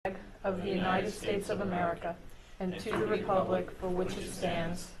of the United States of America and to the republic for which it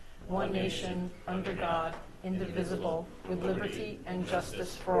stands, one nation, under God, indivisible, with liberty and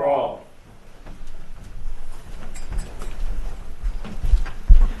justice for all.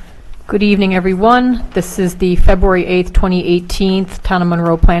 Good evening, everyone. This is the February 8th, 2018 Town of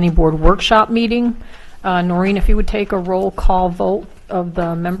Monroe Planning Board Workshop meeting. Noreen, if you would take a roll call vote of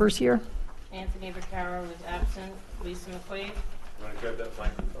the members here. Anthony Vaccaro is absent. Lisa McQuaid. Want to grab that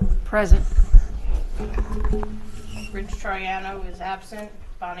blank? Present. Rich Troiano is absent.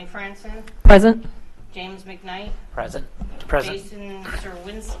 Bonnie Franson. Present. James McKnight. Present. Jason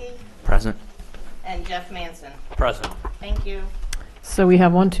Serwinski. Present. And Jeff Manson. Present. Thank you. So we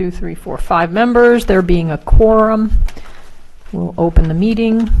have 1, 2, 3, 4, 5 members. There being a quorum, we'll open the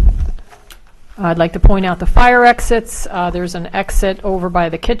meeting. I'd like to point out the fire exits. There's an exit over by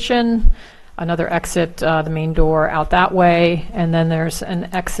the kitchen, another exit, the main door out that way, and then there's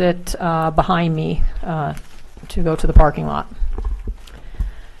an exit behind me to go to the parking lot.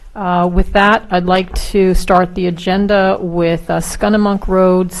 With that, I'd like to start the agenda with Scunamunk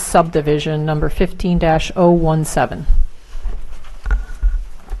Road subdivision number 15-017.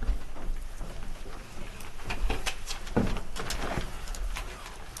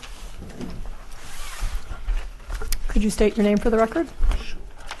 Could you state your name for the record?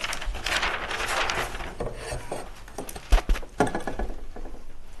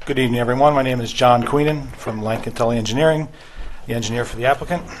 Good evening, everyone. My name is John Queenan from Lankentelli Engineering, the engineer for the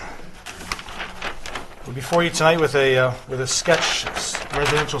applicant. We're before you tonight with a sketch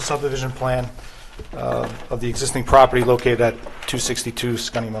residential subdivision plan of the existing property located at 262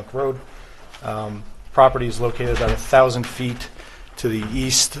 Scunamunk Road. Property is located about 1,000 feet to the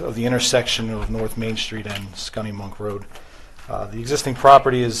east of the intersection of North Main Street and Scunamunk Road. The existing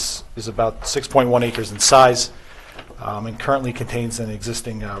property is about 6.1 acres in size and currently contains an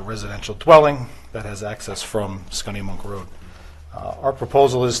existing residential dwelling that has access from Scunamunk Road. Our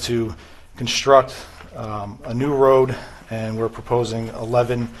proposal is to construct a new road, and we're proposing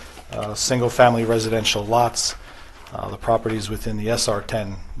 11 single-family residential lots. The property is within the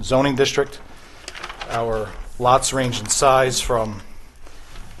SR10 zoning district. Our lots range in size from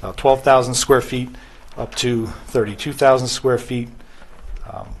 12,000 square feet up to 32,000 square feet.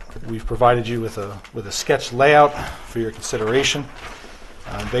 We've provided you with a sketch layout for your consideration.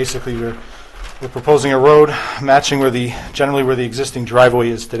 Basically, we're proposing a road matching generally where the existing driveway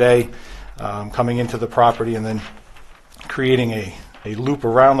is today, coming into the property and then creating a loop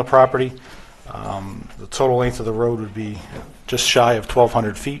around the property. The total length of the road would be just shy of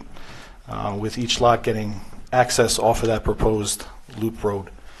 1,200 feet, with each lot getting access off of that proposed loop road,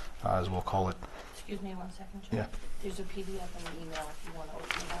 as we'll call it. Excuse me 1 second, Jeff. Yeah. There's a PDF in the email if you want to open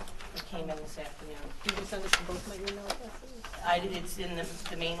it up. It came in this afternoon. You can send us to both my email addresses? It's in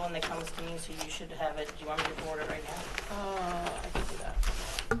the main one that comes to me, so you should have it. Do you want me to forward it right now? I can do that.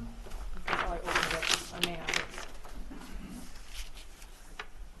 Before I open it up, I may have it.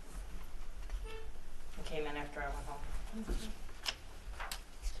 It came in after I went home.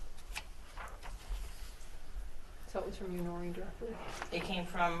 So it was from you, Noreen, directly? It came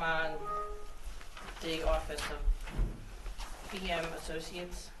from the office of PM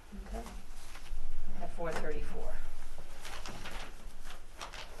Associates Okay. at 434.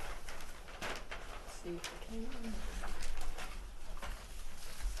 See if it came in.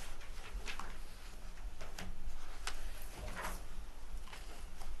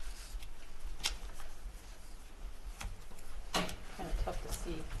 Kind of tough to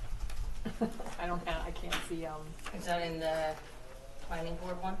see. I can't see, Is that in the planning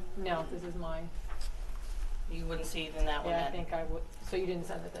board one? no, this is mine. You wouldn't see it in that one Yeah, I then? think I would, so you didn't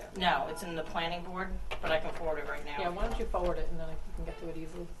send it there? No, it's in the planning board, but I can forward it right now. Yeah, why don't you forward it and then you can get to it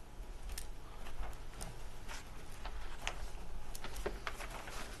easily.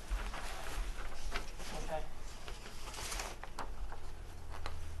 Okay.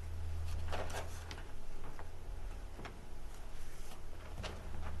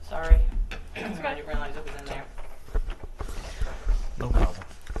 Sorry. I didn't realize it was in there. No problem.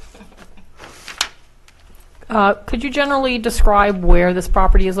 Could you generally describe where this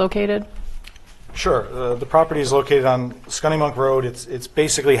property is located? Sure. The property is located on Scunamunk Road. It's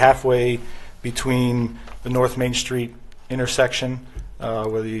basically halfway between the North Main Street intersection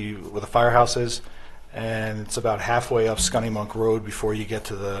where the firehouse is, and it's about halfway up Scunamunk Road before you get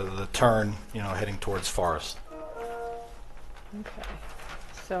to the turn, heading towards Forest. Okay.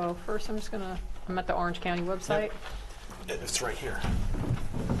 So first I'm at the Orange County website. It's right here.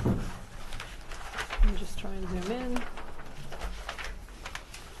 I'm just trying to zoom in.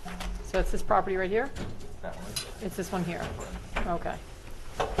 So it's this property right here? That one. It's this one here? Okay.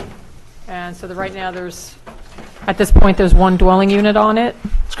 And so right now at this point, there's one dwelling unit on it.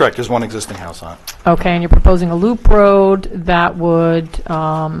 That's correct. There's one existing house on it. Okay, and you're proposing a loop road that would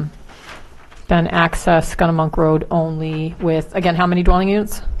then access Scunamunk Road only with, again, how many dwelling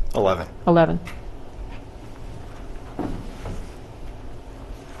units? 11. 11.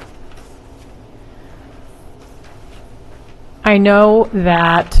 I know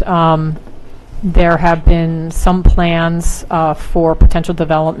that there have been some plans for potential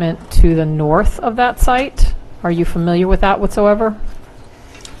development to the north of that site. Are you familiar with that whatsoever?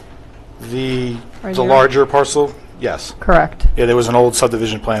 The Right the here? larger parcel, yes. Correct. Yeah, there was an old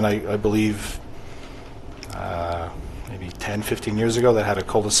subdivision plan, I believe, maybe 10, 15 years ago that had a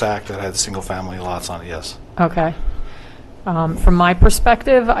cul-de-sac that had single-family lots on it, yes. Okay. From my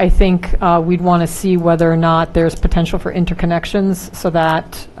perspective, I think we'd want to see whether or not there's potential for interconnections so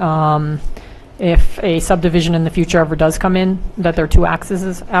that if a subdivision in the future ever does come in, that there are two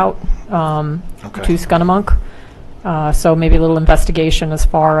accesses out Okay. to Scunamunk. So maybe a little investigation as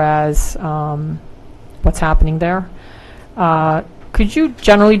far as what's happening there. Could you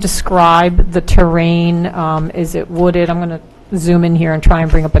generally describe the terrain? Is it wooded? I'm going to zoom in here and try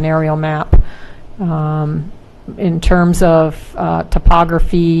and bring up an aerial map. In terms of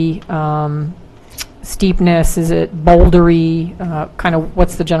topography, steepness, is it bouldery? Kind of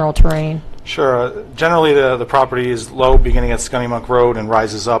what's the general terrain? Sure. Generally, the property is low, beginning at Scunamunk Road, and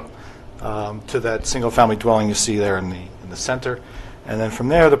rises up to that single-family dwelling you see there in the center. And then from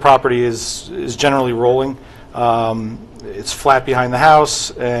there, the property is generally rolling. It's flat behind the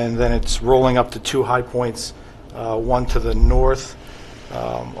house, and then it's rolling up to two high points, one to the north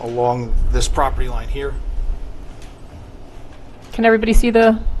along this property line here. Can everybody see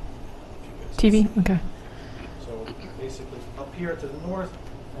the TV? Okay. So basically up here to the north,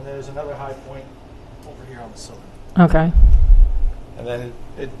 and there's another high point over here on the southern. Okay. And then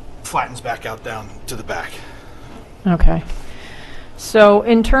it flattens back out down to the back. Okay. So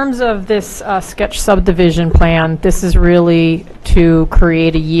in terms of this sketch subdivision plan, this is really to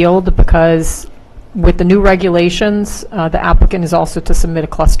create a yield because with the new regulations, the applicant is also to submit a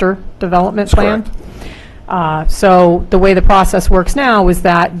cluster development That's plan. correct. So the way the process works now is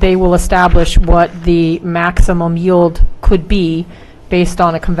that they will establish what the maximum yield could be based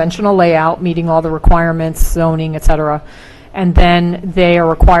on a conventional layout, meeting all the requirements, zoning, et cetera. And then they are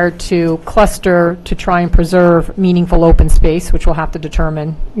required to cluster to try and preserve meaningful open space, which we'll have to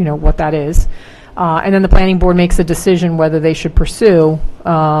determine, what that is. And then the planning board makes a decision whether they should pursue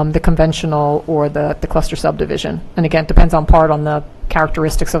the conventional or the cluster subdivision. And again, it depends on the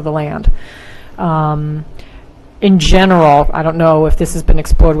characteristics of the land. In general, I don't know if this has been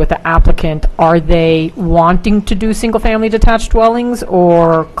explored with the applicant, are they wanting to do single-family detached dwellings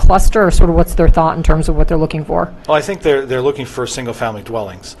or cluster, or sort of what's their thought in terms of what they're looking for? Well, I think they're looking for single-family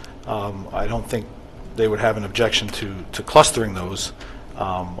dwellings. I don't think they would have an objection to clustering those.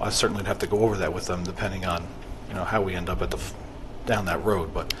 I certainly would have to go over that with them, depending on how we end up down that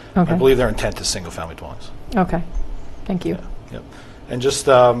road. But Okay. I believe their intent is single-family dwellings. Okay, thank you. Yep. And just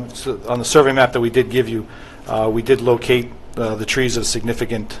so on the survey map that we did give you, we did locate the trees of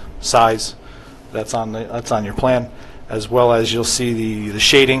significant size. That's on your plan, as well as you'll see the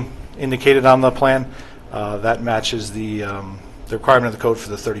shading indicated on the plan. That matches the requirement of the code for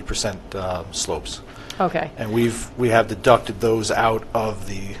the 30% slopes. Okay, And we have deducted those out of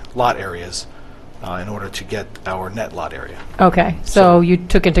the lot areas in order to get our net lot area. okay. So So- you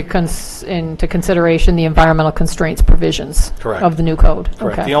took into consideration the environmental constraints provisions Correct. of the new code?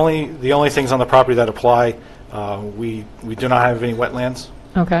 Correct. Okay. The only things on the property that apply, we do not have any wetlands.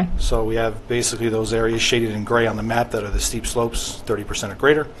 Okay, So we have basically those areas shaded in gray on the map that are the steep slopes, 30% or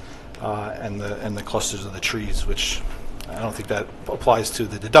greater, and the clusters of the trees, which I don't think that applies to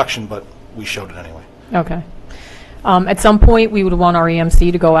the deduction, but we showed it anyway. okay. At some point, we would want our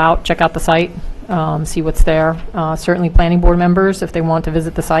EMC to go out, check out the site, see what's there. Certainly planning board members, if they want to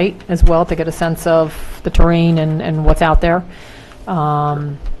visit the site as well, to get a sense of the terrain and what's out there.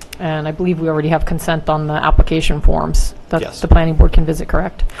 And I believe we already have consent on the application forms that Yes. the planning board can visit,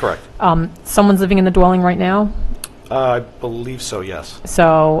 correct? Correct. Someone's living in the dwelling right now, I believe so, yes.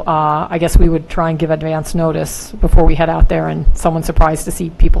 so I guess we would try and give advance notice before we head out there, and someone's surprised to see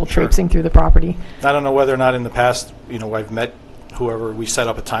people Sure. traipsing through the property. I don't know whether or not in the past, I've met whoever, we set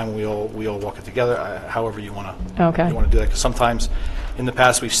up a time, we all walk it together, however you want to Okay, do that. Because sometimes in the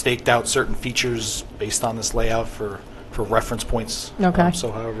past, we've staked out certain features based on this layout for reference points. Okay.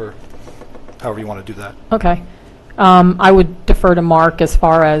 So however you want to do that. okay. I would defer to Mark as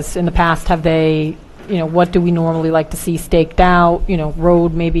far as, in the past, have they, what do we normally like to see staked out?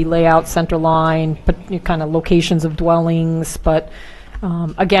 Road maybe layout, center line, but kind of locations of dwellings, but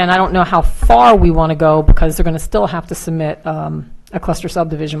Again, I don't know how far we want to go because they're going to still have to submit a cluster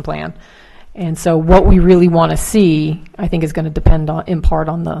subdivision plan. And so what we really want to see, I think, is going to depend on, in part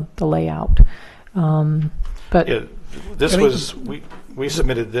on the layout. But Yeah, this was, we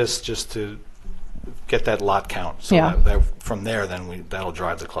submitted this just to get that lot count. So Yeah. that from there, then that'll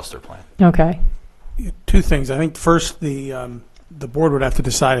drive the cluster plan. okay, Two things. I think first, the board would have to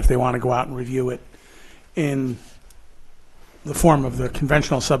decide if they want to go out and review it in the form of the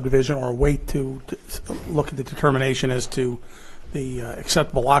conventional subdivision or wait to look at the determination as to the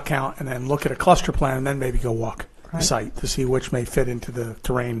acceptable lot count and then look at a cluster plan and then maybe go walk the Right. site to see which may fit into the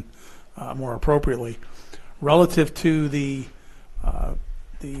terrain more appropriately. Relative to the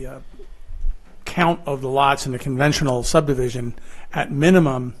count of the lots in the conventional subdivision, at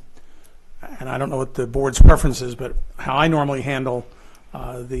minimum, and I don't know what the board's preference is, but how I normally handle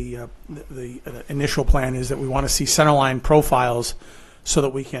the initial plan is that we want to see centerline profiles so that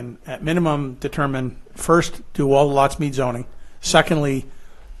we can, at minimum, determine, first, do all the lots meet zoning? Secondly,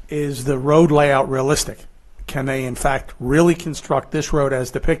 is the road layout realistic? Can they, in fact, really construct this road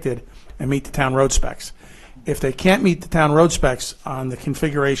as depicted and meet the town road specs? If they can't meet the town road specs on the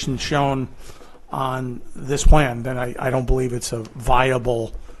configuration shown on this plan, then I don't believe it's a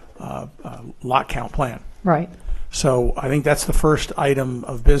viable lot count plan. right. So I think that's the first item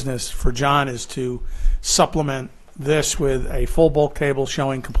of business for John, is to supplement this with a full bulk table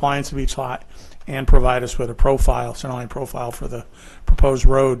showing compliance of each lot and provide us with a profile, centerline profile for the proposed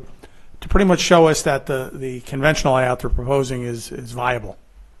road to pretty much show us that the conventional layout they're proposing is viable.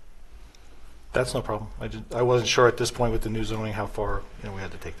 That's no problem. I wasn't sure at this point with the new zoning how far we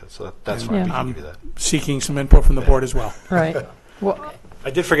had to take that. So that's fine. Yeah. We can give you that. Seeking some input from the board as well. Right. Well,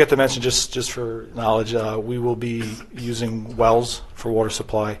 I did forget to mention, just for knowledge, we will be using wells for water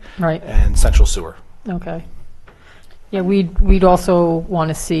supply right. and central sewer. Okay. Yeah, we'd also want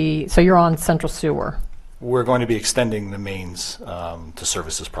to see, so you're on central sewer. We're going to be extending the mains to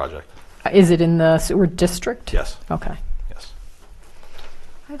service this project. Is it in the sewer district? Yes, Okay. yes.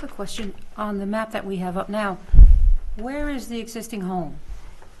 I have a question. On the map that we have up now, where is the existing home?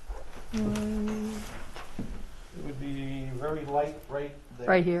 It would be very light right there.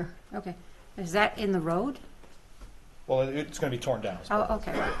 Right here. Okay. Is that in the road? Well, it's going to be torn down. Oh,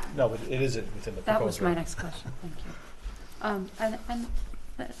 okay. No, but it is within the proposed That was my road. next question. Thank you. And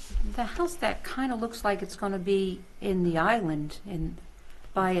the house that kind of looks like it's going to be in the island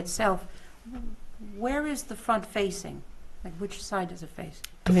by itself, where is the front facing? Like, which side does it face?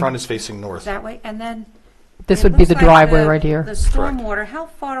 The front is facing north. That way? And then This it would be looks the like driveway right here. The stormwater, how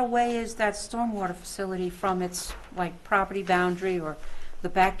far away is that stormwater facility from its, like, property boundary or the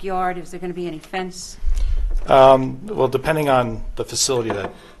backyard? Is there going to be any fence? Well, depending on the facility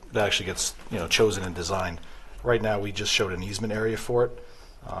that actually gets chosen and designed. Right now, we just showed an easement area for it,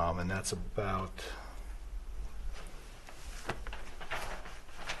 and that's about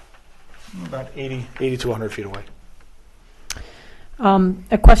 80 to 100 feet away.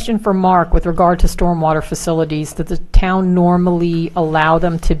 A question for Mark with regard to stormwater facilities. Does the town normally allow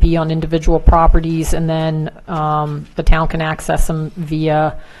them to be on individual properties and then the town can access them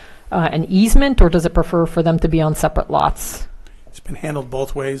via an easement, or does it prefer for them to be on separate lots? It's been handled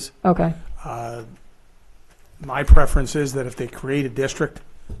both ways. Okay, My preference is that if they create a district,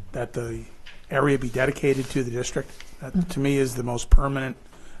 that the area be dedicated to the district. That, to me, is the most permanent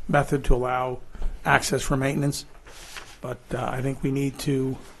method to allow access for maintenance. But I think we need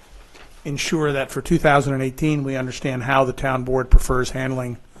to ensure that for 2018, we understand how the town board prefers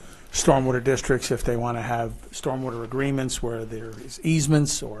handling stormwater districts, if they want to have stormwater agreements where there is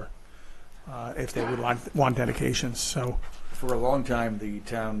easements, or if they would want dedications. So For a long time, the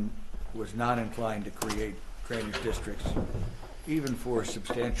town was not inclined to create drainage districts, even for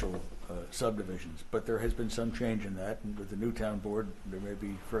substantial subdivisions. But there has been some change in that, and with the new town board, there may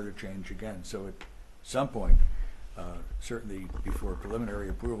be further change again. So at some point, certainly before preliminary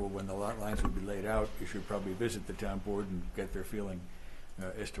approval, when the lot lines would be laid out, you should probably visit the town board and get their feeling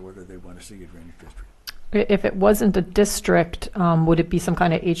as to whether they want to see a drainage district. if it wasn't a district, would it be some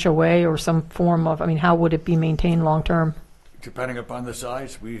kind of HOA or some form of, how would it be maintained long-term? Depending upon the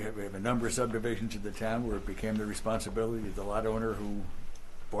size, we have a number of subdivisions in the town where it became the responsibility of the lot owner who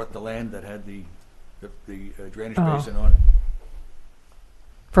bought the land that had the drainage Oh. basin on it.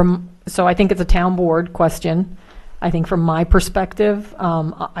 So I think it's a town board question. I think from my perspective,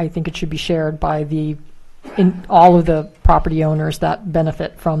 I think it should be shared by in all of the property owners that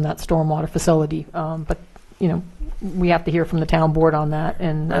benefit from that stormwater facility. But, we have to hear from the town board on that.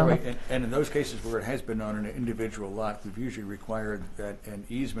 And Right, and in those cases where it has been on an individual lot, we've usually required that an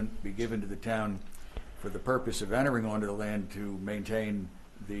easement be given to the town for the purpose of entering onto the land to maintain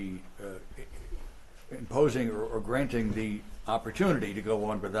the imposing or granting the opportunity to go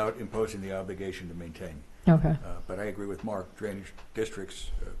on without imposing the obligation to maintain. Okay. But I agree with Mark, drainage districts,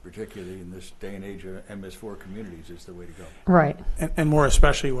 particularly in this day and age of MS4 communities, is the way to go. Right. And more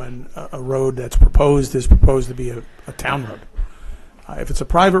especially when a road that's proposed is proposed to be a town road. If it's a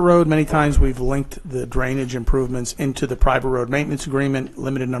private road, many times we've linked the drainage improvements into the private road maintenance agreement,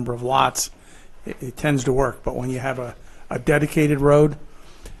 limited number of lots. It tends to work. But when you have a dedicated road,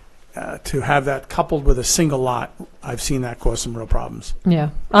 to have that coupled with a single lot, I've seen that cause some real problems. Yeah,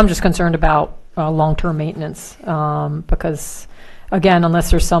 I'm just concerned about long-term maintenance, because, again,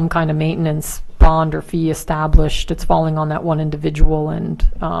 unless there's some kind of maintenance bond or fee established, it's falling on that one individual, and,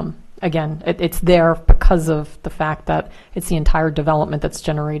 again, it's there because of the fact that it's the entire development that's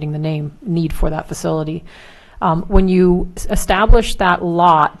generating the need for that facility. When you established that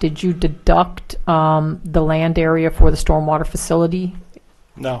lot, did you deduct the land area for the stormwater facility?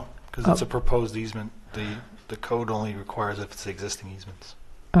 No, because it's a proposed easement. The code only requires if it's existing easements.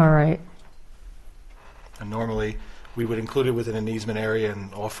 All right. And normally, we would include it within an easement area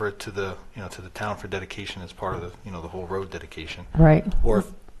and offer it to the, to the town for dedication as part of the, the whole road dedication. Right. Or if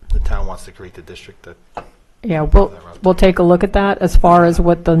the town wants to create the district that. Yeah, we'll take a look at that as far as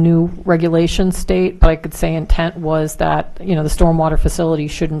what the new regulations state, but I could say intent was that, the stormwater facility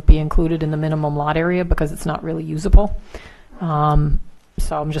shouldn't be included in the minimum lot area because it's not really usable.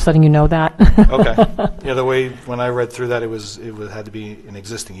 So I'm just letting you know that. Okay. Yeah, the way, when I read through that, it had to be an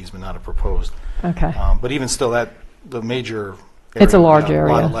existing easement, not a proposed. Okay. But even still, the major area. It's a large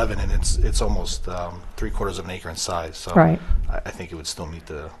area. Lot 11, and it's almost 3/4 of an acre in size. So Right. I think it would still meet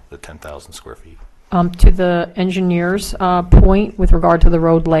the 10,000 square feet. To the engineer's point with regard to the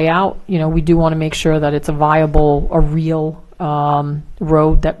road layout, we do want to make sure that it's a real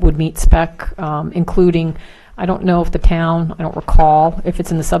road that would meet spec, including, I don't know if the town, I don't recall if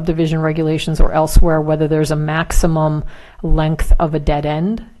it's in the subdivision regulations or elsewhere, whether there's a maximum length of a dead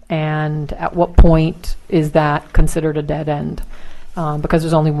end, and at what point is that considered a dead end? Because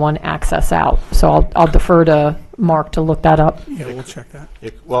there's only one access out. So I'll defer to Mark to look that up. Yeah, we'll check that.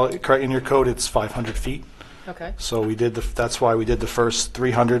 Well, in your code, it's 500 feet. Okay. So that's why we did the first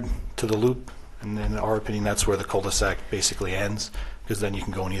 300 to the loop, and in our opinion, that's where the cul-de-sac basically ends, because then you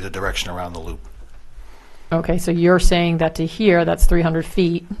can go in either direction around the loop. Okay, so you're saying that to here, that's 300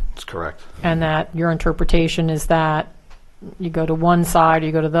 feet, That's correct. and that your interpretation is that you go to one side, or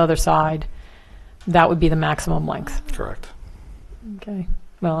you go to the other side, that would be the maximum length. Correct. Okay.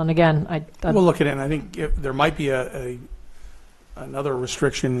 Well, and again, We'll look at it, and I think there might be another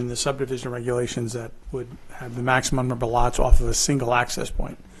restriction in the subdivision regulations that would have the maximum number of lots off of a single access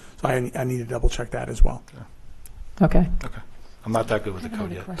point. So I need to double check that as well. okay, Okay. I'm not that good with the I have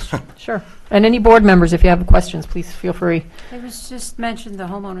code another yet. question. sure. And any board members, if you have questions, please feel free. It was just mentioned, the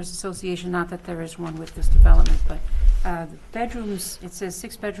homeowners association, not that there is one with this development, but the bedrooms, it says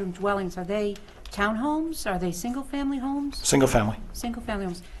 6-bedroom dwellings, are they townhomes? Are they single-family homes? Single family. Single-family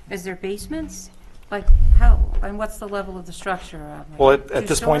homes. Is there basements? Like how, and what's the level of the structure? Well, at this point in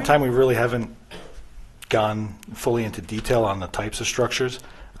Two-story? time, we really haven't gone fully into detail on the types of structures.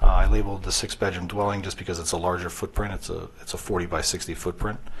 I labeled the 6-bedroom dwelling just because it's a larger footprint. It's a 40 by 60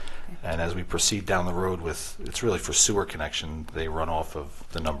 footprint. And as we proceed down the road it's really for sewer connection, they run off of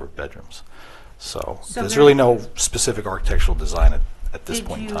the number of bedrooms. So there's really no specific architectural design at this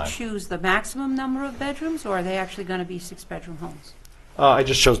point in Did you time. choose the maximum number of bedrooms, or are they actually going to be 6-bedroom homes? I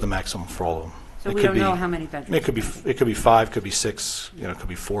just chose the maximum for all of them. So It we could don't be- know how many bedrooms. It could be 5, could be 6, it could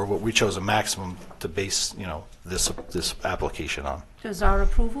be 4. But we chose a maximum to base, this application on. Does our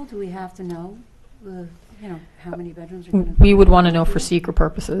approval, do we have to know, how many bedrooms are going to be? We would want to know for seeker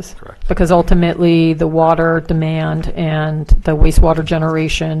purposes. Correct. Because ultimately, the water demand and the wastewater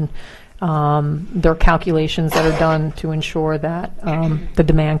generation, there are calculations that are done to ensure that the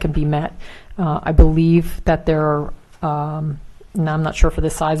demand can be met. I believe that there are, and I'm not sure for the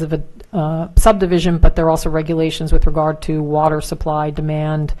size of a subdivision, but there are also regulations with regard to water supply,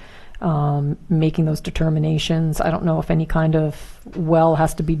 demand, making those determinations. I don't know if any kind of well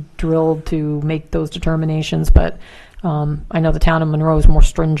has to be drilled to make those determinations, but I know the town of Monroe is more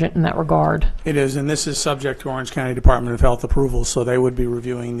stringent in that regard. It is, and this is subject to Orange County Department of Health approval, so they would be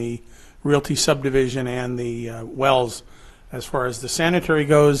reviewing the realty subdivision and the wells. As far as the sanitary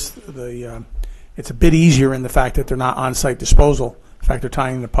goes, it's a bit easier in the fact that they're not on-site disposal. In fact, they're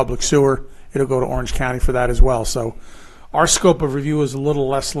tying in the public sewer. It'll go to Orange County for that as well. So our scope of review is a little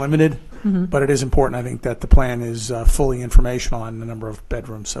less limited, but it is important, I think, that the plan is fully informational on the number of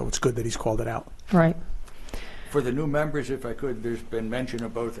bedrooms, so it's good that he's called it out. Right. For the new members, if I could, there's been mention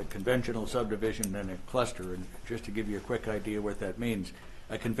of both a conventional subdivision and a cluster, and just to give you a quick idea what that means.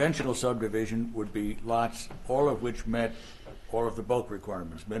 A conventional subdivision would be lots, all of which met all of the bulk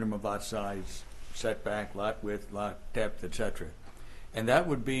requirements, minimum lot size, setback, lot width, lot depth, etc. And that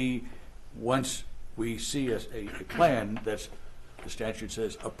would be, once we see a plan that's, the statute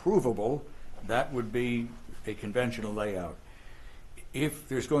says, approvable, that would be a conventional layout. If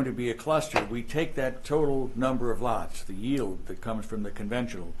there's going to be a cluster, we take that total number of lots, the yield that comes from the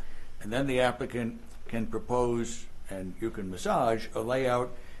conventional, and then the applicant can propose, and you can massage, a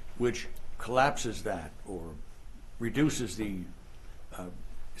layout which collapses that or reduces the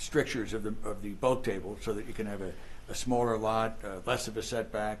strictures of the bulk table so that you can have a smaller lot, less of a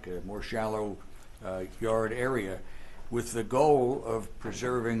setback, a more shallow yard area, with the goal of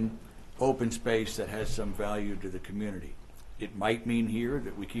preserving open space that has some value to the community. It might mean here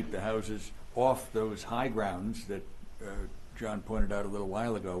that we keep the houses off those high grounds that John pointed out a little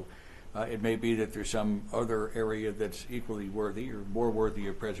while ago. It may be that there's some other area that's equally worthy or more worthy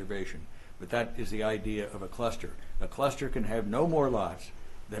of preservation. But that is the idea of a cluster. A cluster can have no more lots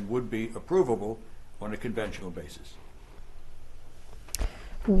than would be approvable on a conventional basis.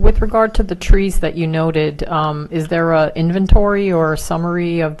 With regard to the trees that you noted, is there a inventory or a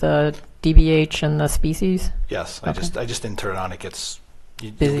summary of the DBH and the species? Yes, Okay. I just didn't turn it on. It gets,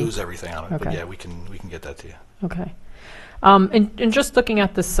 you Busy. lose everything on it. But Okay. yeah, we can get that to you. Okay. And just looking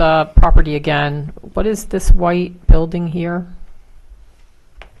at this property again, what is this white building here?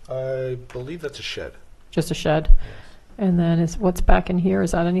 I believe that's a shed. Just a shed? And then what's back in here?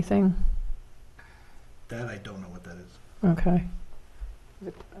 Is that anything? That I don't know what that is. Okay. I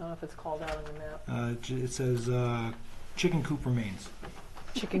don't know if it's called out on your map. It says chicken coop remains.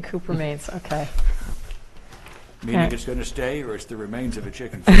 Chicken coop remains, okay. Meaning Okay. it's going to stay, or it's the remains of a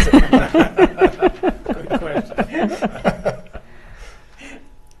chicken? Good question.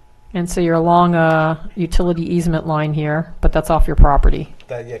 And so you're along a utility easement line here, but that's off your property.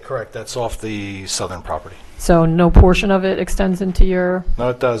 Yeah, correct. That's off the southern property. So no portion of it extends into your, No,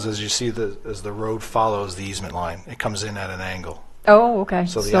 it does. As you see, as the road follows the easement line, it comes in at an angle. oh, okay.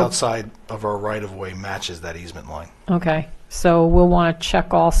 So the outside of our right-of-way matches that easement line. Okay, so we'll want to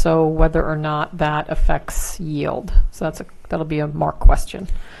check also whether or not that affects yield. So that'll be a Mark question.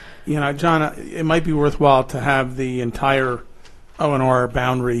 You know, John, it might be worthwhile to have the entire O&R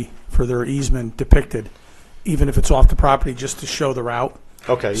boundary for their easement depicted, even if it's off the property, just to show the route.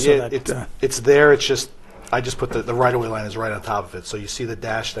 Okay, So yeah, that, it's there. It's just, I just put the right-of-way line is right on top of it. So you see the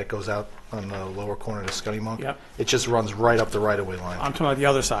dash that goes out on the lower corner of the Scunny Monk? Yep. It just runs right up the right-of-way line. I'm talking about the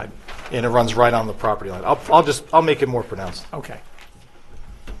other side. And it runs right on the property line. I'll make it more pronounced. Okay.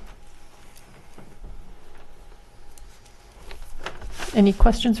 Any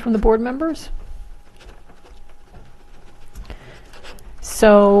questions from the board members?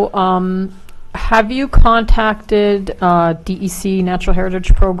 So, have you contacted DEC Natural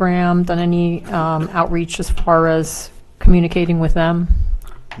Heritage Program, done any outreach as far as communicating with them?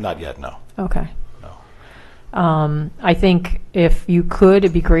 Not yet, no. Okay. No. I think if you could,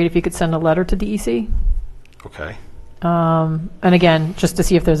 it'd be great if you could send a letter to DEC. Okay. And again, just to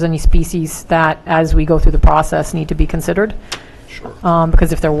see if there's any species that, as we go through the process, need to be considered. Sure.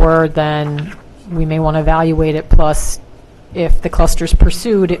 Because if there were, then we may want to evaluate it. Plus, if the cluster's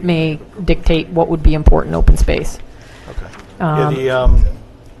pursued, it may dictate what would be important open space. Okay. Yeah,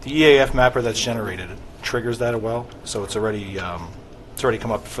 the EAF mapper that's generated it triggers that as well, so it's already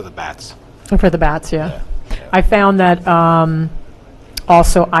come up for the bats. For the bats, yeah. Yeah. I found that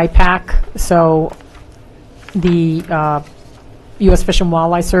also IPAC, so the U.S. Fish and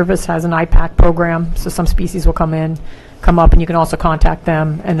Wildlife Service has an IPAC program, so some species will come up, and you can also contact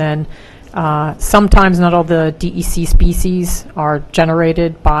them. And then sometimes not all the DEC species are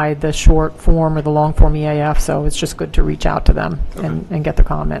generated by the short form or the long form EAF, so it's just good to reach out to them and get their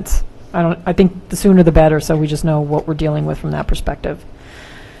comments. I think the sooner the better, so we just know what we're dealing with from that perspective.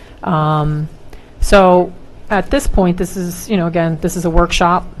 So at this point, this is, again, this is a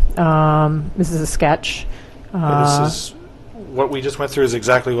workshop. This is a sketch. But this is, what we just went through is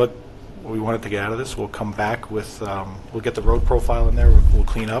exactly what we wanted to get out of this. We'll come back with, we'll get the road profile in there, we'll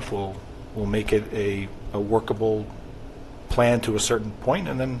clean up, we'll make it a workable plan to a certain point,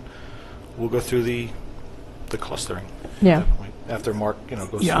 and then we'll go through the clustering. Yeah. After Mark,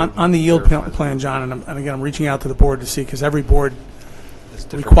 goes Yeah, through. on the yield verifies. plan, John, and again, I'm reaching out to the board to see, because every board It's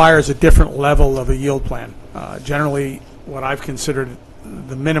different. requires a different level of a yield plan. Generally, what I've considered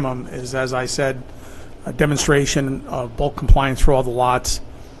the minimum is, as I said, a demonstration of bulk compliance for all the lots,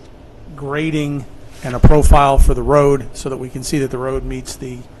 grading, and a profile for the road so that we can see that the road meets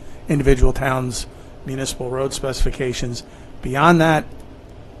the individual towns' municipal road specifications. Beyond that,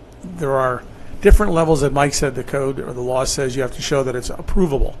 there are different levels that Mike said the code or the law says you have to show that it's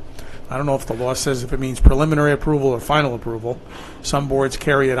approvable. I don't know if the law says if it means preliminary approval or final approval. Some boards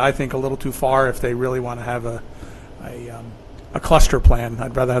carry it, I think, a little too far if they really want to have a cluster plan.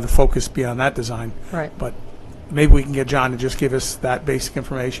 I'd rather have the focus be on that design. Right. But maybe we can get John to just give us that basic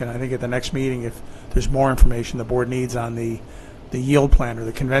information. I think at the next meeting, if there's more information the board needs on the yield plan or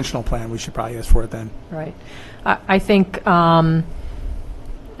the conventional plan, we should probably ask for it then. Right. I think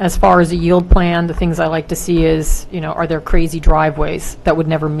as far as a yield plan, the things I like to see is, are there crazy driveways that would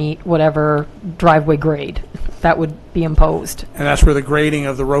never meet whatever driveway grade that would be imposed? And that's where the grading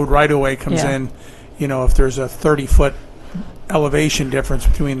of the road right-of-way comes Yeah. in. If there's a 30-foot elevation difference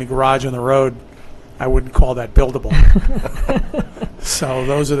between the garage and the road, I wouldn't call that buildable. So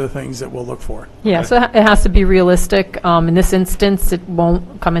those are the things that we'll look for. Yeah, so it has to be realistic. In this instance, it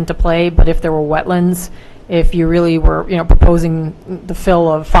won't come into play, but if there were wetlands, if you really were, proposing the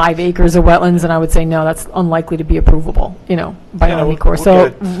fill of 5 acres of wetlands, then I would say, no, that's unlikely to be approvable, by Yeah, Army we'll Corps. get So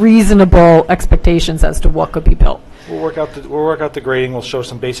it. reasonable expectations as to what could be built. We'll work out the grading, we'll show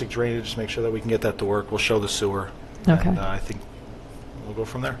some basic drainage, make sure that we can get that to work, we'll show the sewer. Okay. And I think we'll go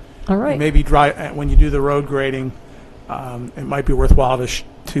from there. All right. Maybe when you do the road grading, it might be worthwhile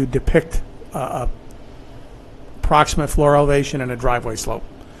to depict a approximate floor elevation and a driveway slope.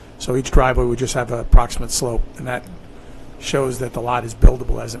 So each driveway would just have an approximate slope, and that shows that the lot is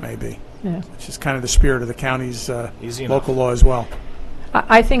buildable as it may be, Yeah. which is kind of the spirit of the county's Easy enough. local law as well.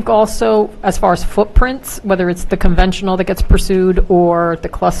 I think also, as far as footprints, whether it's the conventional that gets pursued or the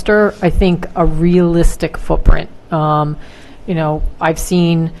cluster, I think a realistic footprint. I've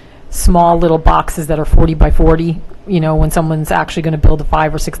seen small little boxes that are 40 by 40, when someone's actually going to build a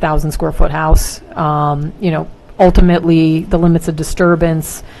 5,000 or 6,000 square foot house. Ultimately, the limits of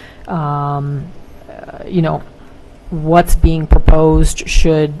disturbance, what's being proposed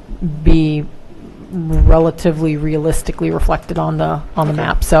should be relatively realistically reflected on the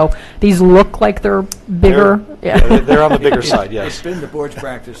map. So these look like they're bigger. They're on the bigger side, It's yes. been the board's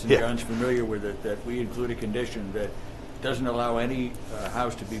practice, and Yeah. John's familiar with it, that we include a condition that doesn't allow any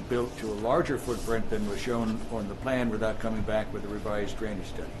house to be built to a larger footprint than was shown on the plan without coming back with a revised drainage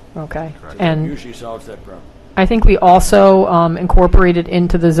study. Okay. So that And usually solves that problem. I think we also incorporated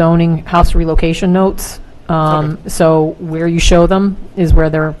into the zoning house relocation notes. So where you show them is where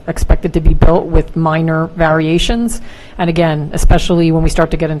they're expected to be built with minor variations. And again, especially when we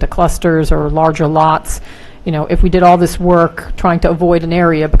start to get into clusters or larger lots, if we did all this work trying to avoid an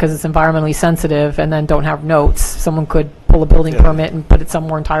area because it's environmentally sensitive and then don't have notes, someone could pull a building Yeah. permit and put it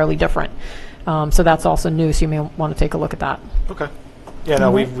somewhere entirely different. So that's also new, so you may want to take a look at that. Okay. Yeah,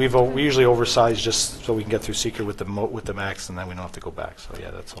 no, we usually oversize just so we can get through secret with the max, and then we don't have to go back. So yeah,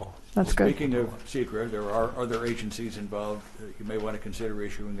 that's all. That's good. Speaking of secret, there are other agencies involved. You may want to consider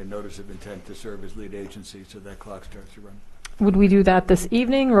issuing a notice of intent to serve as lead agency so that clock starts to run. Would we do that this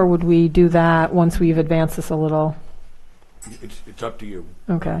evening, or would we do that once we've advanced this a little? It's up to you.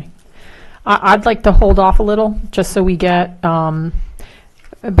 Okay. I'd like to hold off a little, just so we get,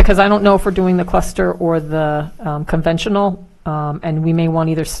 because I don't know if we're doing the cluster or the conventional, and we may want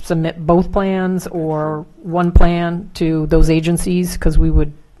to either submit both plans or one plan to those agencies, because we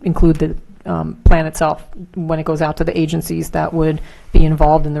would include the plan itself when it goes out to the agencies that would be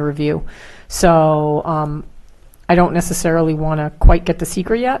involved in the review. So I don't necessarily want to quite get the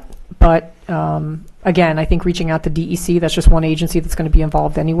secret yet, but again, I think reaching out to DEC, that's just one agency that's going to be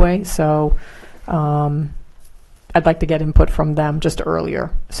involved anyway, so I'd like to get input from them just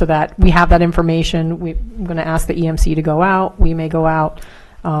earlier, so that we have that information. I'm going to ask the EMC to go out, we may go out,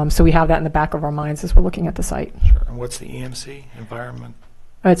 so we have that in the back of our minds as we're looking at the site. Sure. And what's the EMC, environment?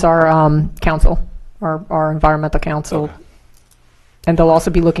 It's our council, our environmental council, Okay. and they'll also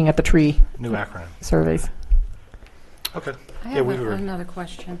be looking at the tree New acronym. surveys. Okay. I Yeah, have we were. another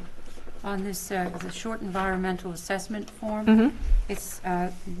question. On this, the short environmental assessment form, Mm-hmm. it's,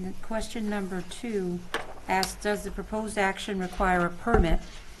 question number 2 asks, does the proposed action require a permit,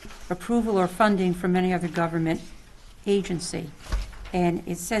 approval, or funding from any other government agency? And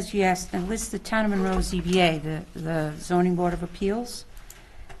it says yes, and lists the Town of Monroe ZBA, the Zoning Board of Appeals.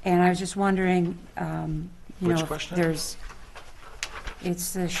 And I was just wondering, Which if question?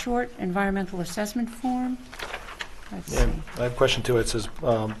 it's the short environmental assessment form. Let's Yeah, see. I have a question too. It says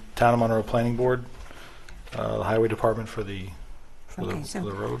Town of Monroe Planning Board, the Highway Department for the Okay, so for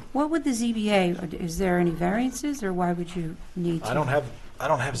the road. what would the ZBA, is there any variances, or why would you need to? I don't have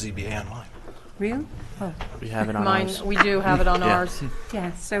ZBA on mine. Real? Oh, We have it on Mine, ours. we do have it on Yeah. ours.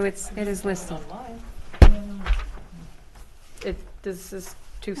 yeah, so it is listed. This is Oh, that's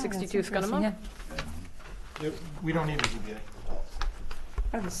 262 interesting, Scunamunk? yeah. We don't need a ZBA.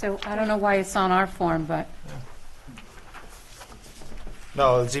 Okay, so I don't know why it's on our form, but,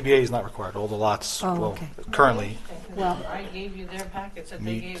 No, the ZBA is not required. All the lots, Oh, well, okay. currently, Well- I gave you their packets that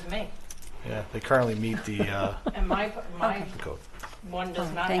they Meet. gave me, yeah, they currently meet the and my Okay. code. one does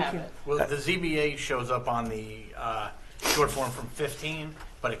not Thank have you. it. Well, the ZBA shows up on the short form from 15,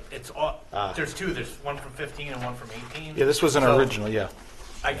 but it's all, there's two. There's one from 15 and one from 18. Yeah, this was an So, original, yeah.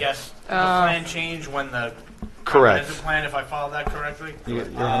 I guess the plan changed when the Correct. comprehensive plan, if I followed that correctly. You're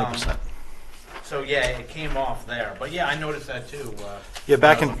 100%. So yeah, it came off there. But yeah, I noticed that too. Yeah,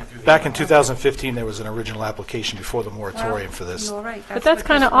 back when in, I was looking through the back in emails. 2015, there was an original application before the moratorium for this. You're right. But that's what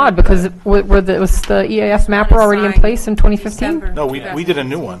kind of this one- odd, because was the EAF mapper already in Signed place in 2015? December No, we did a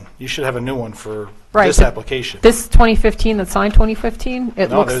new 2015. one. You should have a new one for Right, this but application. This 2015 that signed 2015, it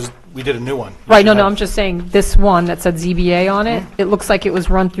No, looks, we did a new one. You right, should no, have- I'm just saying, this one that said ZBA on it, it looks like it was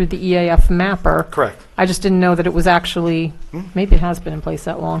run through the EAF mapper. Correct, I just didn't know that it was actually, maybe it has been in place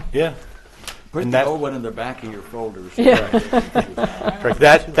that long. yeah. Put And the that- old one in the back of your folders. Correct.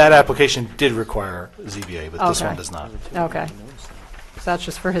 That application did require ZBA, but this Okay. one does not. Okay. So that's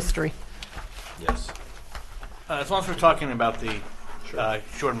just for history. Yes. As long as we're talking about the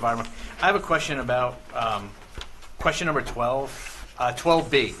short environment, I have a question about question number 12,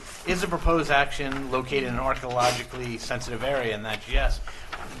 12B. Is the proposed action located in an archaeologically sensitive area? And that's yes.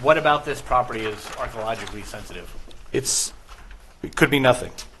 What about this property is archaeologically sensitive? It could be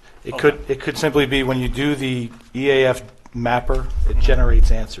nothing. It Okay. could simply be when you do the EAF mapper, it generates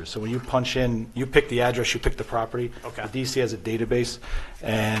answers. So when you punch in, you pick the address, you pick the property. Okay. The DC has a database,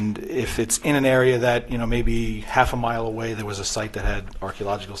 and if it's in an area that, maybe half a mile away, there was a site that had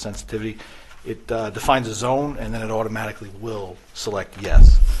archaeological sensitivity, it defines a zone, and then it automatically will select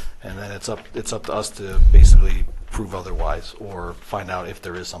yes. And then it's up to us to basically prove otherwise, or find out if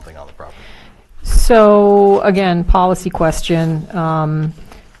there is something on the property. So, again, policy question.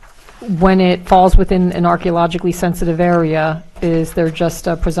 When it falls within an archaeologically sensitive area, is there just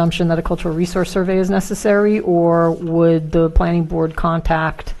a presumption that a cultural resource survey is necessary, or would the planning board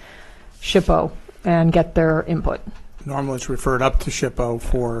contact SHPO and get their input? Normally, it's referred up to SHPO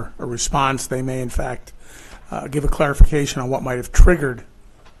for a response. They may, in fact, give a clarification on what might have triggered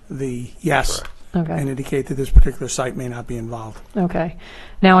the yes, and Okay, indicate that this particular site may not be involved. okay.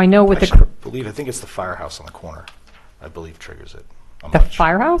 Now, I know with the, I think it's the firehouse on the corner, I believe triggers it. I'm the not sure.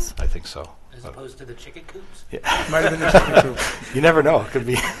 firehouse? I think so. As opposed to the chicken coops? Might have been the chicken coop. You never know. It could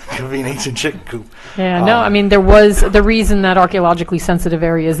be an ancient chicken coop. Yeah, no, I mean, there was, the reason that archaeologically sensitive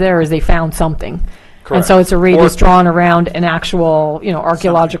area is there is they found something. And so it's a radius Or- drawn around an actual,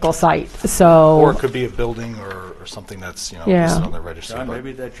 archaeological site, Or so, it could be a building or something that's, Yeah. listed on the register. John, but-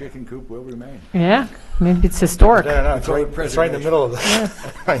 maybe that chicken coop will remain. yeah, maybe it's historic. I don't know. It's Road right in the middle of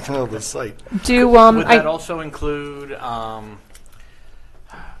the, right in the middle of the site. Do, Would that I, also include,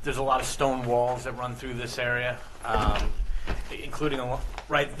 there's a lot of stone walls that run through this area, including,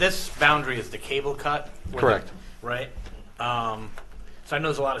 right, this boundary is the cable cut? where the- Correct. Right? So I know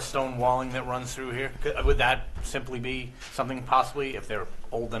there's a lot of stone walling that runs through here. Would that simply be something possibly, if they're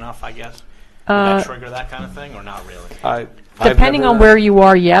old enough, I guess? Would that trigger that kind of thing, or not really? depending on where you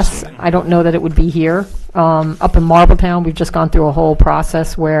are, yes, I don't know that it would be here. Up in Marbletown, we've just gone through a whole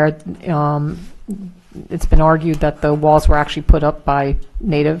process where, it's been argued that the walls were actually put up by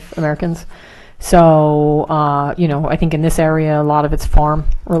Native Americans. So, I think in this area, a lot of it's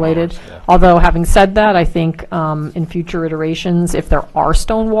farm-related. Farmers, yeah. Although, having said that, I think in future iterations, if there are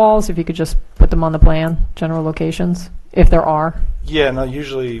stone walls, if you could just put them on the plan, general locations, if there are. Yeah, no,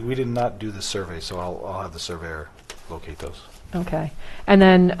 usually we did not do the survey, so I'll have the surveyor locate those. Okay. And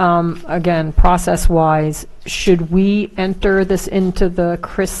then, again, process-wise, should we enter this into the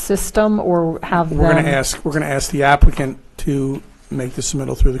CRIS system or have them? We're going to ask the applicant to make the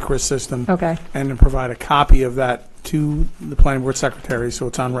submittal through the CRIS system Okay, and then provide a copy of that to the planning board secretary, so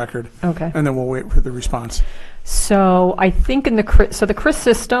it's on record, okay. and then we'll wait for the response. So I think in the CRIS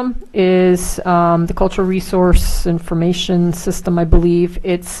system is the Cultural Resource Information System, I believe.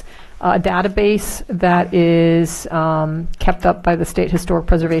 It's a database that is kept up by the State Historic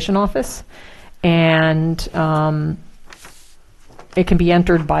Preservation Office, and it can be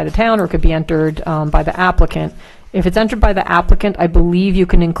entered by the town or it could be entered by the applicant. If it's entered by the applicant, I believe you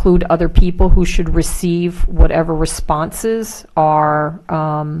can include other people who should receive whatever responses are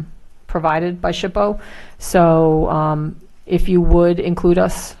provided by SHPO. So if you would include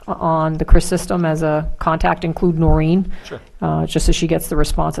us on the CRIS system as a contact, include Noreen, Sure. just so she gets the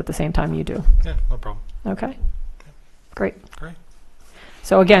response at the same time you do. Yeah, no problem. Okay? Great. Great.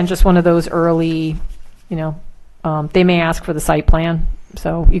 So again, just one of those early, they may ask for the site plan,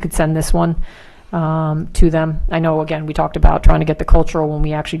 so you could send this one. to them. I know, again, we talked about trying to get the cultural when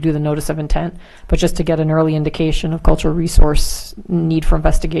we actually do the notice of intent, but just to get an early indication of cultural resource need for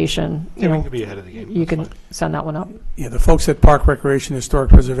investigation, you Yeah, we know, could be ahead of the game. you That's can fine. send that one up. Yeah, the folks at Park Recreation Historic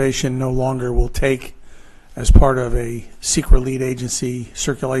Preservation no longer will take, as part of a secret lead agency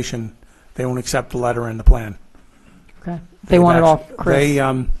circulation, they won't accept the letter and the plan. Okay. They want it all crisp. They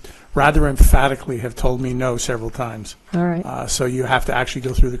rather emphatically have told me no several times. All right, So you have to actually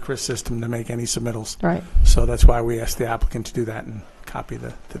go through the CRIS system to make any submittals. all right. So that's why we asked the applicant to do that and copy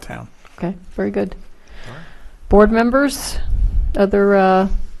the town. Okay, very good. Board members, other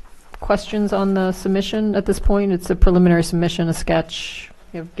questions on the submission at this point? It's a preliminary submission, a sketch.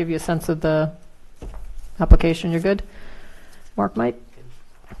 Give you a sense of the application. You're good? Mark, Mike?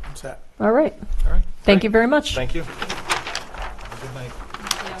 What's that? All right. All right. Thank Great. you very much. Thank you. Have a good night.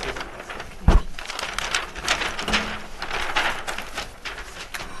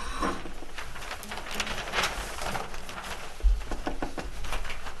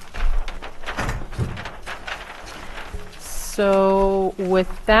 So with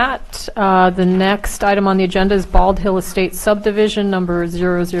that, the next item on the agenda is Bald Hill Estate subdivision number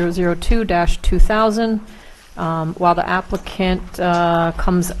 0002-2000. While the applicant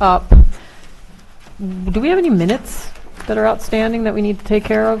comes up, do we have any minutes that are outstanding that we need to take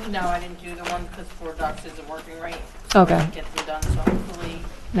care of? No, I didn't do the one because 4 Docs isn't working right. Okay. I didn't get them done, so hopefully.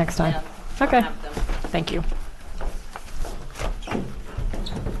 Next time. yeah, I'll Okay. have them. Thank you.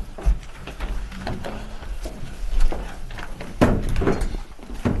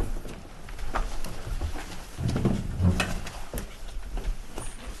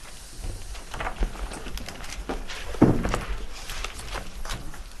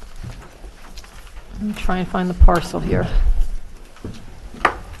 Let me try and find the parcel here.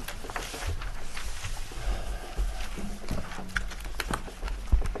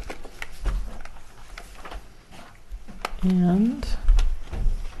 And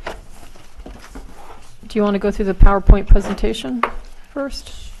do you want to go through the PowerPoint presentation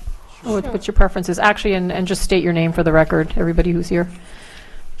first? Or what's your preferences? Actually, and just state your name for the record, everybody who's here.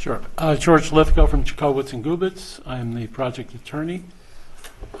 Sure. George Lithgow from Jacobitz and Gubitz. I'm the project attorney.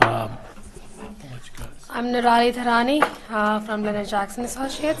 I'll let you guys. I'm Nurali Tharani from Leonard Jackson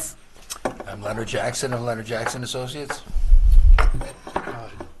Associates. I'm Leonard Jackson of Leonard Jackson Associates.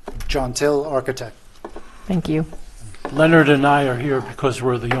 John Till, architect. Thank you. Leonard and I are here because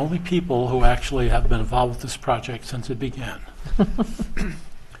we're the only people who actually have been involved with this project since it began.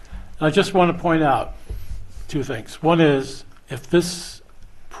 I just want to point out 2 things. One is, if this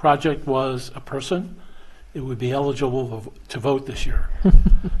project was a person, it would be eligible to vote this year.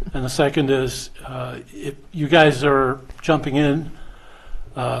 And the second is, if you guys are jumping in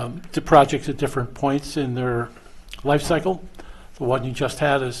to projects at different points in their life cycle, the one you just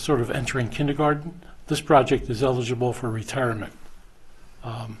had is sort of entering kindergarten. This project is eligible for retirement.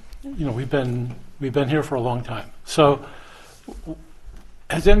 You know, we've been here for a long time. So,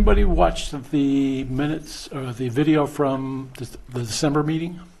 has anybody watched the minutes or the video from the December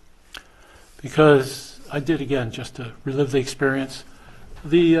meeting? Because I did, again, just to relive the experience.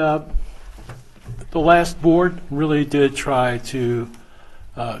 The last board really did try to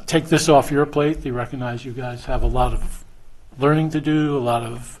take this off your plate. They recognize you guys have a lot of learning to do, a lot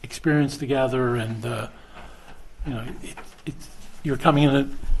of experience to gather, and you know, you're coming in at.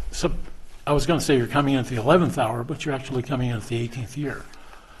 I was going to say you're coming in at the 11th hour, but you're actually coming in at the 18th year.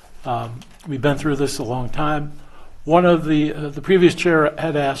 We've been through this a long time. One of the previous chair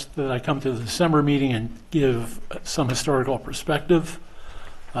had asked that I come to the December meeting and give some historical perspective,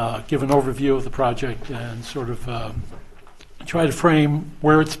 give an overview of the project, and sort of try to frame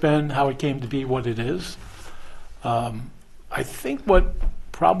where it's been, how it came to be what it is. I think what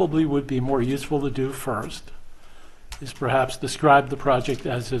probably would be more useful to do first is perhaps describe the project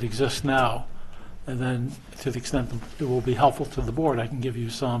as it exists now, and then to the extent that it will be helpful to the board, I can give you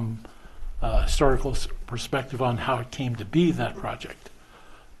some historical perspective on how it came to be that project.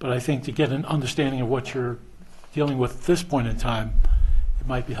 But I think to get an understanding of what you're dealing with at this point in time, it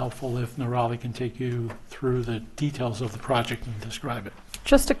might be helpful if Nurali can take you through the details of the project and describe it.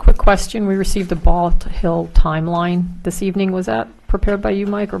 Just a quick question. We received a Bald Hill timeline this evening. Was that prepared by you,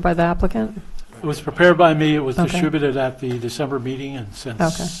 Mike, or by the applicant? It was prepared by me. It was Okay. distributed at the December meeting, and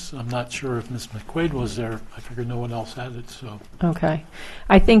since I'm not sure if Ms. McQuaid was there, I figured no one else had it, so. Okay.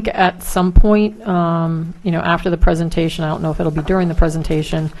 I think at some point, you know, after the presentation, I don't know if it'll be during the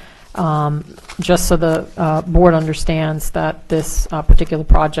presentation, just so the board understands that this particular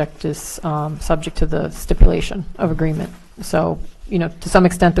project is subject to the stipulation of agreement. So, you know, to some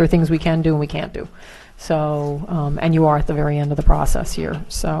extent, there are things we can do and we can't do. So, and you are at the very end of the process here.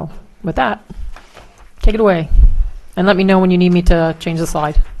 So with that, Take it away. And let me know when you need me to change the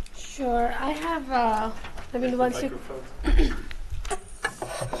slide. Sure. I have, I mean, once you.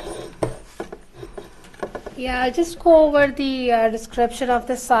 Yeah, I'll just go over the description of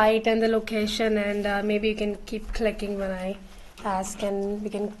the site and the location, and maybe you can keep clicking when I ask, and we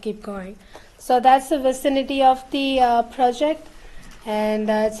can keep going. So that's the vicinity of the project, and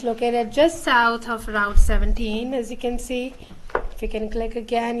it's located just south of Route 17, as you can see. If you can click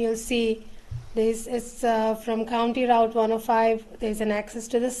again, you'll see this is from County Route 105. There's an access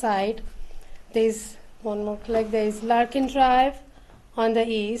to the site. There's one more click. There's Larkin Drive on the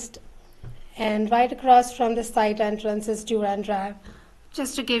east, and right across from the site entrance is Durand Drive,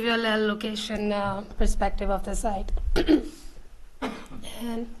 just to give you a little location perspective of the site.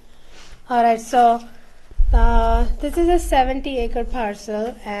 And all right, so this is a 70-acre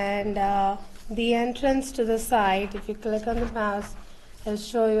parcel, and the entrance to the site, if you click on the mouse, it'll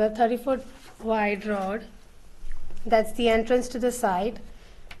show you a 30-foot wide road. That's the entrance to the site,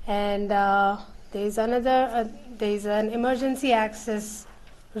 and there's an emergency access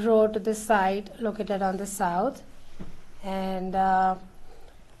road to the site located on the south, and the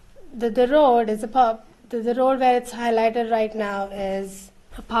road is the road where it's highlighted right now is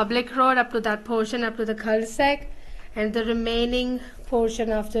a public road up to that portion, up to the cul-de-sac, and the remaining portion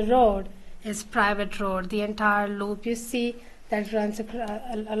of the road is private road. The entire loop you see that runs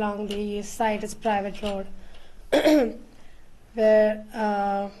along the site is private road. Where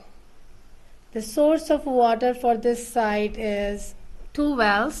the source of water for this site is 2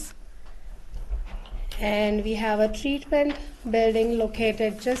 wells, and we have a treatment building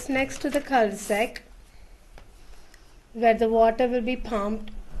located just next to the cul-de-sac, where the water will be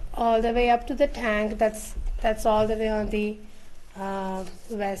pumped all the way up to the tank. That's all the way on the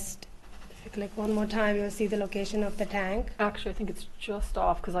west. If you click one more time, you'll see the location of the tank. Actually, I think it's just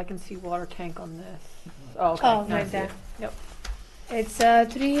off because I can see water tank on this. Oh, okay. Oh, Now I right see there. it. Yep. It's a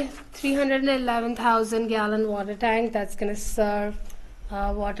 311,000 gallon water tank that's going to serve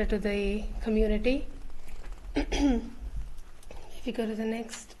water to the community. If you go to the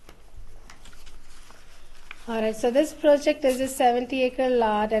next. All right, so this project is a 70-acre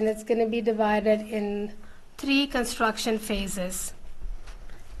lot, and it's going to be divided in 3 construction phases.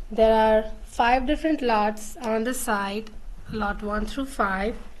 There are 5 different lots on the site, lot 1 through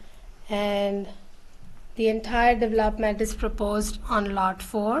 5, and the entire development is proposed on lot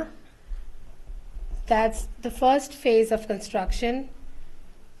 4. That's the first phase of construction,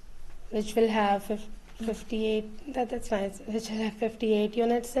 which will have 58. That's fine. Which will have 58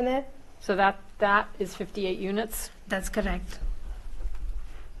 units in it. So that is 58 units. That's correct.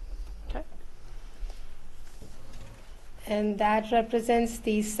 Okay. And that represents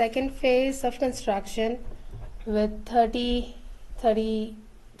the second phase of construction with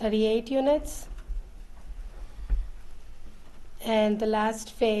 38 units. And the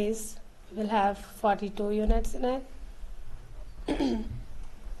last phase will have 42 units in it.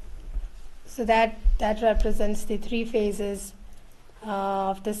 So that represents the 3 phases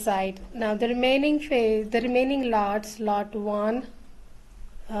of the site. Now the remaining lots, lot 1,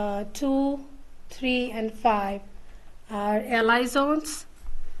 2, 3, and 5 are LI zones,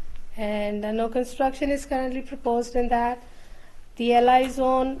 and no construction is currently proposed in that. The LI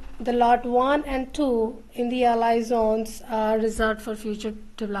zone, the lot 1 and 2 in the LI zones are reserved for future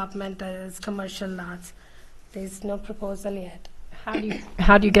development as commercial lots. There's no proposal yet.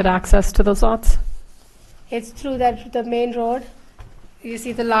 How do you get access to those lots? It's through the main road. You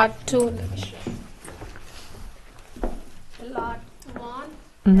see the lot 2. Let me show you. The lot 1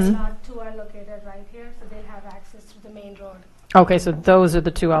 and lot 2 are located right here, so they'll have access to the main road. Okay, so those are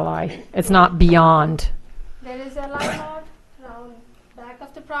the 2 LI. It's not beyond. There is a LI lot around back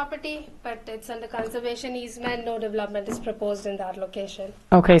of the property, but it's under conservation easement. No development is proposed in that location.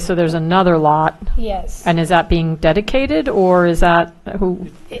 Okay, so there's another lot. Yes. And is that being dedicated, or is that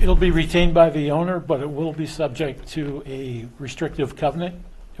who? It'll be retained by the owner, but it will be subject to a restrictive covenant.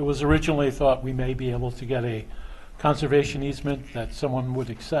 It was originally thought we may be able to get a conservation easement that someone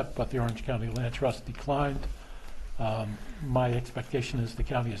would accept, but the Orange County Land Trust declined. My expectation is the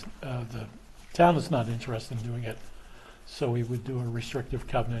town is not interested in doing it, so we would do a restrictive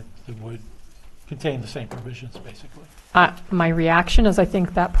covenant that would contain the same provisions, basically. My reaction is I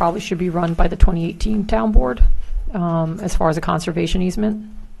think that probably should be run by the 2018 town board, as far as a conservation easement,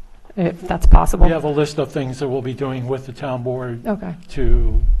 if that's possible. We have a list of things that we'll be doing with the town board Okay,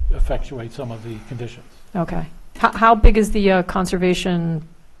 to effectuate some of the conditions. okay. How big is the conservation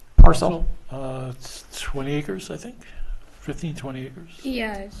parcel? It's 20 acres, I think, 15, 20 acres.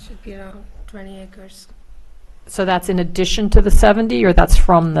 Yeah, it should be around 20 acres. So that's in addition to the 70, or that's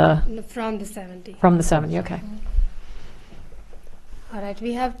from the From the 70. 70? Okay. All right,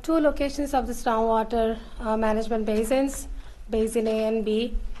 we have two locations of the stormwater management basins, Basin A and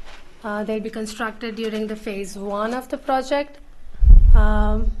B. They'll be constructed during the phase 1 of the project.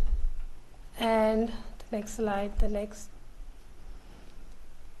 And the next slide, the next.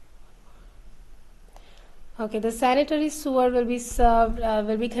 Okay, the sanitary sewer will be served,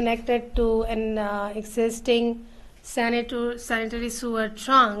 will be connected to an existing sanitary sewer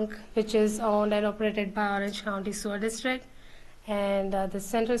trunk, which is owned and operated by Orange County Sewer District. And the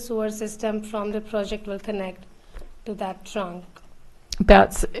central sewer system from the project will connect to that trunk.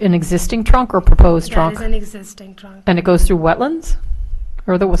 That's an existing trunk or proposed trunk? That is an existing trunk. And it goes through wetlands?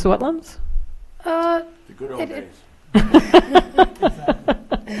 Or the wetlands? The good old It-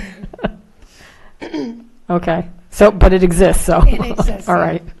 days. Okay. So, but it exists, so. It exists, All yeah.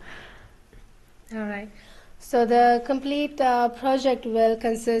 right. All right. So the complete project will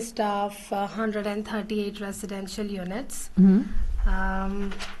consist of 138 residential units. Mhm.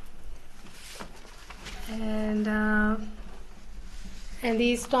 And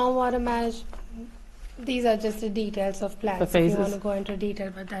these stormwater these are just the details of plans. The If you want phases. to go into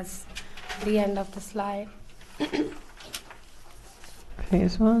detail, but that's the end of the slide.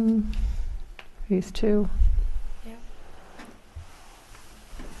 Phase 1, phase 2.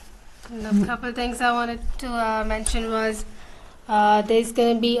 And a couple things I wanted to mention was there's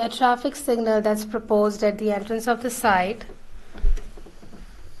going to be a traffic signal that's proposed at the entrance of the site.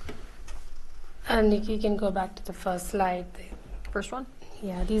 And you can go back to the first slide. First one?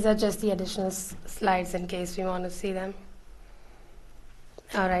 Yeah, these are just the additional slides in case we want to see them.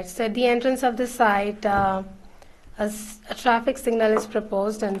 All right, so at the entrance of the site, a traffic signal is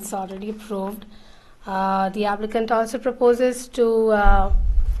proposed and it's already approved. The applicant also proposes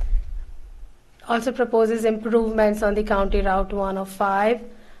improvements on the County Route 105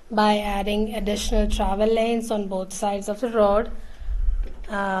 by adding additional travel lanes on both sides of the road.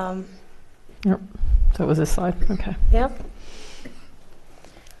 So it was this slide, okay. Yep.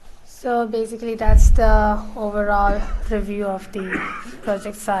 So basically, that's the overall review of the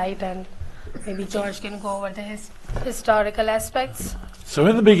project site, and maybe George can go over the historical aspects. So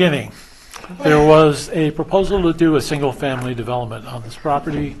in the beginning, there was a proposal to do a single-family development on this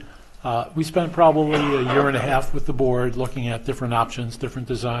property. We spent probably a year and a half with the board looking at different options, different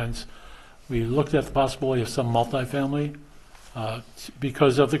designs. We looked at the possibility of some multifamily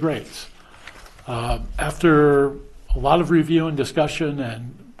because of the grades. After a lot of review and discussion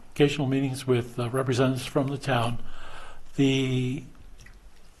and occasional meetings with representatives from the town, the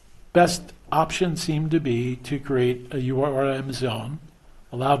best option seemed to be to create a URM zone,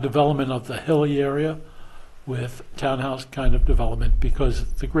 allow development of the hilly area with townhouse kind of development, because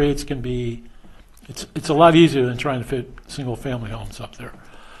the grades can be, it's a lot easier than trying to fit single-family homes up there.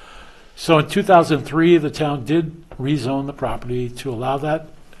 So in 2003, the town did rezone the property to allow that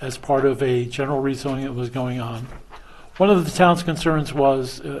as part of a general rezoning that was going on. One of the town's concerns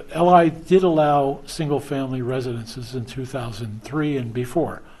was LI did allow single-family residences in 2003 and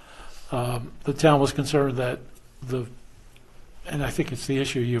before. The town was concerned that and I think it's the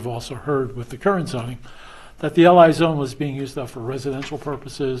issue you've also heard with the current zoning, that the LI zone was being used up for residential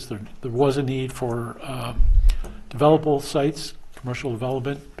purposes. There was a need for developable sites, commercial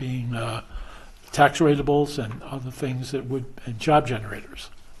development being tax rateables and other things and job generators.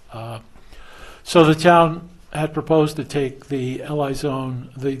 So the town had proposed to take the LI zone,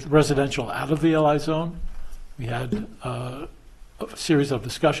 the residential out of the LI zone. We had a series of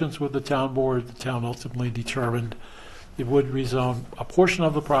discussions with the town board. The town ultimately determined it would rezone a portion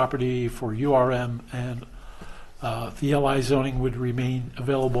of the property for URM, and the LI zoning would remain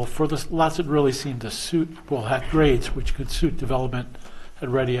available for the lots that really seemed to suit, had grades which could suit development at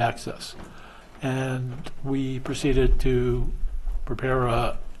ready access. And we proceeded to prepare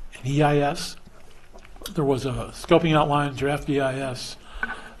an EIS. There was a scoping outline, draft EIS.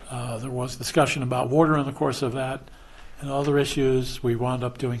 There was discussion about water in the course of that and other issues. We wound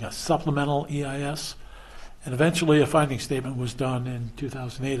up doing a supplemental EIS. And eventually a finding statement was done in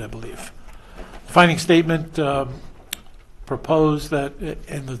 2008, I believe. The finding statement proposed that,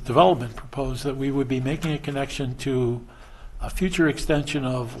 and the development proposed that we would be making a connection to a future extension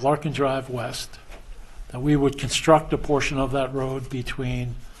of Larkin Drive West, that we would construct a portion of that road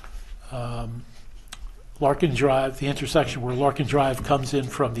between Larkin Drive, the intersection where Larkin Drive comes in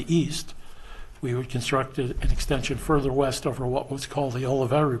from the east. We would construct an extension further west over what was called the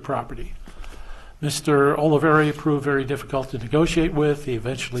Oliveri property. Mr. Oliveri proved very difficult to negotiate with. He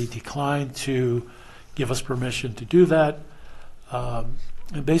eventually declined to give us permission to do that.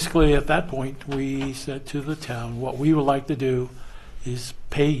 And basically, at that point, we said to the town, what we would like to do is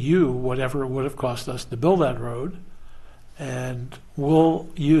pay you whatever it would have cost us to build that road, and we'll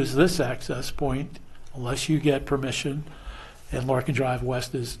use this access point unless you get permission and Larkin Drive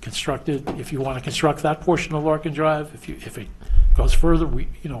West is constructed. If you want to construct that portion of Larkin Drive, if it goes further,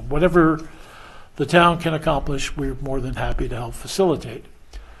 whatever the town can accomplish, we're more than happy to help facilitate.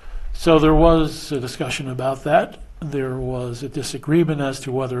 So there was a discussion about that. There was a disagreement as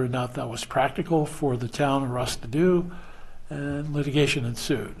to whether or not that was practical for the town or us to do, and litigation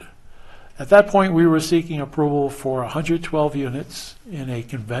ensued. At that point, we were seeking approval for 112 units in a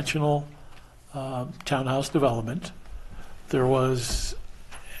conventional townhouse development. There was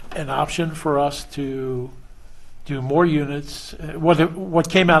an option for us to do more units. What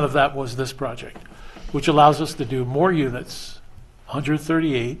came out of that was this project, which allows us to do more units,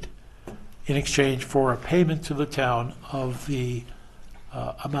 138, in exchange for a payment to the town of the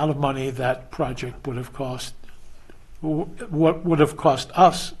amount of money that project would have cost, what would have cost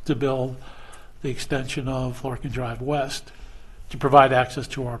us to build the extension of Larkin Drive West to provide access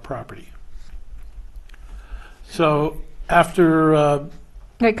to our property. So after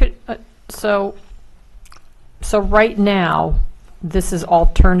So right now, this is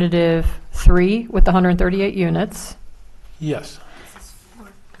alternative 3 with the 138 units. yes.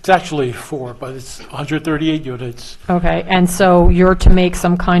 It's actually 4, but it's 138 units. Okay, and so you're to make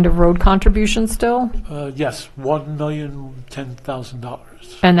some kind of road contribution still? Yes,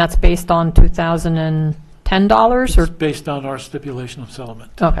 $1,010,000. And that's based on $2,010 or? It's based on our stipulation of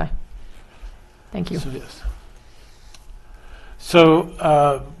settlement. Okay. Thank you. So, yes.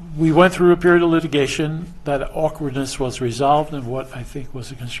 So we went through a period of litigation. That awkwardness was resolved in what I think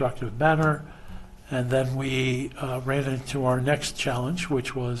was a constructive manner. And then we ran into our next challenge,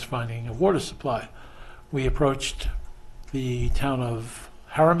 which was finding a water supply. We approached the town of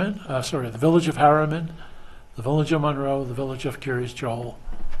Harriman, the village of Harriman, the village of Monroe, the village of Curious Joel,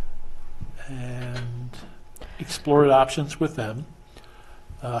 and explored options with them.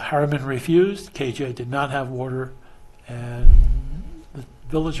 Harriman refused, KJ did not have water, and the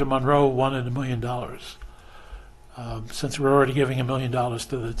village of Monroe wanted $1 million. Since we're already giving $1 million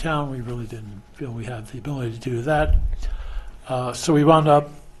to the town, we really didn't feel we had the ability to do that. So we wound up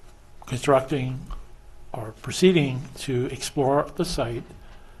constructing or proceeding to explore the site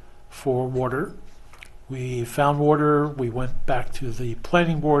for water. We found water. We went back to the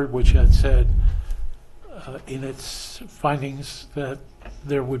planning board, which had said in its findings that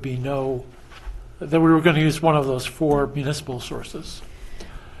there would be that we were going to use one of those 4 municipal sources.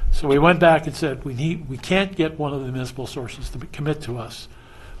 So we went back and said, we can't get one of the municipal sources to commit to us.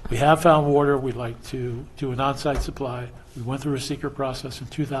 We have found water. We'd like to do an on-site supply. We went through a secret process in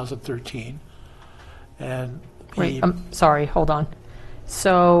 2013. And Wait, I'm sorry, hold on.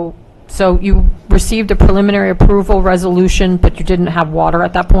 So you received a preliminary approval resolution, but you didn't have water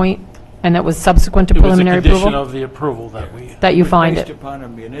at that point? And that was subsequent to preliminary it was a condition approval? of the approval That you find Based it? upon a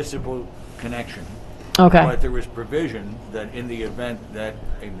municipal connection. Okay, But there was provision that in the event that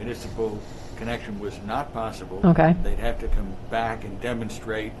a municipal connection was not possible, Okay. they'd have to come back and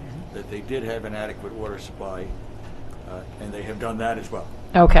demonstrate that they did have an adequate water supply, and they have done that as well.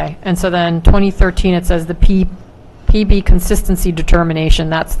 okay. And so then 2013, it says the PB consistency determination,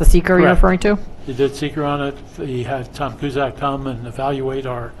 that's the seeker you're Correct. referring to? He did seeker on it. He had Tom Kuzak come and evaluate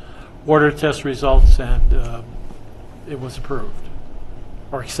our water test results, and it was approved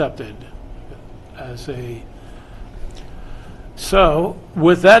or accepted as a. So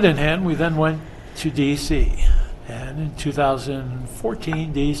with that in hand, we then went to DEC, and in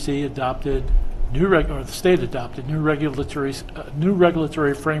 2014, DEC adopted the state adopted new regulatory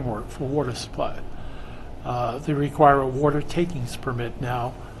framework for water supply. They require a water takings permit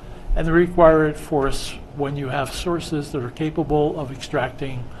now, and they require it for us when you have sources that are capable of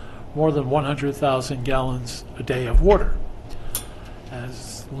extracting more than 100,000 gallons a day of water.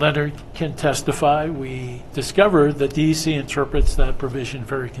 As Leonard can testify, we discovered that DEC interprets that provision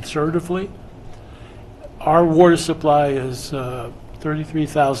very conservatively. Our water supply is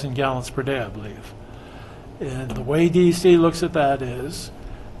 33,000 gallons per day, I believe. And the way DEC looks at that is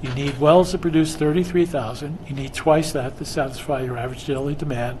you need wells to produce 33,000, you need twice that to satisfy your average daily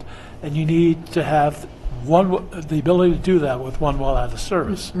demand, and you need to have the ability to do that with one well out of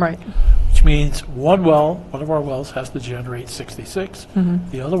service. Right. Which means one of our wells has to generate 66.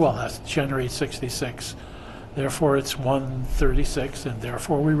 The other well has to generate 66. Therefore, it's 136, and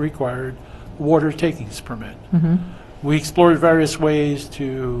therefore we required a water takings permit. We explored various ways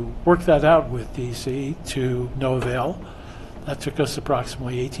to work that out with DC to no avail. That took us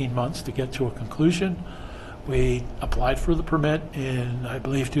approximately 18 months to get to a conclusion. We applied for the permit in, I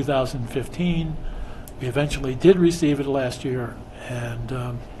believe, 2015. We eventually did receive it last year,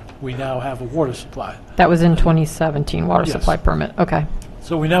 and we now have a water supply. That was in 2017, water Yes. supply permit. Okay.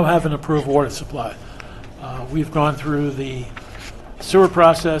 So we now have an approved water supply. We've gone through the sewer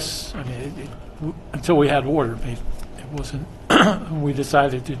process. I mean, until we had water, it wasn't. We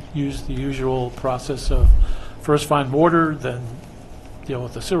decided to use the usual process of first find water, then deal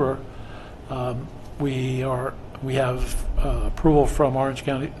with the sewer. We have approval from Orange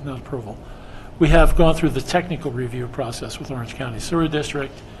County, not approval. We have gone through the technical review process with Orange County Sewer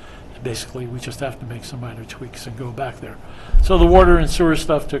District. Basically, we just have to make some minor tweaks and go back there. So the water and sewer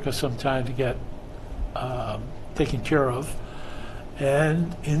stuff took us some time to get taken care of.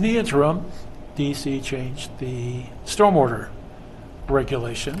 And in the interim, DC changed the stormwater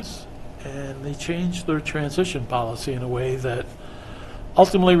regulations, and they changed their transition policy in a way that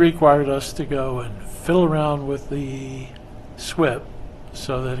ultimately required us to go and fiddle around with the SWIP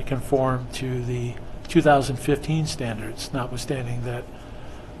so that it conformed to the 2015 standards, notwithstanding that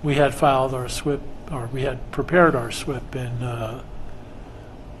we had filed our SWIP, or we had prepared our SWIP in, I'm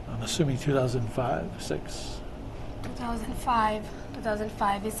assuming 2005, 6?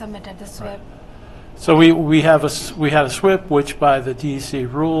 2005, we submitted the SWIP. So we had a SWIP which by the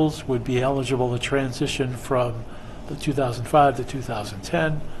DEC rules would be eligible to transition from the 2005 to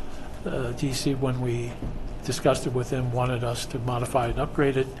 2010. DEC, when we discussed it with them, wanted us to modify and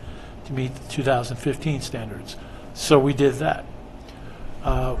upgrade it to meet the 2015 standards. So we did that.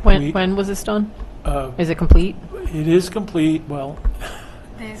 When was this done? Is it complete? It is complete. Well,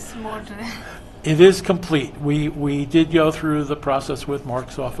 There's more to it. it is complete. We did go through the process with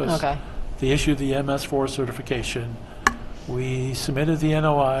Mark's office. Okay. They issued the MS4 certification. We submitted the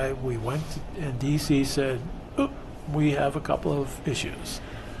NOI. We went, and DC said, "Oop, we have a couple of issues."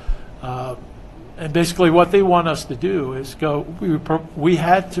 And basically what they want us to do is go, we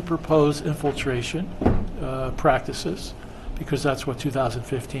had to propose infiltration practices because that's what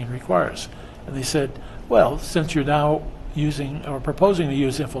 2015 requires. And they said, well, since you're now using or proposing to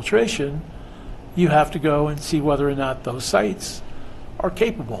use infiltration, you have to go and see whether or not those sites are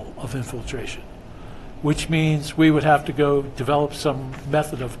capable of infiltration, which means we would have to go develop some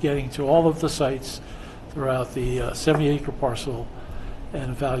method of getting to all of the sites throughout the 70-acre parcel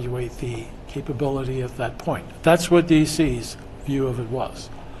and evaluate the capability at that point. That's what DC's view of it was.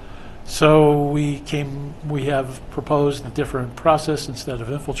 So we have proposed a different process instead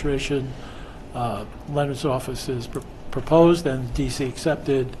of infiltration. Leonard's office is proposed and DC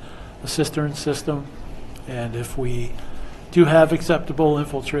accepted a cistern system. And if we do have acceptable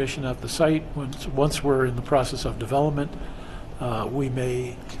infiltration at the site, once we're in the process of development, we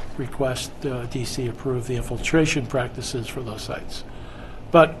may request DC approve the infiltration practices for those sites.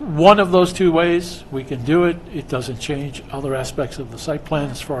 But one of those two ways, we can do it. It doesn't change other aspects of the site plan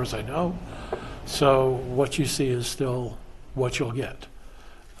as far as I know. So what you see is still what you'll get.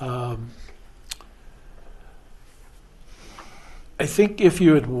 I think if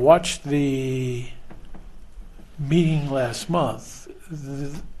you had watched the meeting last month,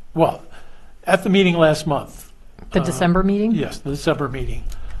 at the meeting last month. The December meeting? Yes, the December meeting.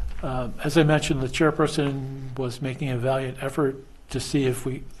 As I mentioned, the chairperson was making a valiant effort to see if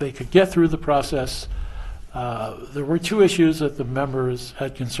they could get through the process. There were two issues that the members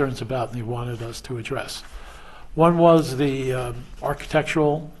had concerns about and they wanted us to address. One was the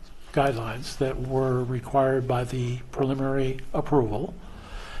architectural guidelines that were required by the preliminary approval.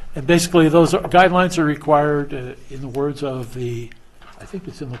 And basically those guidelines are required in the words of I think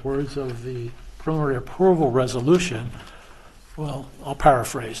it's in the words of the preliminary approval resolution. Well, I'll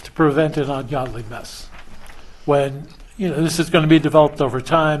paraphrase, to prevent an ungodly mess. When this is going to be developed over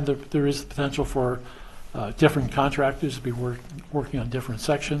time, there is the potential for different contractors to be working on different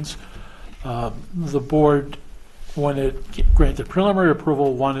sections. The board, when it granted preliminary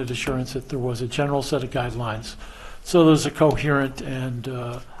approval, wanted assurance that there was a general set of guidelines. So there's a coherent and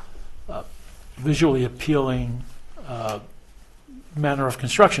visually appealing manner of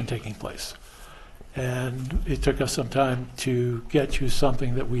construction taking place. And it took us some time to get to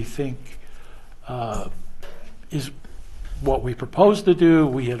something that we think is what we proposed to do.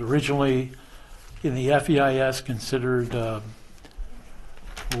 We had originally, in the FEIS, considered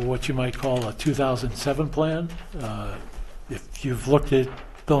what you might call a 2007 plan. If you've looked at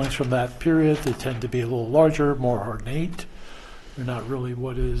buildings from that period, they tend to be a little larger, more ornate. They're not really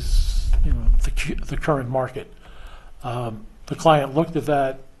what is the current market. The client looked at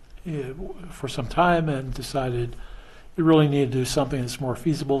that for some time and decided it really needed to do something that's more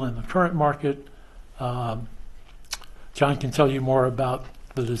feasible in the current market. John can tell you more about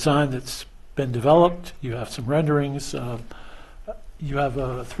the design that's been developed. You have some renderings. You have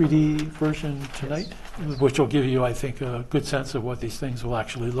a 3D version tonight, which will give you, I think, a good sense of what these things will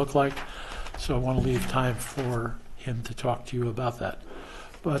actually look like. So I want to leave time for him to talk to you about that.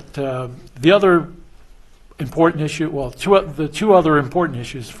 But the other important issue, well, the two other important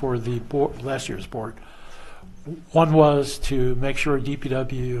issues for the board, last year's board, one was to make sure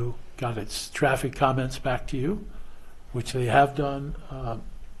DPW got its traffic comments back to you, which they have done.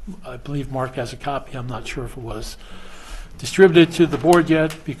 I believe Mark has a copy. I'm not sure if it was distributed to the board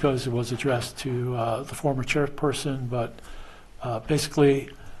yet because it was addressed to the former chairperson, but basically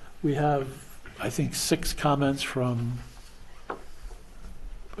we have, I think, 6 comments from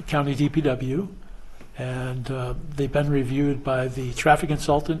County DPW, and they've been reviewed by the traffic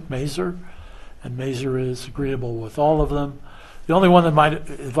consultant, Mazer, and Mazer is agreeable with all of them. The only one that might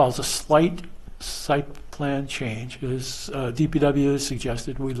involves a slight site plan change is DPW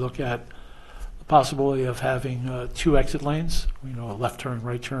suggested we look at the possibility of having 2 exit lanes, a left turn,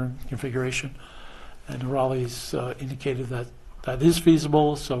 right turn configuration, and Raleigh's indicated that that is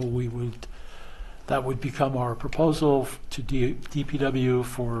feasible, so that would become our proposal to DPW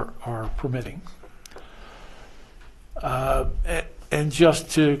for our permitting. And just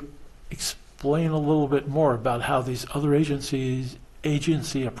to explain a little bit more about how these other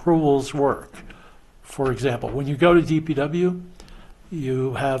agency approvals work. For example, when you go to DPW,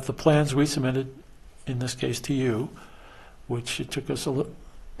 you have the plans we submitted, in this case to you, which it took us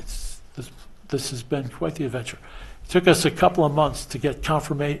this has been quite the adventure. It took us a couple of months to get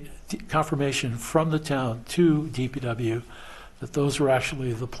confirmation from the town to DPW that those were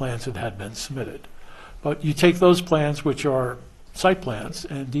actually the plans that had been submitted. But you take those plans, which are site plans,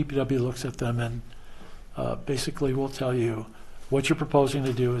 and DPW looks at them and basically will tell you what you're proposing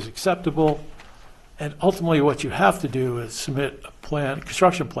to do is acceptable, and ultimately what you have to do is submit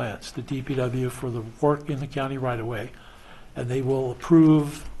construction plans to DPW for the work in the county right away, and they will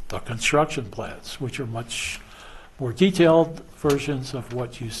approve the construction plans, which are much more detailed versions of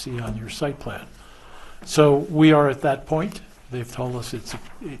what you see on your site plan. So we are at that point. They've told us it's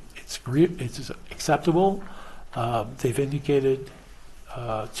acceptable. They've indicated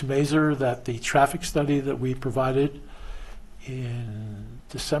to Mazer that the traffic study that we provided in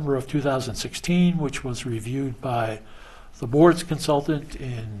December of 2016, which was reviewed by the board's consultant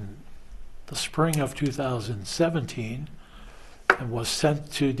in the spring of 2017, and was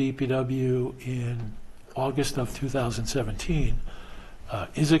sent to DPW in August of 2017,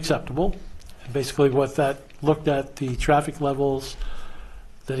 is acceptable. And basically what that looked at the traffic levels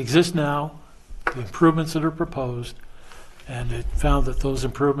that exist now, the improvements that are proposed, and it found that those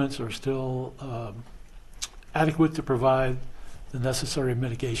improvements are still adequate to provide the necessary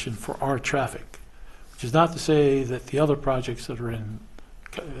mitigation for our traffic, which is not to say that the other projects that are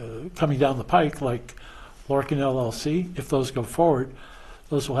coming down the pike, like Larkin LLC, if those go forward,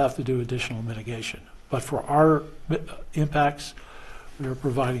 those will have to do additional mitigation. But for our impacts, we are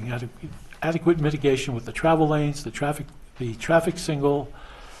providing adequate mitigation with the travel lanes, the traffic signal,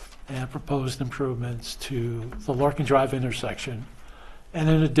 and proposed improvements to the Larkin Drive intersection. And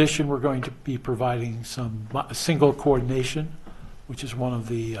in addition, we're going to be providing some single coordination, which is one of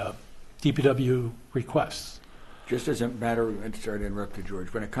the DPW requests. Just as a matter, sorry to interrupt you,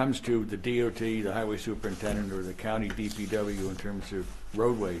 George, when it comes to the DOT, the highway superintendent, or the county DPW in terms of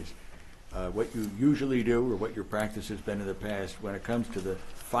roadways, what you usually do, or what your practice has been in the past, when it comes to the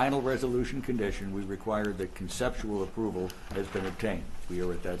final resolution condition, we require that conceptual approval has been obtained. We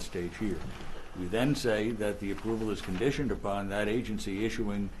are at that stage here. We then say that the approval is conditioned upon that agency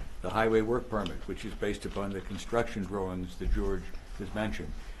issuing the highway work permit, which is based upon the construction drawings that George has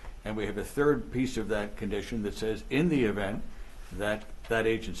mentioned. And we have a third piece of that condition that says, in the event that that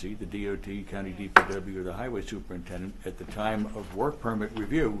agency, the DOT, county DPW, or the highway superintendent, at the time of work permit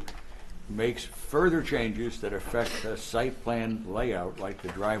review, makes further changes that affect the site plan layout, like the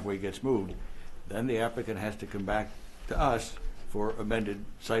driveway gets moved, then the applicant has to come back to us for amended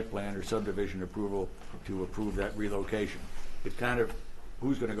site plan or subdivision approval to approve that relocation. It's kind of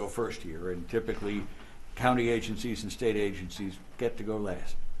who's going to go first here, and typically county agencies and state agencies get to go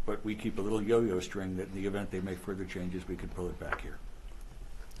last. But we keep a little yo-yo string that in the event they make further changes, we can pull it back here.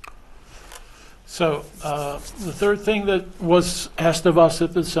 So the third thing that was asked of us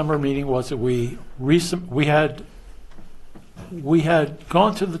at the summer meeting was that we had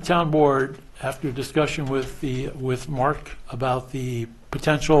gone to the town board after discussion with Mark about the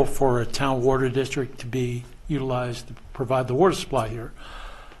potential for a town water district to be utilized to provide the water supply here.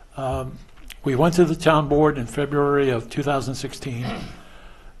 We went to the town board in February of 2016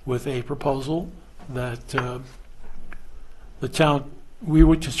 with a proposal that the town we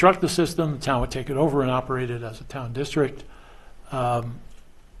would construct the system, the town would take it over and operate it as a town district.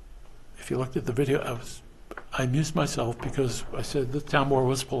 If you looked at the video, I amused myself because I said the town board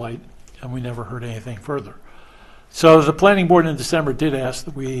was polite and we never heard anything further. So the planning board in December did ask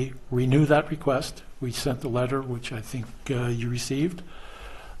that we renew that request. We sent the letter, which I think you received,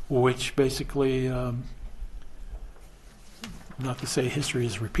 which basically, not to say history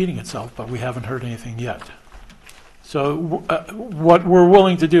is repeating itself, but we haven't heard anything yet. So what we're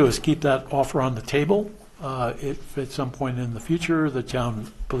willing to do is keep that offer on the table. If at some point in the future the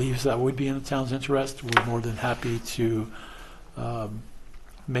town believes that would be in the town's interest, we're more than happy to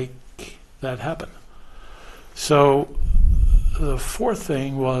make that happen. So the fourth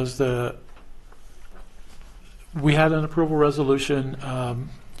thing was we had an approval resolution. I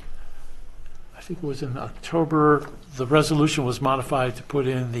think it was in October. The resolution was modified to put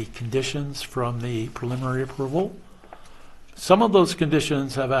in the conditions from the preliminary approval. Some of those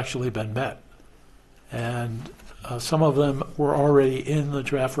conditions have actually been met, and some of them were already in the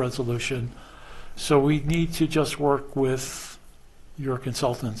draft resolution. So we need to just work with your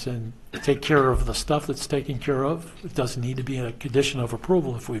consultants and take care of the stuff that's taken care of. It doesn't need to be a condition of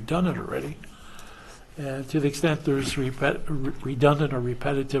approval if we've done it already. And to the extent there's redundant or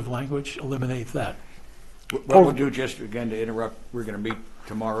repetitive language, eliminate that. What we'll do, just again to interrupt, we're going to meet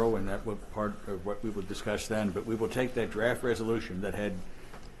tomorrow, and that was part of what we will discuss then, but we will take that draft resolution that had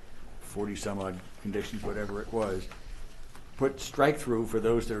 40 some odd conditions, whatever it was, put strike through for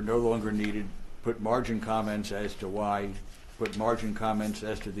those that are no longer needed, put margin comments as to why, put margin comments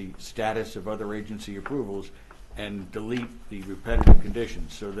as to the status of other agency approvals, and delete the repetitive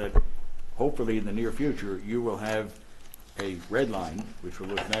conditions, so that hopefully in the near future you will have a red line, which will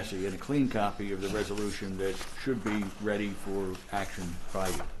look messy, and a clean copy of the resolution that should be ready for action by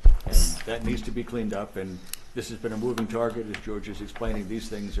you. And that needs to be cleaned up, and this has been a moving target, as George is explaining. These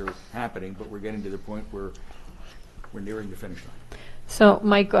things are happening, but we're getting to the point where we're nearing the finish line. So,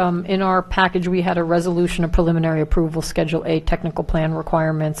 Mike, in our package, we had a resolution of preliminary approval, Schedule A, technical plan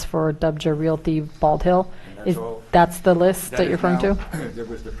requirements for Dubja Realty Bald Hill. That's the list that you're referring to? There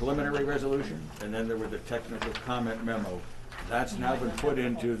was the preliminary resolution, and then there was the technical comment memo. That's now been put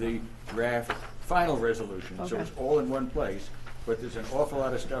into the draft final resolution, so it's all in one place, but there's an awful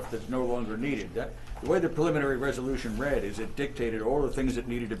lot of stuff that's no longer needed. The way the preliminary resolution read is it dictated all the things that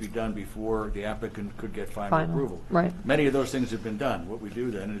needed to be done before the applicant could get final approval. Right. Many of those things have been done. What we do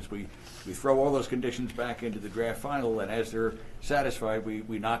then is we throw all those conditions back into the draft final, and as they're satisfied,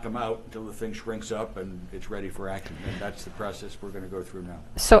 we knock them out until the thing shrinks up and it's ready for action. And that's the process we're going to go through now.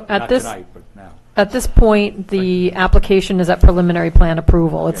 So Not tonight, but now. At this point, the application is at preliminary plan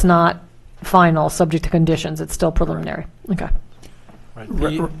approval. It's not final, subject to conditions. It's still preliminary. Okay.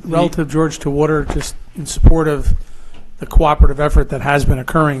 Right. Relative, George, to water, just in support of the cooperative effort that has been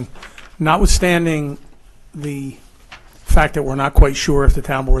occurring, notwithstanding the fact that we're not quite sure if the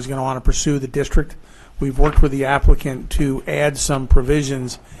town board is going to want to pursue the district, we've worked with the applicant to add some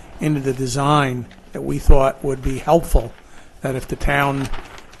provisions into the design that we thought would be helpful, that if the town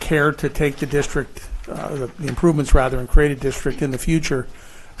cared to take the district, the improvements rather, and create a district in the future,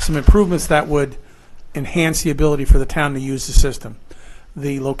 some improvements that would enhance the ability for the town to use the system.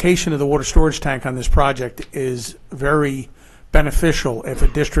 The location of the water storage tank on this project is very beneficial if a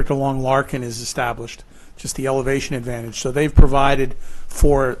district along Larkin is established, just the elevation advantage. So they've provided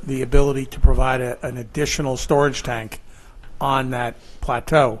for the ability to provide an additional storage tank on that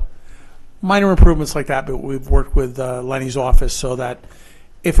plateau. Minor improvements like that, but we've worked with Lenny's office so that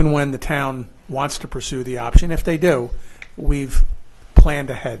if and when the town wants to pursue the option, if they do, we've planned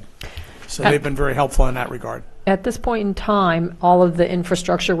ahead. So they've been very helpful in that regard. At this point in time, all of the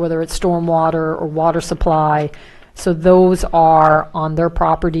infrastructure, whether it's stormwater or water supply, so those are on their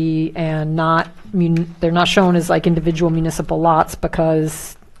property and they're not shown as like individual municipal lots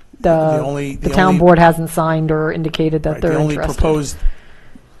because the town board hasn't signed or indicated that they're interested. The only proposed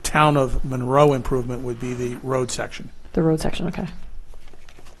town of Monroe improvement would be the road section. The road section, okay.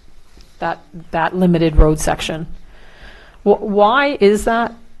 That limited road section. Why is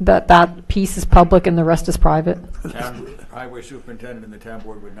that piece is public and the rest is private? The town highway superintendent and the town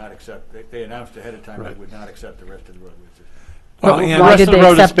board would not accept, they announced ahead of time they would not accept the rest of the roadway system. Well, Why the rest did of the they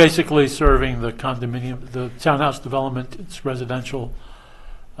road is accept- basically serving the condominium, the townhouse development. It's residential.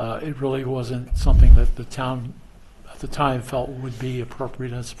 It really wasn't something that the town at the time felt would be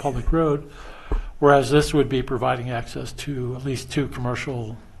appropriate as a public road, whereas this would be providing access to at least 2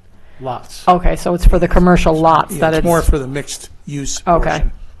 commercial lots. Okay, so it's for the commercial lots that It's more for the mixed use portion.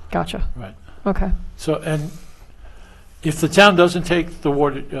 Okay, gotcha. Right. Okay. So, and if the town doesn't take the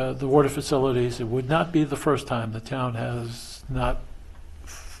water facilities, it would not be the first time the town has not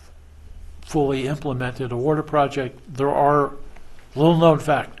fully implemented a water project, there are, little known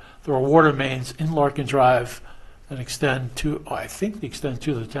fact, there are water mains in Larkin Drive that extend to, I think they extend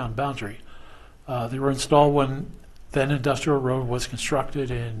to the town boundary. They were installed when then Industrial Road was constructed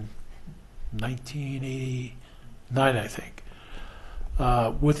in 1989, I think,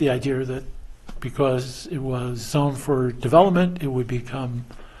 with the idea that because it was zoned for development, it would become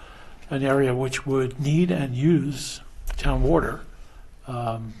an area which would need and use town water.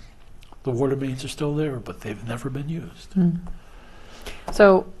 The water mains are still there, but they've never been used.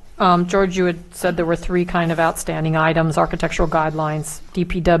 So, George, you had said there were 3 kind of outstanding items: architectural guidelines,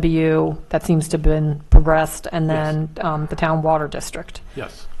 DPW, that seems to have been progressed, and then the town water district.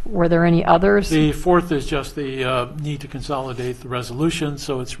 Yes. Were there any others? The fourth is just the need to consolidate the resolution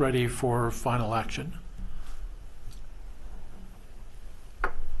so it's ready for final action.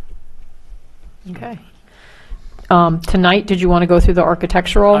 Okay. Tonight, did you want to go through the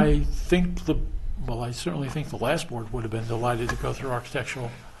architectural? I certainly think the last board would have been delighted to go through architectural.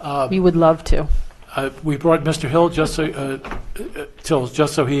 We would love to. We brought Mr. Hill just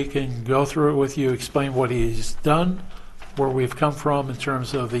so he can go through it with you, explain what he's done, where we've come from in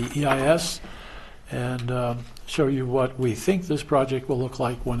terms of the EIS, and show you what we think this project will look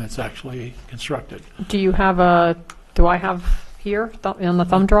like when it's actually constructed. Do you have do I have here on the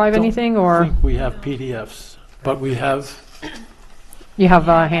thumb drive anything, I or? think we have PDFs, but we have. You have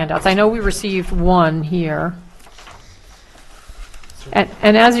handouts. I know we received one here.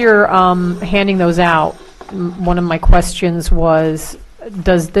 And as you're handing those out, one of my questions was,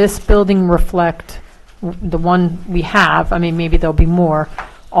 does this building reflect the one we have? I mean, maybe there'll be more.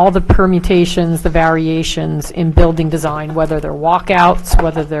 All the permutations, the variations in building design, whether they're walkouts,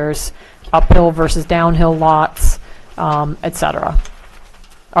 whether there's uphill versus downhill lots, et cetera.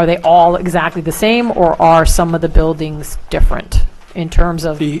 Are they all exactly the same, or are some of the buildings different in terms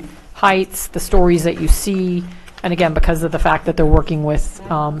of the heights, the stories that you see, and again, because of the fact that they're working with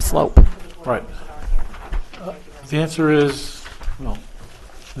slope? Right. The answer is,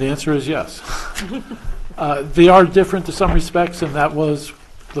 yes. They are different to some respects, and that was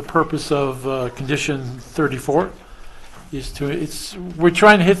the purpose of condition 34. We're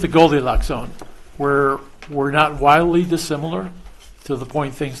trying to hit the Goldilocks zone, where we're not wildly dissimilar to the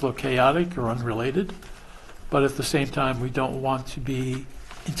point things look chaotic or unrelated, but at the same time, we don't want to be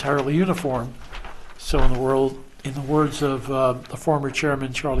entirely uniform. So in the words of the former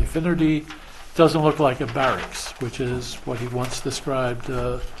chairman, Charlie Finnerty, it doesn't look like a barracks, which is what he once described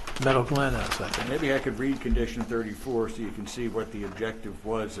Meadow Glen as, I think. Maybe I could read condition 34 so you can see what the objective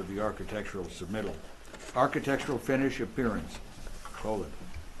was of the architectural submittal. Architectural finish appearance, :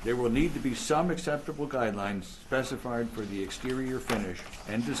 there will need to be some acceptable guidelines specified for the exterior finish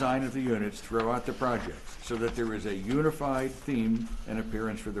and design of the units throughout the project, so that there is a unified theme and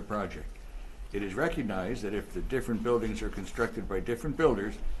appearance for the project. It is recognized that if the different buildings are constructed by different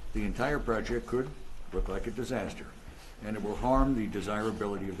builders, the entire project could look like a disaster, and it will harm the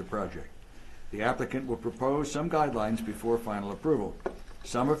desirability of the project. The applicant will propose some guidelines before final approval.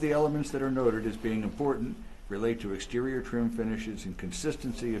 Some of the elements that are noted as being important relate to exterior trim finishes and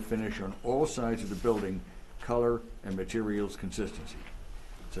consistency of finish on all sides of the building, color and materials consistency.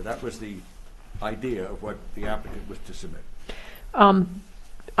 So that was the idea of what the applicant was to submit.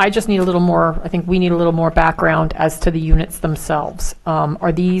 I just need a little more, I think we need a little more background as to the units themselves.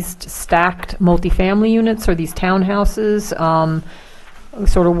 Are these stacked multifamily units? Are these townhouses?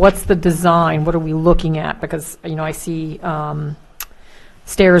 Sort of what's the design? What are we looking at? Because, I see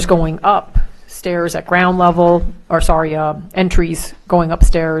stairs going up, stairs at ground level, or sorry, entries going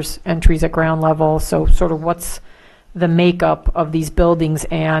upstairs, entries at ground level. So sort of what's the makeup of these buildings?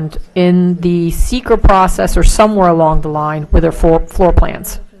 And in the seeker process or somewhere along the line, were there floor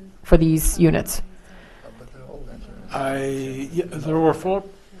plans for these units? There were 4.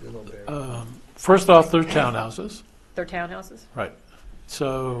 First off, they're townhouses. They're townhouses? Right.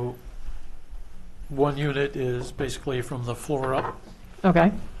 So one unit is basically from the floor up.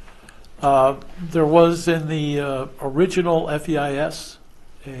 Okay. There was in the original FEIS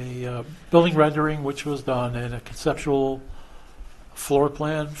a building rendering which was done and a conceptual floor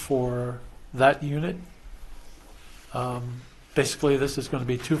plan for that unit. Basically, this is going to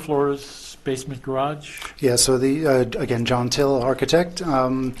be 2 floors, basement garage. Yeah, so again, John Till, architect.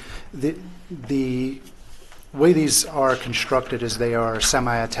 The way these are constructed is they are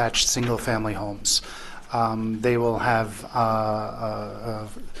semi-attached single-family homes. They will have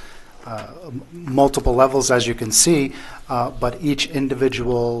multiple levels, as you can see, but each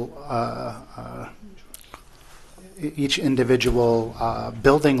individual each individual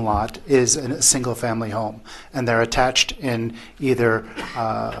building lot is a single-family home, and they're attached in either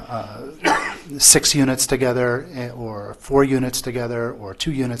 6 units together, or 4 units together, or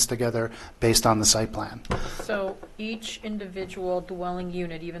 2 units together, based on the site plan. So each individual dwelling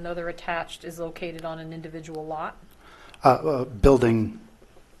unit, even though they're attached, is located on an individual lot? Building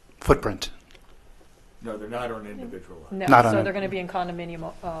footprint. No, they're not on individual lots. No, Not on so it. they're going to be in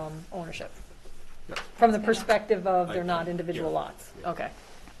condominium ownership? From the perspective of they're not individual lots? Okay.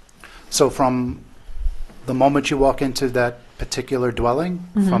 So from the moment you walk into that particular dwelling,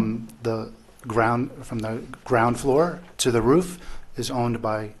 from the ground floor to the roof, is owned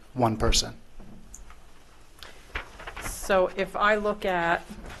by one person. So if I look at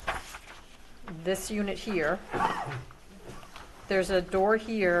this unit here, there's a door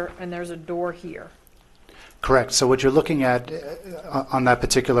here and there's a door here. Correct. So what you're looking at on that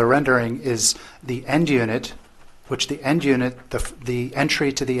particular rendering is the end unit, which the end unit, the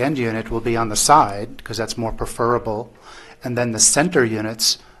entry to the end unit will be on the side, because that's more preferable. And then the center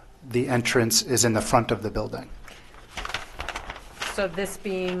units, the entrance is in the front of the building. So this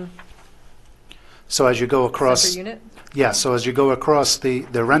being So as you go across... center unit? Yeah, so as you go across the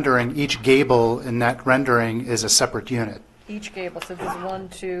rendering, each gable in that rendering is a separate unit. Each gable, so there's 1,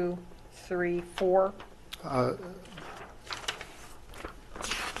 2, 3, 4.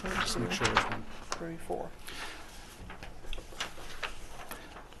 Just make sure which one. 3, 4.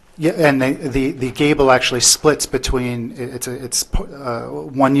 Yeah, and the gable actually splits between, it's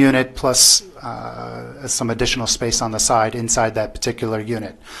one unit plus some additional space on the side inside that particular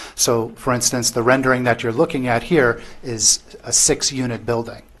unit. So, for instance, the rendering that you're looking at here is a 6-unit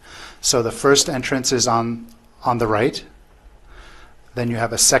building. So the first entrance is on the right. Then you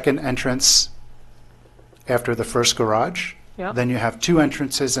have a second entrance after the first garage. Yep. Then you have 2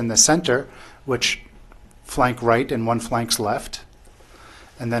 entrances in the center, which flank right and one flanks left.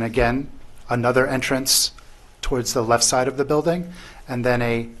 And then again, another entrance towards the left side of the building, and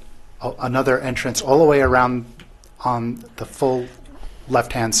then another entrance all the way around on the full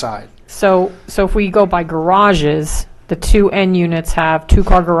left-hand side. So if we go by garages, the 2 end units have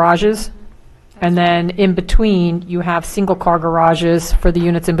 2-car garages, and then in between, you have single-car garages for the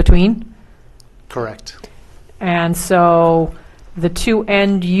units in between? Correct. And so the 2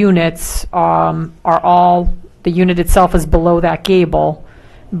 end units are all, the unit itself is below that gable,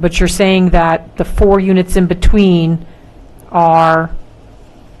 but you're saying that the 4 units in between are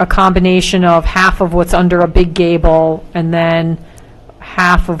a combination of half of what's under a big gable and then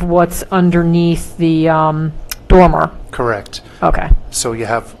half of what's underneath the dormer? Correct. Okay. So you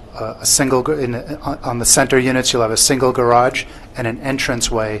have a single, on the center units, you'll have a single garage and an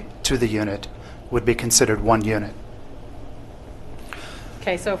entranceway to the unit would be considered 1 unit.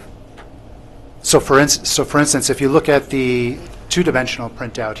 Okay, so For instance, if you look at the 2-dimensional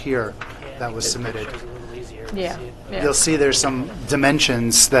printout here that was submitted, yeah. you'll see there's some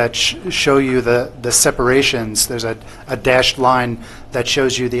dimensions that show you the separations. There's a dashed line that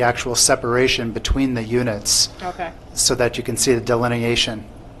shows you the actual separation between the units, Okay. so that you can see the delineation.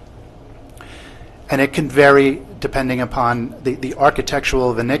 And it can vary depending upon, the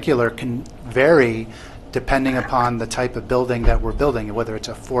architectural vernacular can vary depending upon the type of building that we're building, whether it's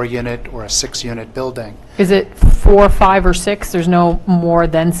a 4-unit or a 6-unit building. Is it 4, 5, or 6? There's no more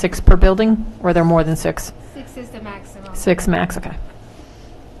than 6 per building? Or are there more than 6? 6 is the maximum. 6 max, okay.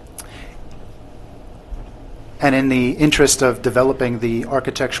 And in the interest of developing the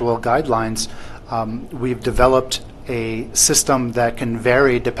architectural guidelines, we've developed a system that can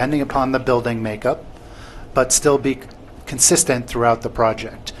vary depending upon the building makeup, but still be consistent throughout the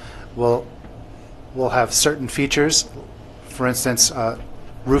project. We'll have certain features, for instance,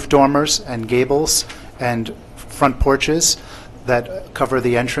 roof dormers and gables and front porches that cover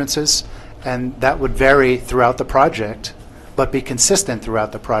the entrances, and that would vary throughout the project, but be consistent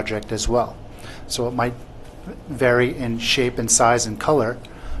throughout the project as well. So it might vary in shape and size and color,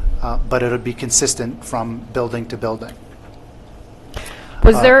 but it would be consistent from building to building.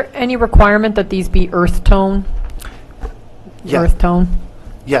 Was there any requirement that these be earth tone? Yeah. Earth tone?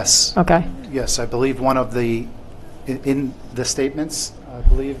 Yes. Okay. Yes, I believe one of in the statements, I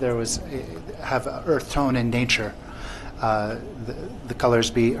believe there was, have earth tone in nature. The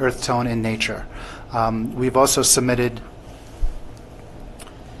colors be earth tone in nature. We've also submitted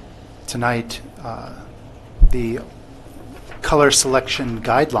tonight the color selection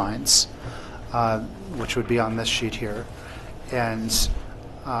guidelines, which would be on this sheet here, and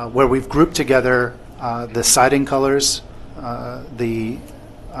where we've grouped together the siding colors, the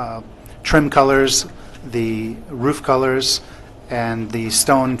trim colors, the roof colors, and the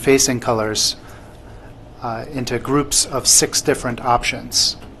stone facing colors into groups of 6 different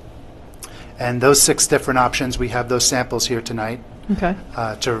options. And those 6 different options, we have those samples here tonight Okay.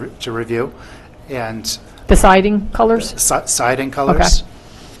 to review. And The siding colors? siding colors,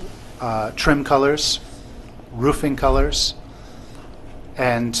 trim colors, roofing colors,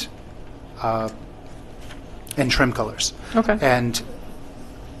 and trim colors. Okay. And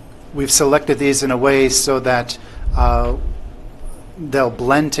we've selected these in a way so that they'll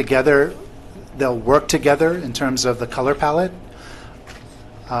blend together, they'll work together in terms of the color palette,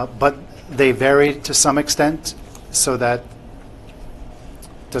 but they vary to some extent so that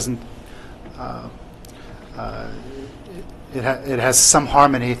doesn't it has some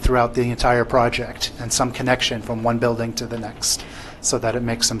harmony throughout the entire project and some connection from one building to the next so that it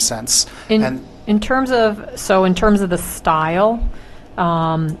makes some sense. In terms of the style,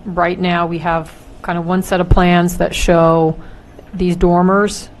 right now we have kind of one set of plans that show these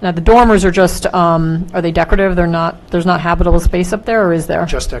dormers. Now, the dormers are just, are they decorative? There's not habitable space up there, or is there?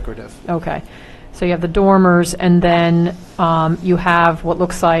 Just decorative. Okay. So you have the dormers, and then you have what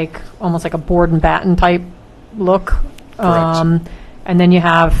looks like, almost like a board and batten type look. Correct. And then you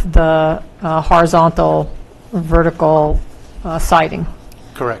have the horizontal, vertical siding.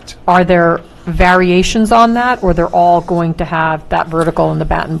 Correct. Are there variations on that, or they're all going to have that vertical and the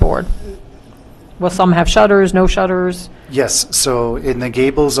batten board? Will some have shutters, no shutters? Yes, so in the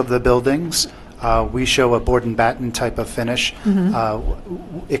gables of the buildings, we show a board and batten type of finish.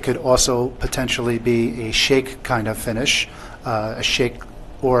 It could also potentially be a shake kind of finish, a shake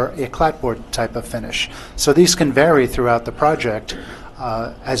or a clapboard type of finish. So these can vary throughout the project,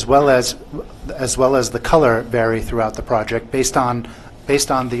 as well as the color vary throughout the project based on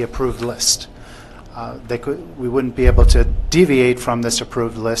the approved list. We wouldn't be able to deviate from this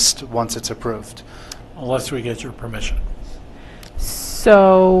approved list once it's approved. Unless we get your permission.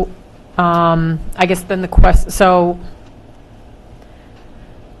 So, I guess then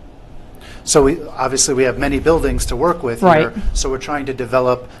So obviously we have many buildings to work with Right. here. So we're trying to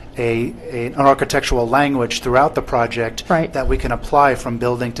develop an architectural language throughout the project Right. that we can apply from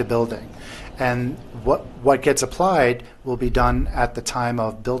building to building. And what gets applied will be done at the time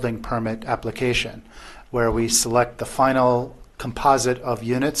of building permit application, where we select the final composite of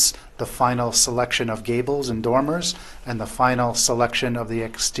units, the final selection of gables and dormers, and the final selection of the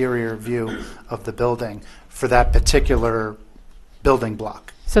exterior view of the building for that particular building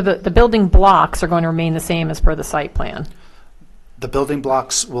block. So the building blocks are going to remain the same as per the site plan? The building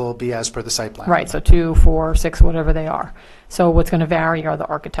blocks will be as per the site plan. Right, so 2, 4, 6, whatever they are. So what's going to vary are the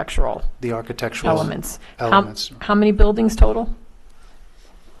architectural The architectural elements. elements. How many buildings total?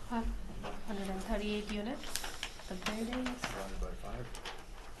 138 units, the buildings.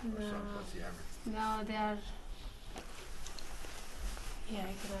 No, they are,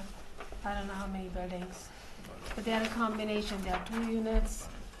 I don't know how many buildings, but they are a combination. There are 2 units,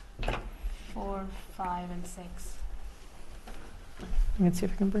 4, 5, and 6. Let's see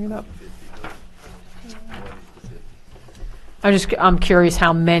if I can bring it up. I'm curious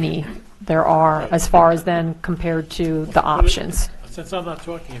how many there are as far as then compared to the options. Since I'm not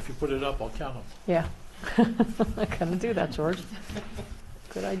talking, if you put it up, I'll count them. Yeah. I couldn't do that, George.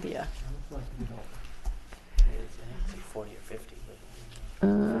 Good idea. 40 or 50.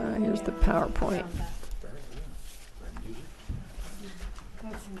 Here's the PowerPoint.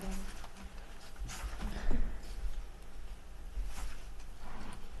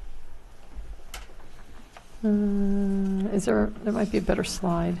 There might be a better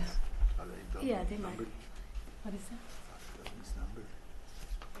slide. Yeah, they might. What is that?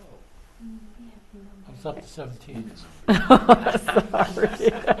 It's up to 17.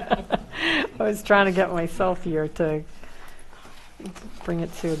 Sorry. I was trying to get myself here to bring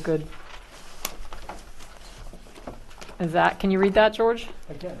it to a good. Can you read that, George?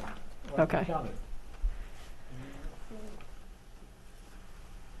 Again. Okay.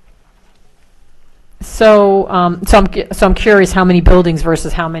 So I'm curious how many buildings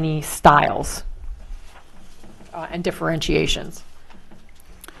versus how many styles and differentiations.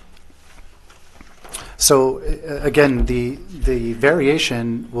 So again, the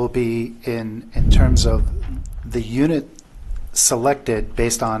variation will be in terms of the unit selected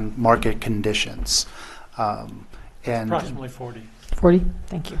based on market conditions. And Approximately 40. 40?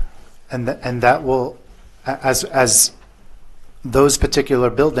 Thank you. and that will, as those particular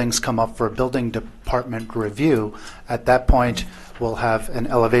buildings come up for building department review, at that point we'll have an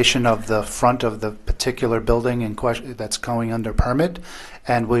elevation of the front of the particular building in question that's going under permit,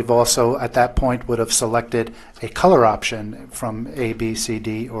 and we've also at that point would have selected a color option from A, B, C,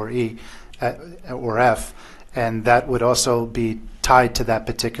 D, or E, or F, and that would also be tied to that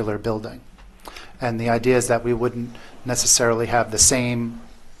particular building. And the idea is that we wouldn't necessarily have the same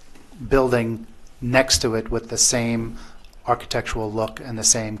building next to it with the same architectural look and the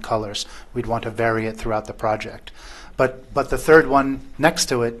same colors. We'd want to vary it throughout the project. But the third one next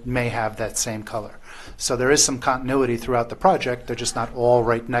to it may have that same color. So there is some continuity throughout the project. They're just not all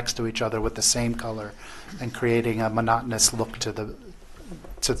right next to each other with the same color and creating a monotonous look to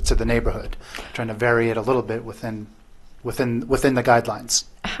the neighborhood. Trying to vary it a little bit within the guidelines.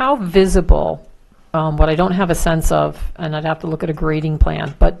 How visible, what I don't have a sense of, and I'd have to look at a grading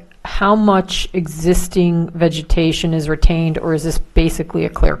plan, but how much existing vegetation is retained, or is this basically a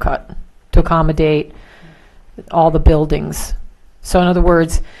clear cut to accommodate all the buildings? So in other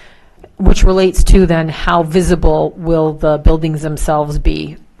words, which relates to then how visible will the buildings themselves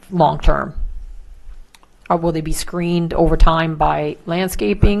be long-term? Or will they be screened over time by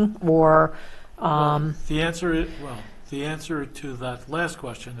landscaping, or? The answer to that last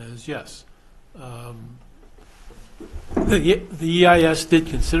question is yes. The EIS did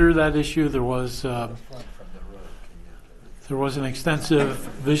consider that issue. There was an extensive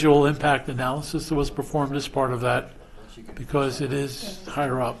visual impact analysis that was performed as part of that, because it is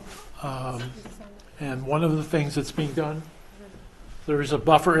higher up. And one of the things that's being done, there is a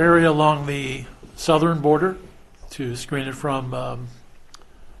buffer area along the southern border to screen it from, I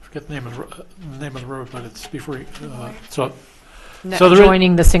forget the name of the road, but it's before, so there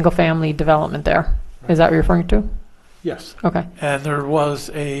Joining the single-family development there. Is that what you're referring to? yes. Okay. And there was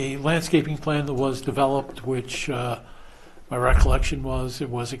a landscaping plan that was developed, which my recollection was it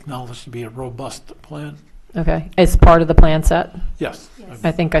was acknowledged to be a robust plan. Okay. It's part of the plan set? Yes.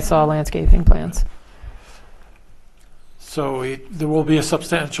 I think I saw landscaping plans. So there will be a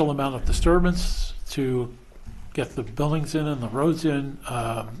substantial amount of disturbance to get the buildings in and the roads in.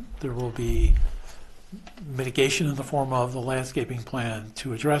 There will be mitigation in the form of the landscaping plan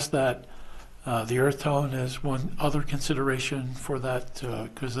to address that. The earth tone is one other consideration for that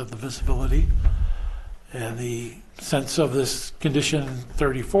because of the visibility. And the sense of this condition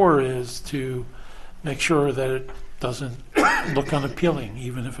 34 is to make sure that it doesn't look unappealing,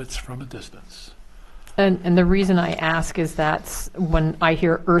 even if it's from a distance. And the reason I ask is that when I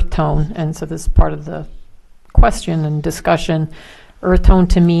hear earth tone, and so this is part of the question and discussion, earth tone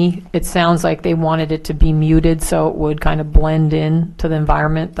to me, it sounds like they wanted it to be muted so it would kind of blend in to the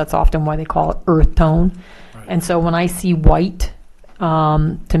environment. That's often why they call it earth tone. Right. And so when I see white,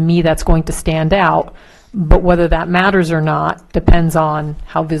 to me that's going to stand out. But whether that matters or not depends on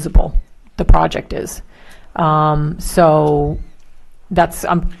how visible the project is. So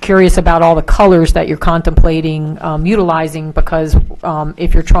I'm curious about all the colors that you're contemplating utilizing, because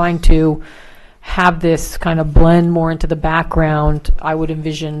if you're trying to have this kind of blend more into the background, I would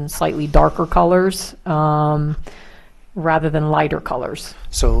envision slightly darker colors rather than lighter colors.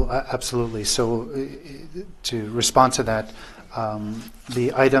 So absolutely. So to respond to that,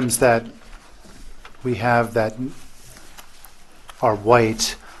 the items that we have that are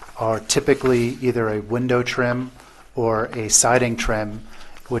white are typically either a window trim or a siding trim,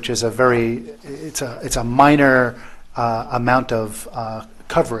 which is it's a minor amount of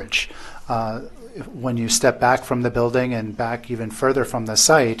coverage. When you step back from the building and back even further from the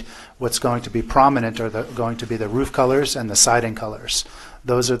site, what's going to be prominent are going to be the roof colors and the siding colors.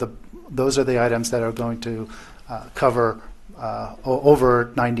 Those are the items that are going to cover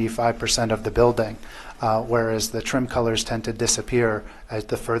over 95% of the building, whereas the trim colors tend to disappear as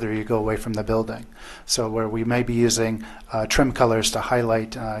the further you go away from the building. So where we may be using trim colors to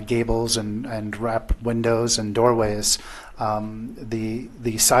highlight gables and wrap windows and doorways,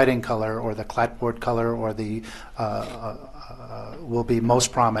 the siding color or the clapboard color or the will be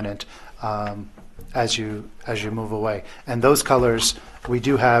most prominent as you move away. And those colors we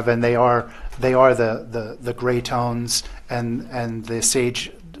do have, and they are the gray tones and the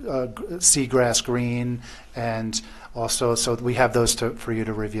sage seagrass green, and also so we have those for you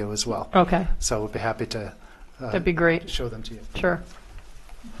to review as well. Okay. So we'd be happy to That'd be great. show them to you. Sure.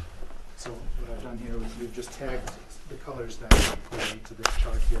 So what I've done here is we've just tagged the colors that relate to this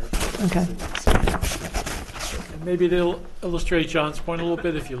chart here. Okay. So you can see. And maybe they'll illustrate John's point a little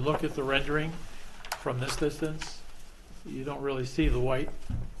bit. If you look at the rendering from this distance, you don't really see the white.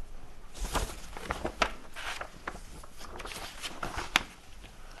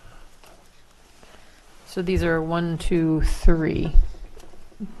 So these are 1, 2, 3.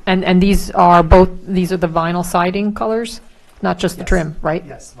 And these are the vinyl siding colors, not just the Yes. trim, right?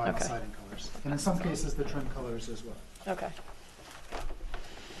 Yes, vinyl Okay. siding colors. And in some cases, the trim colors as well. Okay.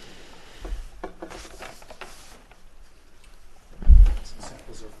 Some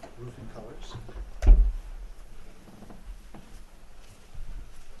samples of roofing colors.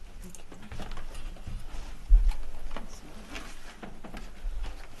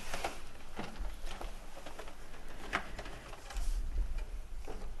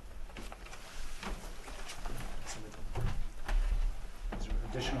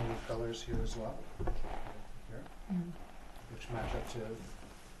 additional colors here as well, here, which match up to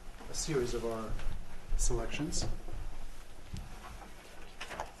a series of our selections.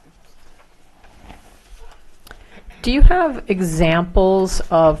 Do you have examples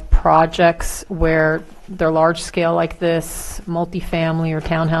of projects where they're large scale like this, multifamily or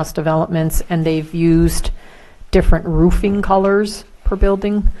townhouse developments, and they've used different roofing colors per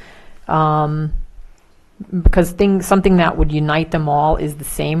building? Because something that would unite them all is the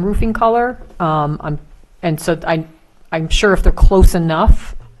same roofing color. I'm sure if they're close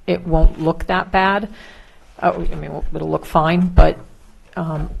enough, it won't look that bad. I mean, it'll look fine, but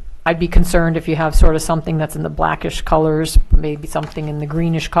I'd be concerned if you have sort of something that's in the blackish colors, maybe something in the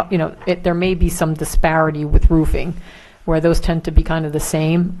greenish color. There may be some disparity with roofing, where those tend to be kind of the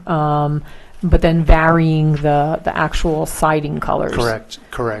same, but then varying the actual siding colors.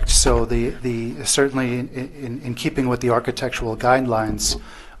 Correct. So the certainly in keeping with the architectural guidelines,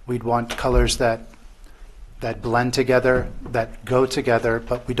 we'd want colors that blend together, that go together,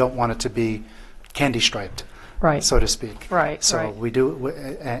 but we don't want it to be candy striped. Right. So to speak. Right. So right. we do,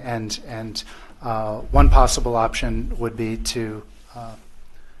 one possible option would be to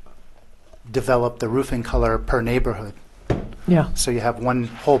develop the roofing color per neighborhood. Yeah. So you have one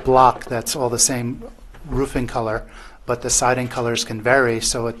whole block that's all the same roofing color, but the siding colors can vary,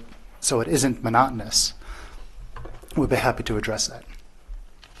 so it isn't monotonous. We'd be happy to address that.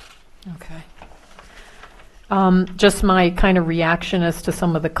 Okay. Just my kind of reaction as to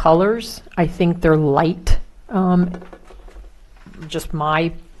some of the colors. I think they're light. Just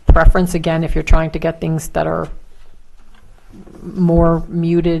my preference, again, if you're trying to get things that are more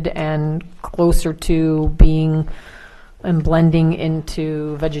muted and closer to being and blending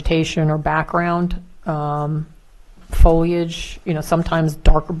into vegetation or background, foliage, sometimes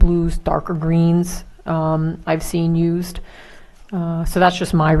darker blues, darker greens, I've seen used. So that's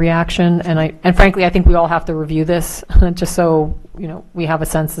just my reaction, and frankly, I think we all have to review this just so we have a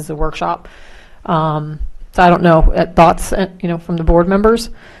sense as a workshop. So I don't know, thoughts, from the board members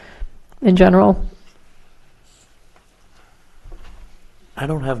in general? I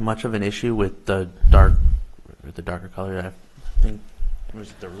don't have much of an issue with the darker color. I think,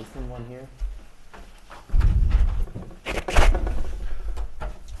 was it the roofing one here?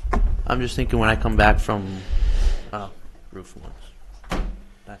 I'm just thinking when I come back from, roof ones.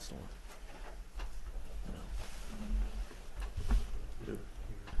 That's the one.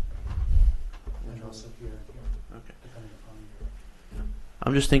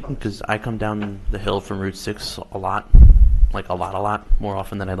 I'm just thinking because I come down the hill from Route 6 a lot, like a lot, more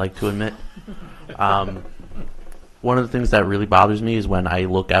often than I'd like to admit. One of the things that really bothers me is when I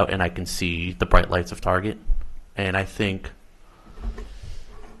look out and I can see the bright lights of Target, and I think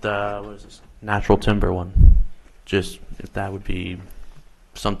what is this, natural timber one, just if that would be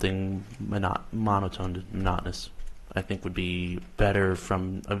something monotone, monotonous, I think would be better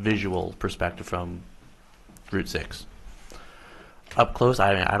from a visual perspective from Route 6. Up close,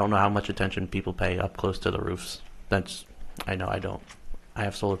 I don't know how much attention people pay up close to the roofs. I know I don't. I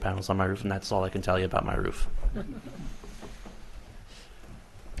have solar panels on my roof, and that's all I can tell you about my roof.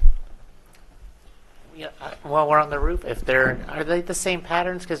 Yeah, while we're on the roof, are they the same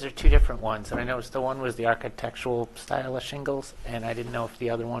patterns? Because they're two different ones. And I noticed the one was the architectural style of shingles, and I didn't know if the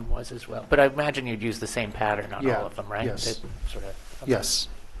other one was as well. But I imagine you'd use the same pattern on all of them, right? Yes. Okay. Yes.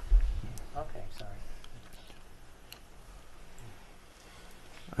 Okay, sorry.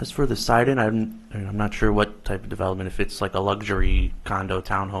 As for the siding, I'm not sure what type of development. If it's like a luxury condo,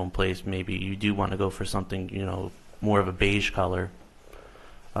 townhome place, maybe you do want to go for something, more of a beige color.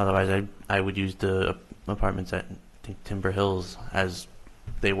 Otherwise, I would use the apartments at Timber Hills as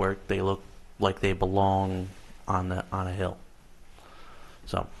they work. They look like they belong on a hill.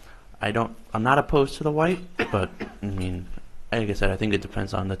 So, I'm not opposed to the white, but like I said, I think it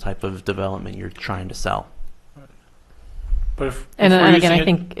depends on the type of development you're trying to sell. But and again, I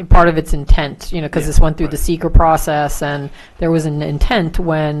think part of its intent, because this went through the seeker process, and there was an intent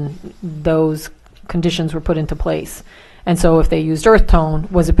when those conditions were put into place. And so if they used earth tone,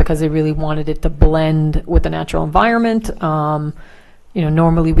 was it because they really wanted it to blend with the natural environment?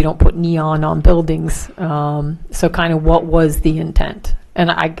 Normally we don't put neon on buildings. So kind of what was the intent?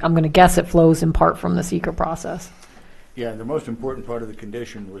 And I'm going to guess it flows in part from the seeker process. Yeah, the most important part of the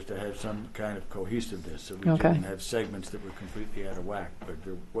condition was to have some kind of cohesiveness, so we didn't have segments that were completely out of whack. But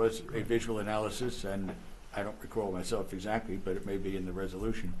there was a visual analysis, and I don't recall myself exactly, but it may be in the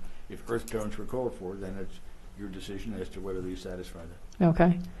resolution. If earth tones were called for, then it's your decision as to whether these satisfy that.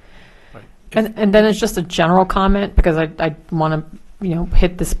 Okay. Right. And then it's just a general comment, because I want to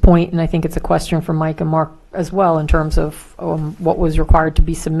hit this point, and I think it's a question for Mike and Mark as well in terms of what was required to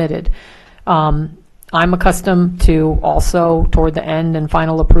be submitted. I'm accustomed to also, toward the end and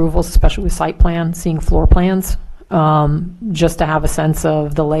final approvals, especially with site plan, seeing floor plans, just to have a sense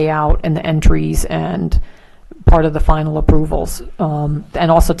of the layout and the entries and part of the final approvals,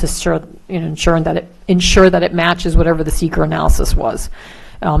 and also to ensure that it matches whatever the seeker analysis was,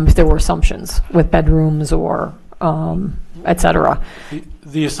 if there were assumptions with bedrooms or et cetera.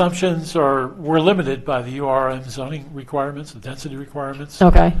 The assumptions were limited by the URM zoning requirements, the density requirements.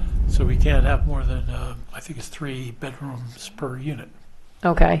 Okay. So we can't have more than, I think it's 3 bedrooms per unit.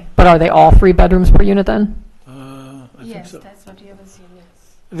 Okay, but are they all 3 bedrooms per unit then? I think so. That's what you have assumed, yes.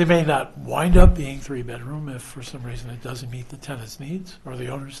 They may not wind up being 3-bedroom if for some reason it doesn't meet the tenant's needs or the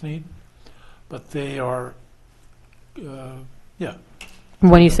owner's need, but they are, yeah.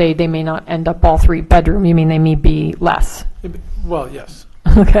 When you say they may not end up all 3-bedroom, you mean they may be less? Well, yes.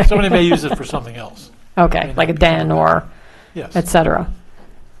 Okay. Somebody may use it for something else. Okay, like a den or Yes. et cetera.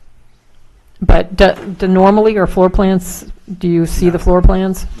 But do normally, or floor plans, do you see the floor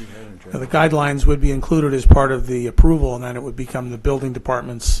plans? Now, the guidelines would be included as part of the approval, and then it would become the building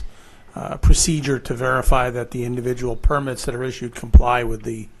department's procedure to verify that the individual permits that are issued comply with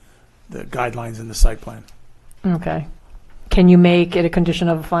the guidelines in the site plan. Okay. Can you make it a condition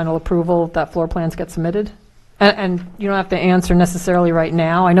of a final approval that floor plans get submitted? And you don't have to answer necessarily right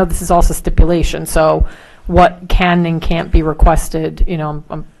now. I know this is also stipulation, so what can and can't be requested,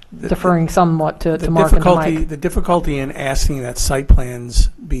 I'm deferring somewhat to Mark and to Mike. The difficulty in asking that site plans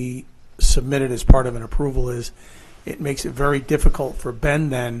be submitted as part of an approval is it makes it very difficult for Ben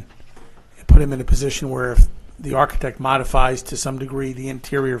then to put him in a position where if the architect modifies to some degree the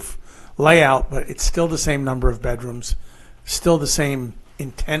interior layout, but it's still the same number of bedrooms, still the same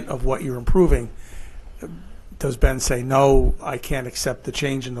intent of what you're improving, does Ben say, no, I can't accept the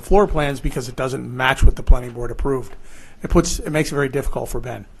change in the floor plans because it doesn't match what the planning board approved? It makes it very difficult for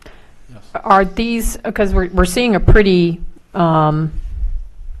Ben. Yes. Are these, because we're seeing a pretty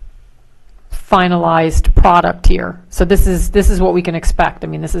finalized product here. So this is what we can expect. I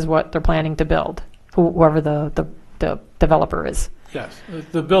mean, this is what they're planning to build, whoever the developer is. Yes,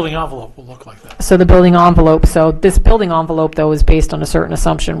 the building envelope will look like that. So the building envelope, so this building envelope, though, is based on a certain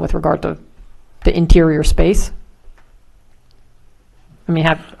assumption with regard to the interior space? I mean,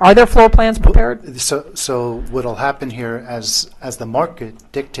 are there floor plans prepared? So what'll happen here, as the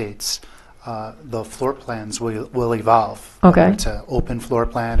market dictates, the floor plans will evolve. Okay. Whether it's an open floor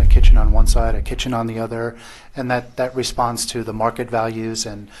plan, a kitchen on one side, a kitchen on the other, and that responds to the market values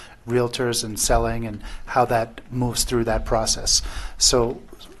and realtors and selling and how that moves through that process. So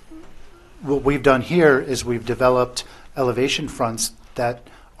what we've done here is we've developed elevation fronts that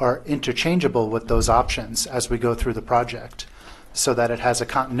are interchangeable with those options as we go through the project, so that it has a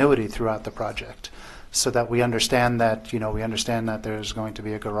continuity throughout the project, so that we understand that there's going to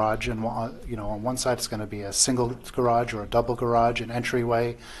be a garage, and on one side it's going to be a single garage or a double garage, an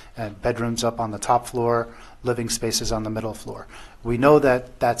entryway, and bedrooms up on the top floor, living spaces on the middle floor. We know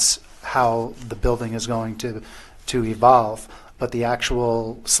that that's how the building is going to evolve, but the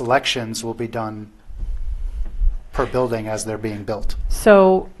actual selections will be done per building as they're being built.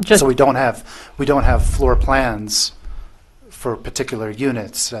 So we don't have floor plans for particular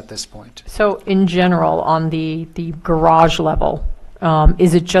units at this point. So in general, on the garage level,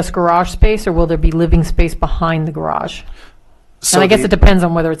 is it just garage space, or will there be living space behind the garage? So and I guess it depends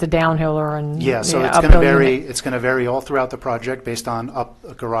on whether it's a downhill or an so it's uphill going to vary. unit. It's going to vary all throughout the project based on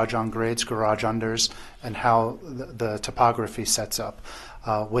garage on grades, garage unders, and how the topography sets up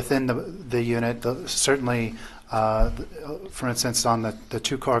within the unit. Certainly. For instance, on the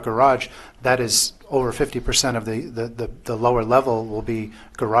two-car garage, that is over 50% of the lower level will be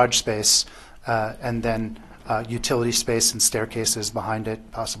garage space, and then utility space and staircases behind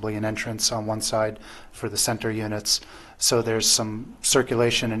it, possibly an entrance on one side for the center units. So there's some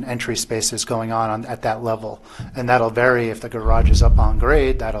circulation and entry spaces going on at that level, and that'll vary. If the garage is up on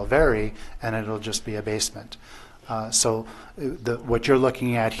grade, that'll vary, and it'll just be a basement. So what you're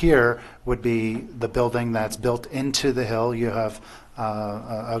looking at here would be the building that's built into the hill. You have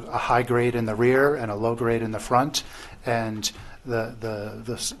a high grade in the rear and a low grade in the front, and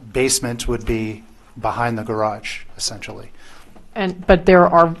the basement would be behind the garage, essentially. But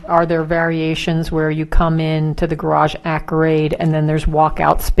are there variations where you come in to the garage at grade and then there's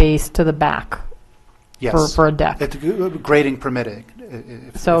walkout space to the back? Yes. For a deck? Grading permitting,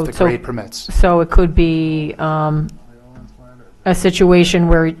 if the grade permits. So it could be a situation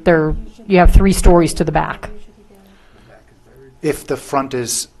where you have 3 stories to the back. If the front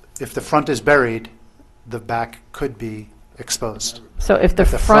is buried, the back could be exposed. So if the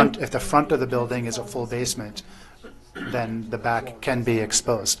If the front, if the front of the building is a full basement, then the back can be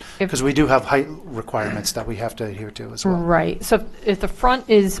exposed. If- Because we do have height requirements that we have to adhere to as well. right, so if the front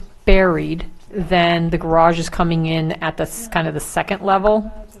is buried, then the garage is coming in at the, kind of the second level?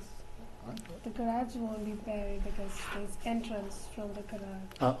 The garage won't be buried because there's entrance from the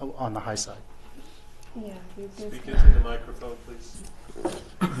garage. On the high side. Yeah. Speak into the microphone, please.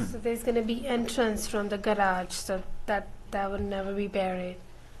 So there's going to be entrance from the garage, so that would never be buried.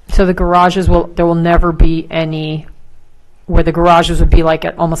 So the garages there will never be any, where the garages would be like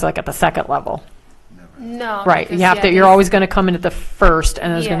almost like at the second level? No. Right, because, you have to, you're there's- always going to come in at the first,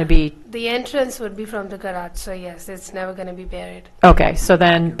 and there's going to Yeah. be, The entrance would be from the garage, so yes, it's never going to be buried. okay, so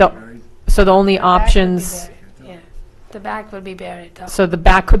then, so the only Back would be options, buried, yeah. The back will be buried, though. so the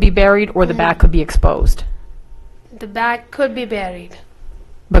back could be buried, or the back could be exposed? The back could be buried.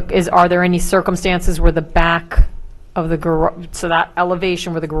 But are there any circumstances where the back of the garage, so that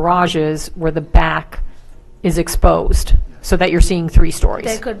elevation where the garage is, where the back is exposed, so that you're seeing 3 stories?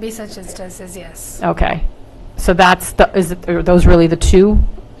 There could be such instances, yes. Okay, so are those really the 2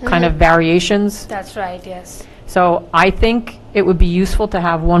 kind of variations? That's right, yes. So I think it would be useful to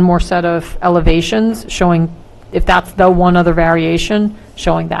have one more set of elevations showing, if that's the one other variation,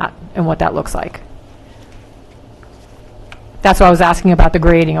 showing that and what that looks like. That's why I was asking about the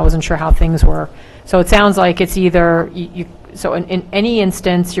grading. I wasn't sure how things were. So it sounds like it's either, so in any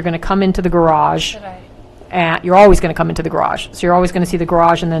instance, you're going to come into the garage, Right. and you're always going to come into the garage. So you're always going to see the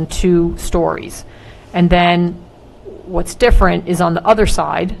garage and then 2 stories. And then what's different is on the other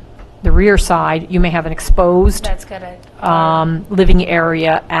side, the rear side, you may have an exposed That's correct. living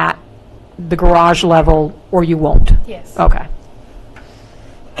area at the garage level, or you won't. Yes. Okay.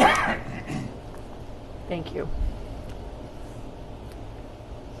 Thank you.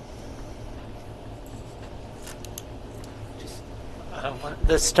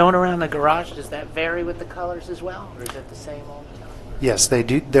 The stone around the garage, does that vary with the colors as well, or is it the same all the time? Yes, they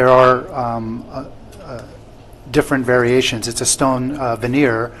do. There are different variations. It's a stone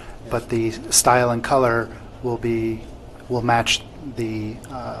veneer, but the style and color will match the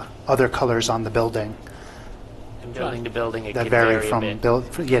other colors on the building From building to building, it that can vary vary a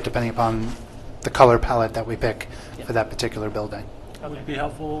from bit. depending upon the color palette that we pick for that particular building. Would it be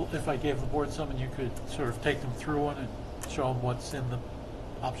helpful if I gave the board some and you could sort of take them through one and show them what's in the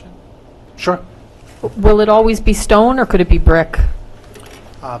option? Sure. Will it always be stone, or could it be brick?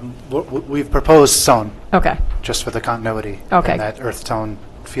 We've proposed stone Okay, just for the continuity Okay. and that earth tone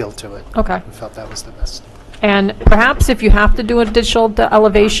feel to it. okay. We felt that was the best. And perhaps if you have to do additional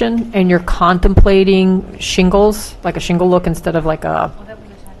elevation and you're contemplating shingles, like a shingle look instead of like a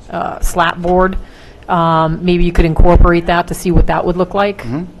slat board, maybe you could incorporate that to see what that would look like?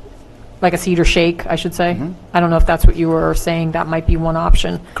 Mhm. Like a cedar shake, I should say? Mhm. I don't know if that's what you were saying, that might be one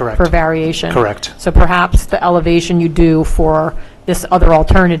option. Correct. For variation. Correct. So perhaps the elevation you do for this other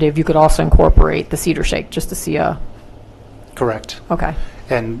alternative, you could also incorporate the cedar shake, just to see Correct. okay.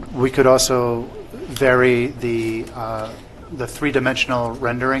 And we could also vary the three-dimensional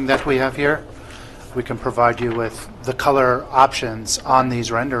rendering that we have here. We can provide you with the color options on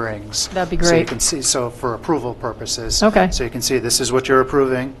these renderings. That'd be So you great. can see, so for approval purposes. Okay. So you can see, this is what you're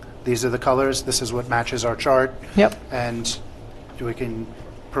approving, these are the colors, this is what matches our chart. Yep. And we can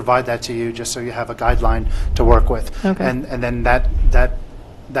provide that to you just so you have a guideline to work with. Okay. And then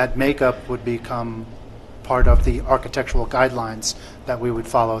that makeup would become part of the architectural guidelines that we would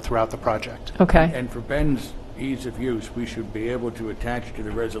follow throughout the project. Okay. And for Ben's ease of use, we should be able to attach to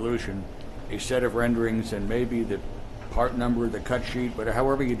the resolution a set of renderings and maybe the part number, the cut sheet, but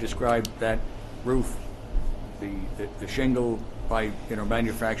however you describe that roof, the shingle by,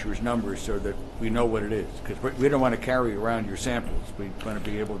 manufacturer's numbers so that we know what it is. Because we don't want to carry around your samples. We want to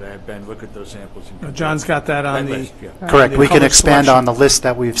be able to have Ben look at those samples. And John's got that on the... list, yeah. Correct. the We can color expand selection. on the list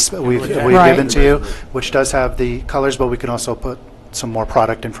that we've Right. given to you, which does have the colors, but we can also put some more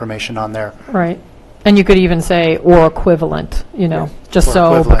product information on there. Right. And you could even say, or equivalent, just Or so,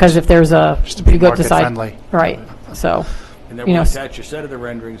 equivalent. because if there's Just to be you go market decide. friendly. Right, so, And then you we'll know, attach a set of the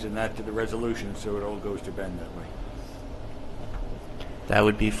renderings and that to the resolution so it all goes to Ben that way. That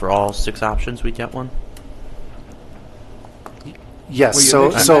would be for all 6 options, we'd get one? Yes, Well, you so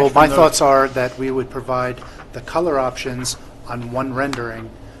mix and so match my from thoughts are that we would provide the color options on one rendering.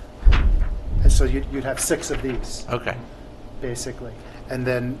 And so you'd have 6 of these, Okay. basically. And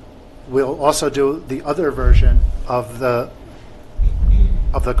then we'll also do the other version of the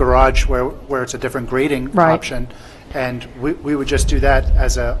garage where it's a different grading Right. option. And we would just do that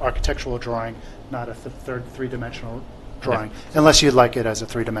as an architectural drawing, not a third three-dimensional drawing, unless you'd like it as a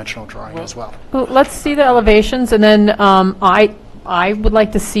three-dimensional drawing as well. Well, let's see the elevations, and then I would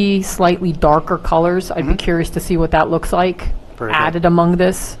like to see slightly darker colors. I'd be curious to see what that looks like Very good. added among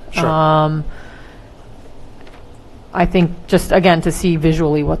this. Sure. I think just, again, to see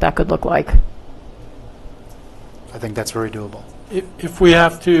visually what that could look like. I think that's very doable. If we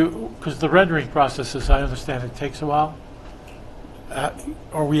have to, because the rendering process, as I understand it, takes a while,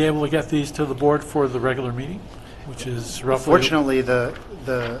 are we able to get these to the board for the regular meeting, which is roughly? Fortunately,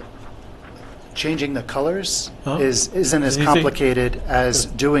 the changing the colors Huh? isn't as Anything? complicated as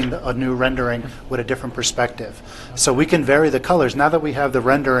doing a new rendering with a different perspective. So we can vary the colors. Now that we have the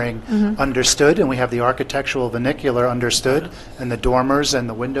rendering understood and we have the architectural vernacular understood and the dormers and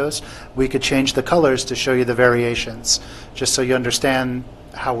the windows, we could change the colors to show you the variations, just so you understand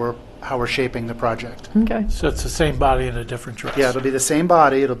how we're shaping the project. Okay. So it's the same body in a different dress? Yeah, it'll be the same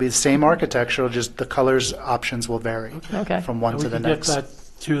body, it'll be the same architectural, just the colors options will vary Okay. from one And to we the can get next. that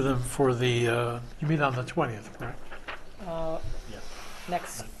to them for the, you mean on the 20th, correct?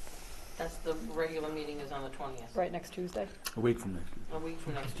 Next, That's the regular meeting is on the 20th, right next Tuesday? A week from next. a week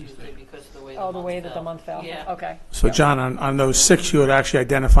from next Tuesday because of the way Oh, the way that the month fell? Yeah. Okay. So John, on those 6, you would actually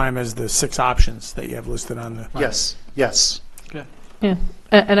identify them as the 6 options that you have listed on the. Yes, yes. Yeah,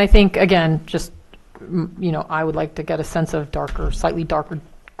 and I think, again, just, I would like to get a sense of slightly darker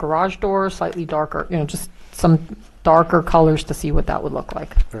garage doors, slightly darker, just some darker colors to see what that would look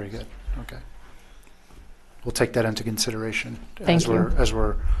like. Very good, okay. We'll take that into consideration Thank you. as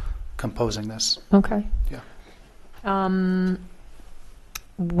we're composing this. Okay. Yeah.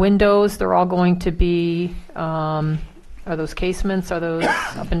 Windows, they're all going to be, are those casements, are those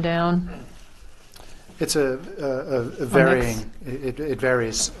up and down? It's a varying, it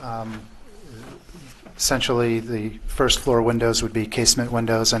varies. Essentially, the first floor windows would be casement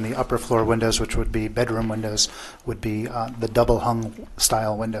windows, and the upper floor windows, which would be bedroom windows, would be the double hung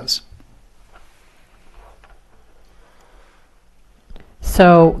style windows.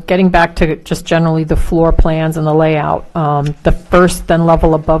 So getting back to just generally the floor plans and the layout, the first then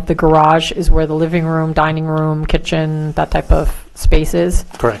level above the garage is where the living room, dining room, kitchen, that type of space is.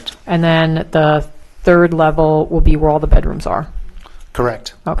 Correct. And then the third level will be where all the bedrooms are.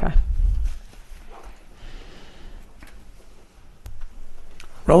 Correct. Okay.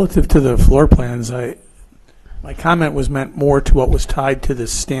 Relative to the floor plans, my comment was meant more to what was tied to the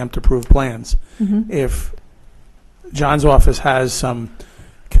stamped approved plans. If John's office has some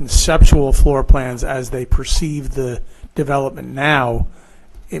conceptual floor plans as they perceive the development now,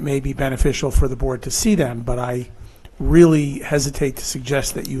 it may be beneficial for the board to see them, but I really hesitate to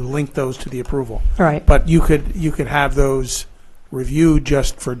suggest that you link those to the approval. Right. But you could have those reviewed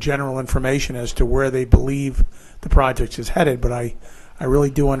just for general information as to where they believe the project is headed, but I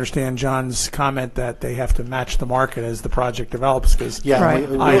really do understand John's comment that they have to match the market as the project develops, because Yeah, Right.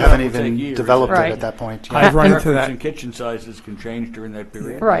 we I haven't Will take even years. developed Right. it at that point. Yeah. I've run into Preference that. in kitchen sizes can change during that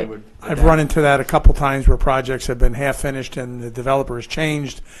period. Right. They would I've adapt. run into that a couple times where projects have been half finished and the developer has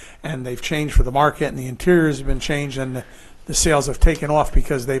changed, and they've changed for the market, and the interiors have been changed, and the sales have taken off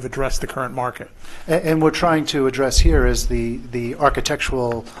because they've addressed the current market. And we're trying to address here is the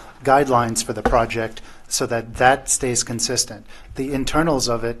architectural guidelines for the project so that that stays consistent. The internals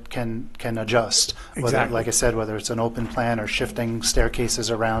of it can adjust. Whether, Exactly. like I said, whether it's an open plan or shifting staircases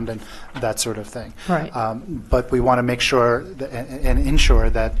around and that sort of thing. Right. But we want to make sure and ensure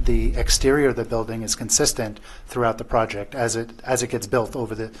that the exterior of the building is consistent throughout the project as it gets built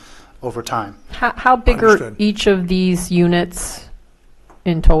over time. How big are Understood. each of these units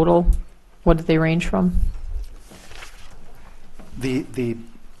in total? What do they range from?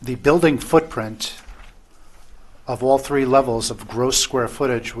 The building footprint of all 3 levels of gross square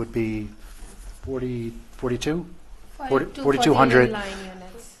footage would be 42? 4,200. inline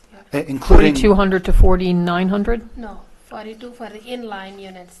units. Yeah. Including, 4,200 to 4,900? No, 42 for the inline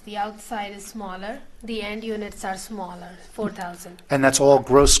units. The outside is smaller. The end units are smaller, 4,000. and that's all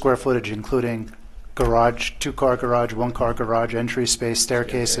gross square footage, including garage, 2-car garage, 1-car garage, entry space,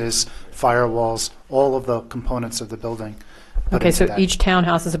 staircases, firewalls, all of the components of the building. put Okay, into so that. each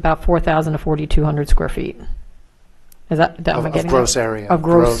townhouse is about 4,000 to 4,200 square feet. Is that, am I Of getting that? gross area. Of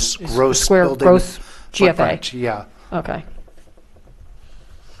gross square, building gross GFA. footprint, yeah. Okay.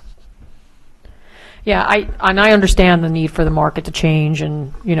 Yeah, I understand the need for the market to change,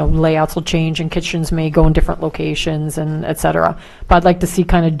 and, layouts will change, and kitchens may go in different locations, and et cetera. But I'd like to see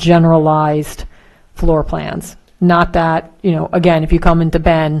kind of generalized floor plans. Not that, again, if you come into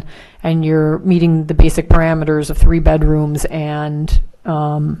Ben and you're meeting the basic parameters of 3 bedrooms and,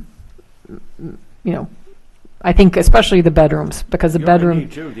 I think especially the bedrooms, because the You only bedroom,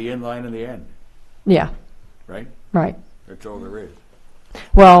 need 2, the inline and the end, yeah, right? right. That's all there is.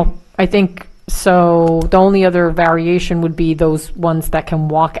 Well, I think, so the only other variation would be those ones that can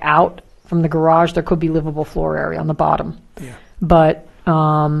walk out from the garage. There could be livable floor area on the bottom. Yeah. But,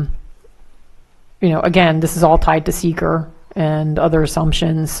 again, this is all tied to seeker and other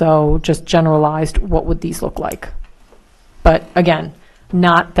assumptions, so just generalized, what would these look like? But again,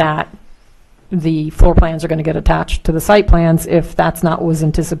 not that the floor plans are going to get attached to the site plans if that's not what was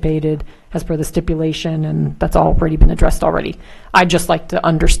anticipated as per the stipulation, and that's already been addressed already. I'd just like to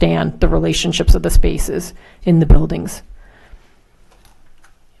understand the relationships of the spaces in the buildings.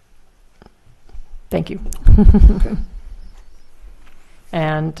 Thank you. Okay.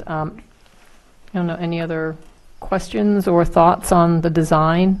 And I don't know, any other questions or thoughts on the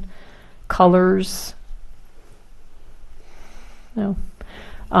design, colors? No.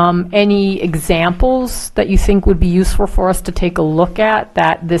 Any examples that you think would be useful for us to take a look at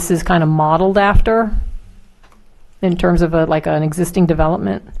that this is kind of modeled after in terms of like an existing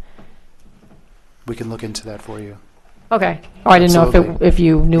development? We can look into that for you. Okay. Oh, I didn't know Absolutely. if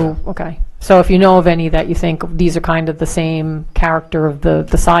you knew. Yeah. Okay. So if you know of any that you think these are kind of the same character of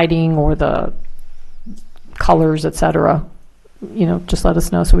the siding or the colors, et cetera, just let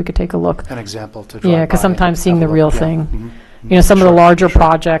us know so we could take a look. An example to drive Yeah, because by sometimes and seeing have the a real look. Yeah. thing. Mhm. Some of the Sure, larger sure.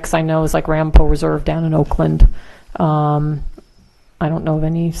 projects I know is like Ramapo Reserve down in Oakland. I don't know of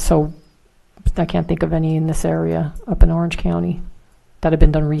any, so I can't think of any in this area up in Orange County that have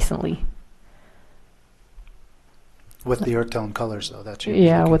been done recently. With the earth tone colors, though, that's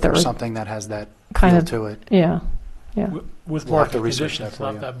Yeah, looking with the for earth- something that has that Kind feel of, to it. yeah. With We'll have to market research conditions, that for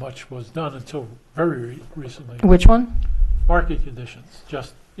not you. that much was done until very recently. Which one? Market conditions,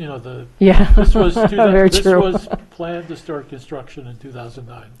 just, the, Yeah. this was, Very this true. was planned to start construction in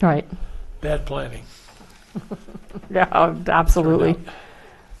 2009. Right. Bad planning. Yeah, absolutely. Turned out.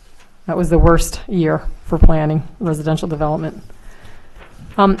 That was the worst year for planning residential development.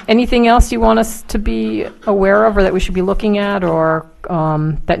 Anything else you want us to be aware of or that we should be looking at or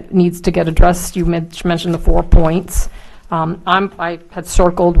that needs to get addressed? You mentioned the 4 points. I had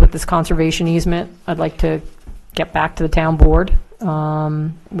circled with this conservation easement. I'd like to get back to the town board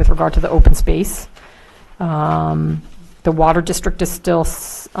with regard to the open space. The water district is still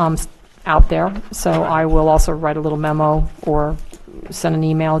out there, so I will also write a little memo or send an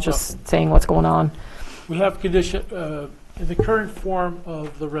email just saying what's going on. We have condition, in the current form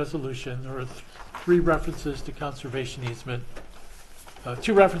of the resolution, there are 3 references to conservation easement,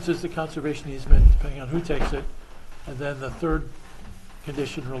 2 references to conservation easement, depending on who takes it, and then the 3rd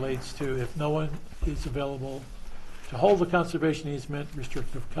condition relates to if no one is available to hold the conservation easement,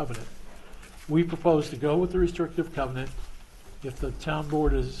 restrictive covenant. We propose to go with the restrictive covenant. If the town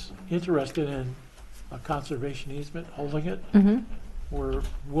board is interested in a conservation easement, holding it, we're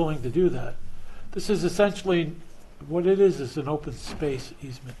willing to do that. This is essentially, what it is an open space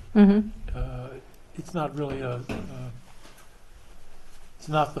easement. It's not really it's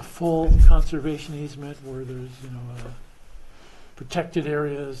not the full conservation easement where there's, protected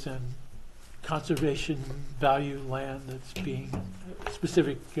areas and conservation value land that's being,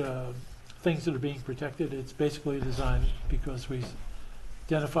 specific things that are being protected. It's basically designed because we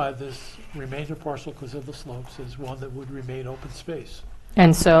identified this remainder parcel because of the slopes as one that would remain open space.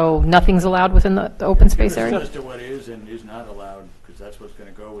 And so nothing's allowed within the open space area? As to what is and is not allowed, because that's what's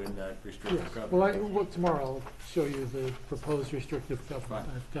going to go in that restrictive covenant. Well, tomorrow I'll show you the proposed restrictive covenant.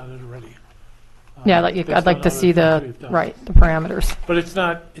 I've got it already. Yeah, based I'd like on to other see things we've done. the parameters. But it's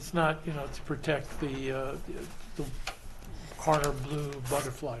not, to protect the Carter blue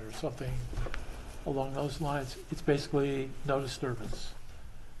butterfly or something along those lines. It's basically no disturbance.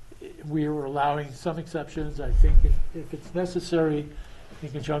 We are allowing some exceptions, I think, if it's necessary, in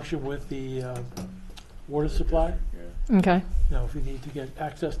conjunction with the water supply. Okay. If we need to get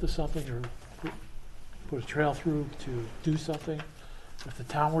access to something or put a trail through to do something, if the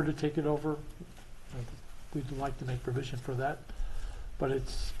town were to take it over, we'd like to make provision for that. But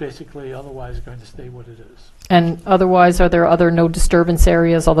it's basically otherwise going to stay what it is. And otherwise, are there other no disturbance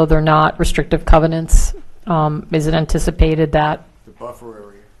areas, although they're not restrictive covenants? Is it anticipated that The buffer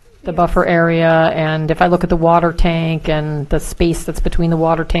area. the buffer area, and if I look at the water tank and the space that's between the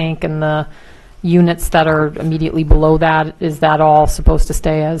water tank and the units that are immediately below that, is that all supposed to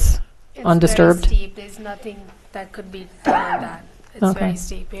stay as It's undisturbed? very steep. There's nothing that could be done on that. It's Okay. very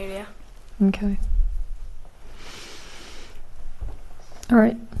steep area. Okay. All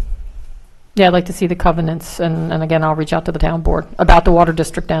right. Yeah, I'd like to see the covenants, and again, I'll reach out to the town board about the water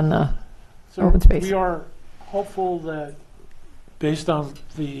district and the So open space. we are hopeful that, based on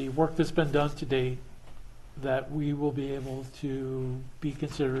the work that's been done to date, that we will be able to be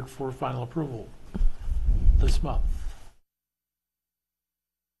considered for final approval this month.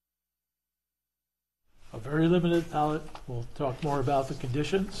 a very limited palette. We'll talk more about the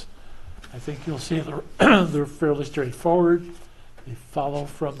conditions. I think you'll see they're fairly straightforward. They follow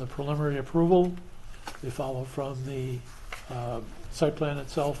from the preliminary approval. They follow from the site plan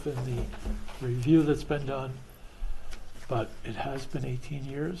itself and the review that's been done. But it has been 18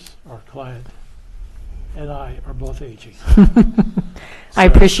 years. Our client and I are both aging. I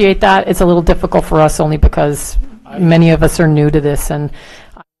appreciate that. It's a little difficult for us only because many of us are new to this, and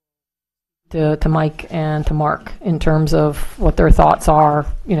to Mike and to Mark in terms of what their thoughts are,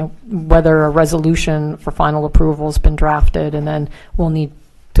 whether a resolution for final approval has been drafted, and then we'll need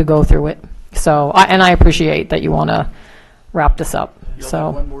to go through it. So, I appreciate that you want to wrap this up. You'll So,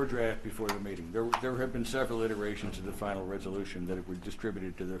 have one more draft before the meeting. There have been several iterations of the final resolution that were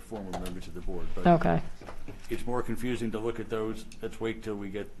distributed to the former members of the board. But okay. it's more confusing to look at those. Let's wait till we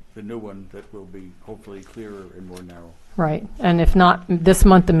get the new one that will be hopefully clearer and more narrow. Right. And if not this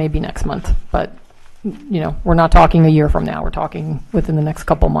month, then maybe next month. But, we're not talking a year from now. We're talking within the next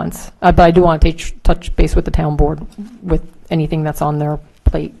couple months. But I do want to touch base with the town board with anything that's on their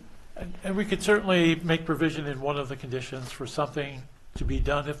plate. And we could certainly make provision in one of the conditions for something to be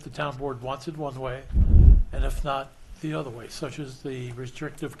done if the town board wants it one way, and if not, the other way, such as the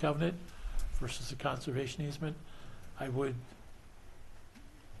restrictive covenant versus the conservation easement. I would...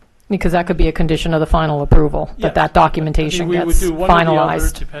 Because that could be a condition of the final approval, Yeah. that documentation we would gets do one or the other,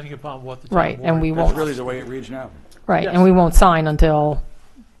 finalized. depending upon what the town Right, board... and we That's won't, really the way it reads now. right, Yes. and we won't sign until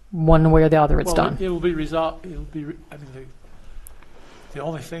one way or the other it's Well, done. It will be resolved, it'll be, the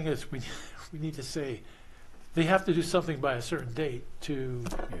only thing is we need to say, they have to do something by a certain date to,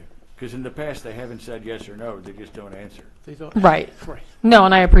 Because in the past, they haven't said yes or no. They just don't answer. they don't... Right. Right. No,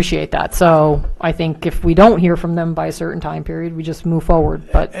 and I appreciate that. So I think if we don't hear from them by a certain time period, we just move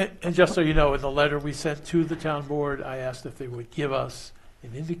forward. But And just so you know, in the letter we sent to the town board, I asked if they would give us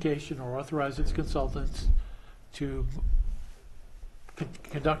an indication or authorize its consultants to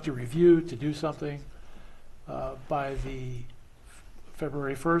conduct a review, to do something by the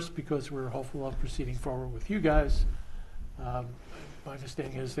February 1st, because we're hopeful of proceeding forward with you guys. My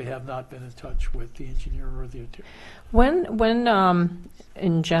understanding is they have not been in touch with the engineer or the attorney. when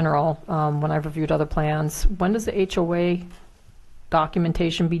in general, when I've reviewed other plans, when does the HOA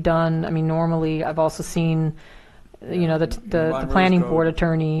documentation be done? I mean, normally I've also seen, the Monroe's planning code, board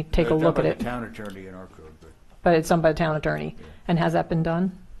attorney take a done look by at it. the town attorney in our code, but But it's done by the town attorney. And has that been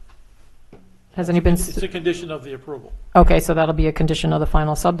done? Has any been? It's a condition of the approval. Okay, so that'll be a condition of the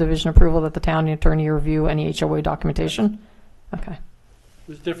final subdivision approval that the town attorney review any HOA documentation? Okay.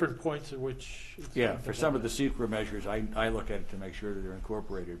 There's different points at which... it's yeah, been for some of the developed. secret measures, I look at it to make sure that they're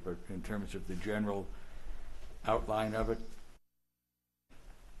incorporated, but in terms of the general outline of it,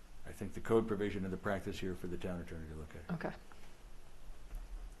 I think the code provision and the practice here for the town attorney to look at. Okay.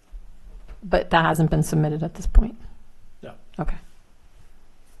 But that hasn't been submitted at this point? No. Okay.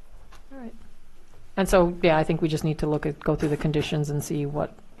 All right. And so, yeah, I think we just need to go through the conditions and see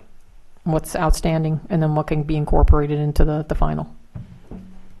what's outstanding, and then what can be incorporated into the final.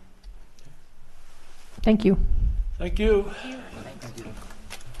 Thank you. Thank you.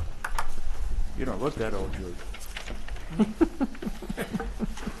 You don't look that old, George.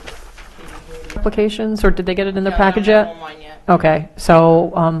 Applications, or did they get it in their No, package I yet? haven't on mine yet. Okay,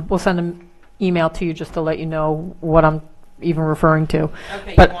 so we'll send an email to you just to let you know what I'm even referring to.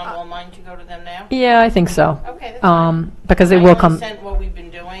 Okay, But- you want all mine to go to them now? Yeah, I think so. Okay, that's fine. Because they I will only come. sent what we've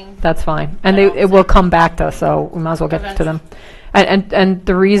been doing. That's fine. And I don't it will think- come back to us, so we might as well get to them. And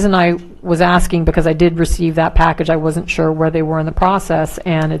the reason I was asking, because I did receive that package, I wasn't sure where they were in the process,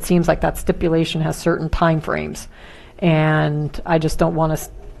 and it seems like that stipulation has certain timeframes. And I just don't want us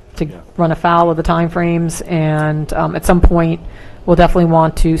to run afoul of the timeframes, and at some point, we'll definitely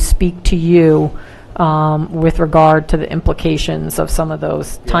want to speak to you with regard to the implications of some of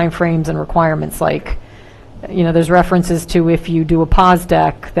those timeframes and requirements, like, there's references to if you do a pause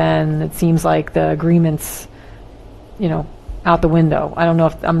deck, then it seems like the agreement's, out the window. I don't know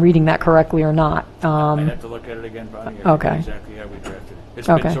if I'm reading that correctly or not. I'd have to look at it again, Bonnie. I Okay. forget exactly how we drafted it. It's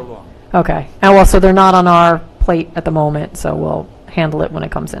Okay. been so long. Okay. And well, so they're not on our plate at the moment, so we'll handle it when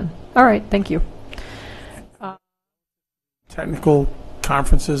it comes in. All right, thank you. Technical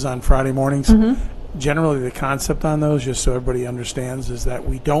conferences on Friday mornings. Mm-hmm. Generally, the concept on those, just so everybody understands, is that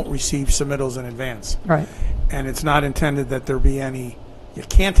we don't receive submittals in advance. Right. And it's not intended that there be any, you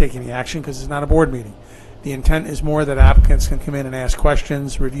can't take any action because it's not a board meeting. The intent is more that applicants can come in and ask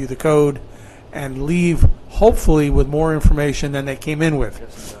questions, review the code, and leave hopefully with more information than they came in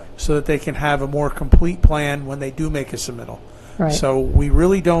with, so that they can have a more complete plan when they do make a submittal. Right. So we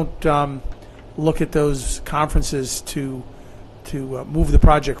really don't look at those conferences to move the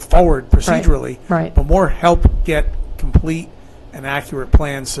project forward procedurally, right. but more help get complete and accurate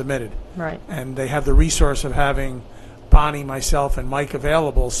plans submitted. Right. And they have the resource of having Bonnie, myself, and Mike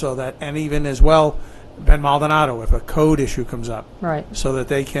available so that, and even as well, Ben Maldonado, if a code issue comes up. Right. So that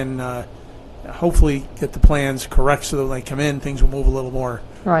they can hopefully get the plans correct so that when they come in, things will move a little more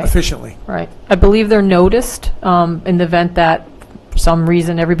Right. efficiently. Right. I believe they're noticed in the event that for some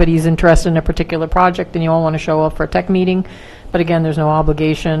reason everybody's interested in a particular project and you all want to show up for a tech meeting. But again, there's no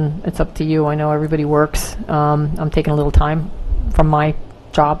obligation. It's up to you. I know everybody works. I'm taking a little time from my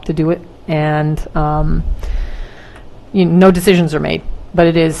job to do it. And no decisions are made. But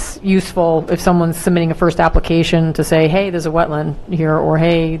it is useful if someone's submitting a first application to say, hey, there's a wetland here, or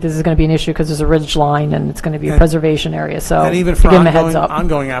hey, this is going to be an issue because there's a ridge line and it's going to be a preservation area. So And even to for give them a heads up.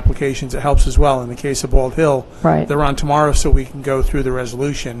 ongoing applications, it helps as well. In the case of Bald Hill, Right. they're on tomorrow, so we can go through the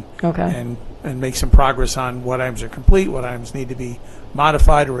resolution Okay. and make some progress on what items are complete, what items need to be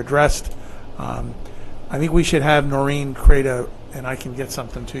modified or addressed. I think we should have Noreen create and I can get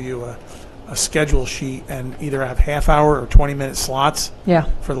something to you, a schedule sheet, and either have half-hour or 20-minute slots Yeah.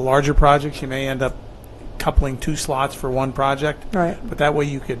 for the larger projects. You may end up coupling 2 slots for one project. Right. But that way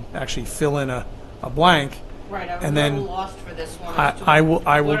you could actually fill in a blank. Right, I was And a then little lost for this one. I- as to I will-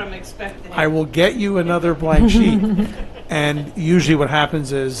 What I'm expecting. I will get you another blank sheet. And usually what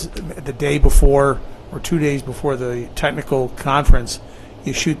happens is the day before or 2 days before the technical conference,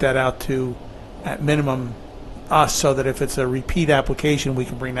 you shoot that out to, at minimum, us, so that if it's a repeat application, we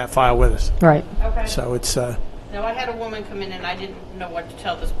can bring that file with us. Right. Okay. So it's, No, I had a woman come in and I didn't know what to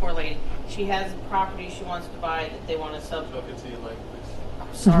tell this poor lady. She has a property she wants to buy that they want to sub.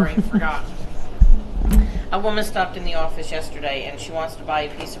 Sorry, forgot. A woman stopped in the office yesterday and she wants to buy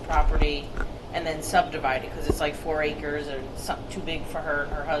a piece of property and then subdivide it because it's like 4 acres or something too big for her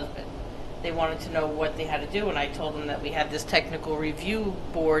and her husband. They wanted to know what they had to do, and I told them that we had this technical review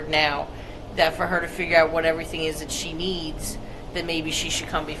board now, that for her to figure out what everything is that she needs, that maybe she should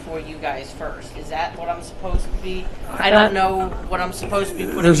come before you guys first. Is that what I'm supposed to be? I don't know what I'm supposed to be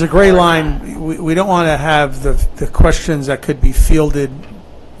putting. there's a gray before that. line. We don't want to have the questions that could be fielded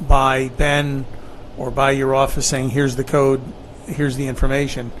by Ben or by your office saying, here's the code, here's the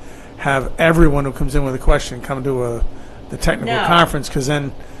information. Have everyone who comes in with a question come to the technical No. conference, because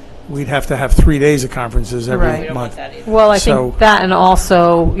then we'd have to have 3 days of conferences every Right. We don't want month. that either. Well, I So- think that, and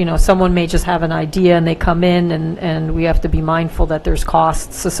also, someone may just have an idea and they come in and we have to be mindful that there's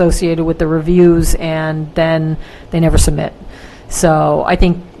costs associated with the reviews and then they never submit. So I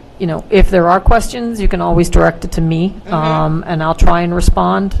think, if there are questions, you can always direct it to me, and I'll try and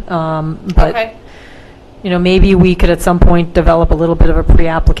respond. But Okay. maybe we could at some point develop a little bit of a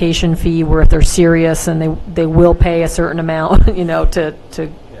pre-application fee where if they're serious and they will pay a certain amount,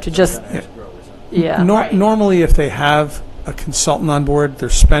 to just, yeah, Right. Normally, if they have a consultant on board, they're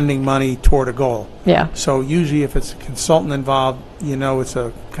spending money toward a goal. yeah, So usually if it's a consultant involved, it's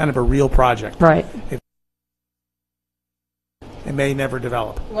a kind of a real project. right, It may never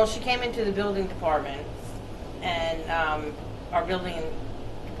develop. Well, she came into the building department, and our building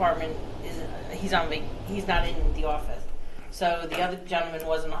department he's not in the office. So the other gentleman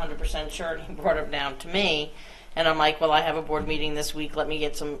wasn't 100% sure, and he brought it down to me, and I'm like, well, I have a board meeting this week. Let me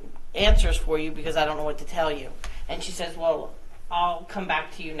get some answers for you because I don't know what to tell you. And she says, well, I'll come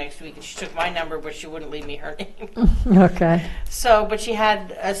back to you next week. And she took my number, but she wouldn't leave me her name. okay, So, but she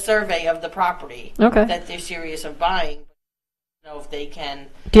had a survey of the property Okay. that they're serious of buying. Know if they can.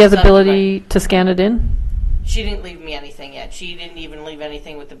 do you have the subdivide. ability to scan it in? She didn't leave me anything yet. She didn't even leave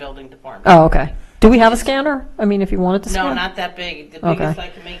anything with the building department. Oh, okay. Do we have a scanner? I mean, if you wanted to scan? No, not that big. The Okay. biggest I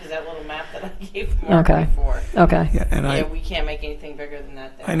can make is that little map that I gave Mark Okay. before. Okay, Yeah, and Yeah, we can't make anything bigger than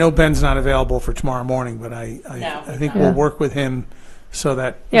that. I know Ben's not available for tomorrow morning, but I No, think he's we'll not. work with him so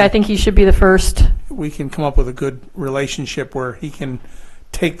that yeah, I think he should be the first, we can come up with a good relationship where he can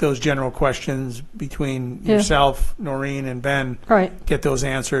take those general questions between Yeah. yourself, Noreen, and Ben, right, get those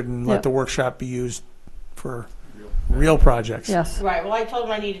answered, and Yeah. let the workshop be used for real projects. yes, Right. Well, I told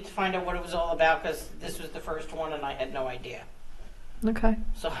him I needed to find out what it was all about because this was the first one and I had no idea. okay.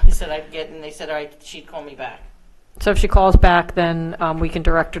 So I said I'd get, and they said, all right, she'd call me back. So if she calls back, then we can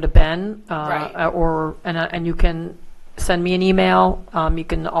direct her to Ben, Right. and you can send me an email. You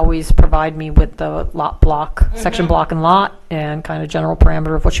can always provide me with the lot block, section block and lot, and kind of general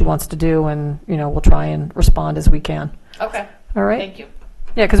parameter of what she wants to do, and, we'll try and respond as we can. Okay. All right? Thank you.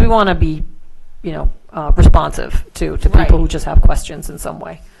 Yeah, because we want to be, responsive to Right. people who just have questions in some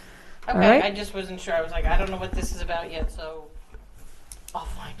way. Okay. right. I just wasn't sure. I was like, I don't know what this is about yet, so I'll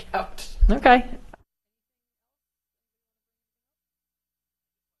find out. Okay.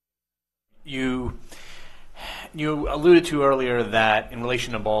 You alluded to earlier that in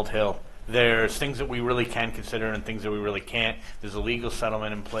relation to Bald Hill, there's things that we really can consider and things that we really can't. There's a legal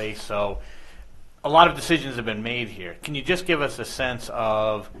settlement in place, so a lot of decisions have been made here. Can you just give us a sense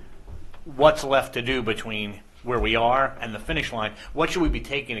of what's left to do between where we are and the finish line? What should we be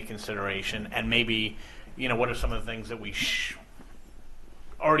taking into consideration, and maybe, what are some of the things that we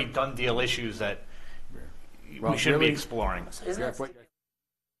already done deal issues that we should be exploring? There's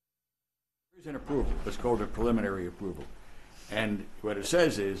an approval. It's called a preliminary approval. And what it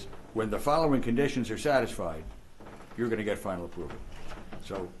says is, when the following conditions are satisfied, you're going to get final approval.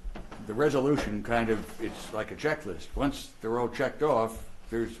 So the resolution it's like a checklist. Once they're all checked off,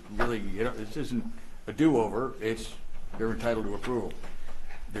 there's really, this isn't a do-over. They're entitled to approval.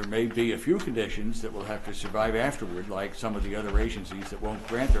 There may be a few conditions that will have to survive afterward, like some of the other agencies that won't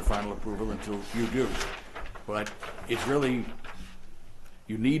grant their final approval until you do. But it's really,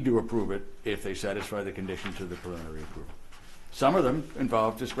 you need to approve it if they satisfy the conditions of the preliminary approval. Some of them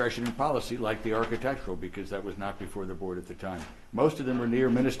involve discretion and policy, like the architectural, because that was not before the board at the time. Most of them are near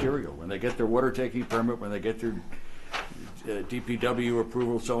ministerial. When they get their water taking permit, when they get their DPW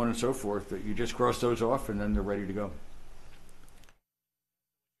approval, so on and so forth, that you just cross those off and then they're ready to go.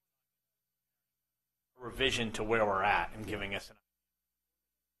 Revision to where we're at and giving us a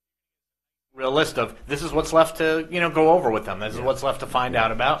real list of this is what's left to go over with them. This is what's left to find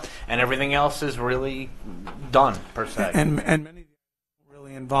out about, and everything else is really done per se. And many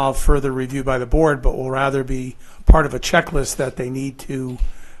really involve further review by the board, but will rather be part of a checklist that they need to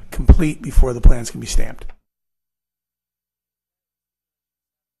complete before the plans can be stamped.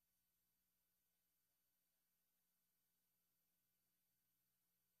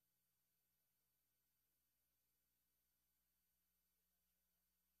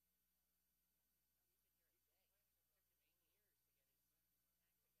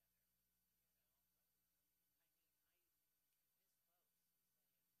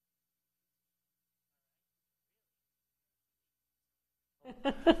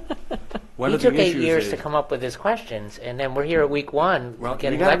 He took 8 years to come up with his questions, and then we're here at week one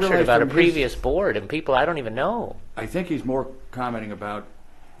getting lectured about a previous board and people I don't even know. I think he's more commenting about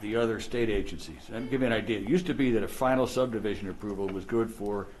the other state agencies. I'll give you an idea. It used to be that a final subdivision approval was good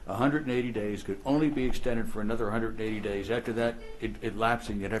for 180 days, could only be extended for another 180 days. After that, it lapsed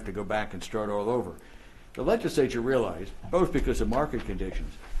and you'd have to go back and start all over. The legislature realized, both because of market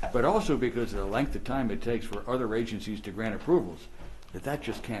conditions, but also because of the length of time it takes for other agencies to grant approvals, that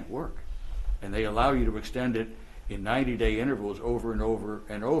just can't work. And they allow you to extend it in 90-day intervals over and over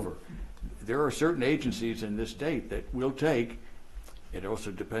and over. There are certain agencies in this state that will take, it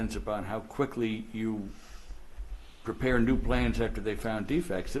also depends upon how quickly you prepare new plans after they found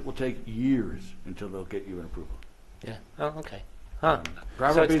defects, it will take years until they'll get you an approval. Yeah, oh, okay. Huh.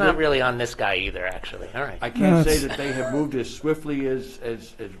 So it's not really on this guy either, actually. All right. I can't say that they have moved as swiftly as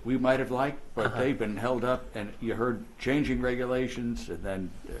we might have liked, but they've been held up, and you heard changing regulations, and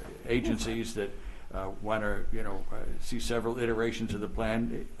then agencies that want to, see several iterations of the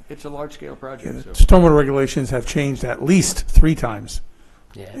plan. It's a large-scale project. Yeah, stormwater regulations have changed at least 3 times,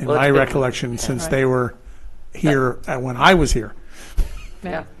 in my recollection, since they were here when I was here.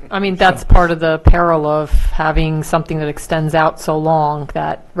 Yeah, I mean, that's part of the peril of having something that extends out so long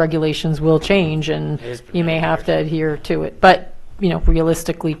that regulations will change and you may have to adhere to it. But,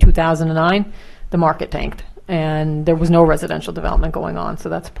 realistically, 2009, the market tanked and there was no residential development going on, so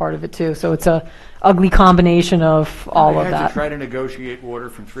that's part of it too. So it's a ugly combination of all of They had that. to try to negotiate water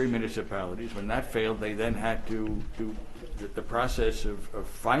from 3 municipalities. When that failed, they then had to do the process of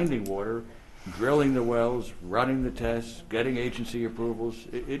finding water, drilling the wells, running the tests, getting agency approvals.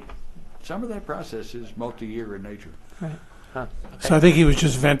 Some of that process is multi-year in nature. Right. Huh. Okay. So I think he was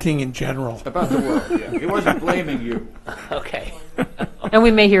just venting in general. About the world, yeah. He wasn't blaming you. Okay. And we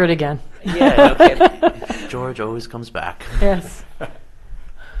may hear it again. Yeah, okay. George always comes back. Yes.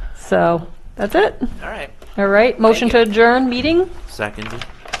 So, that's it. All right. All right, motion to adjourn meeting. Seconded.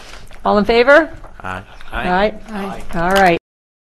 All in favor? Aye. Aye. All right.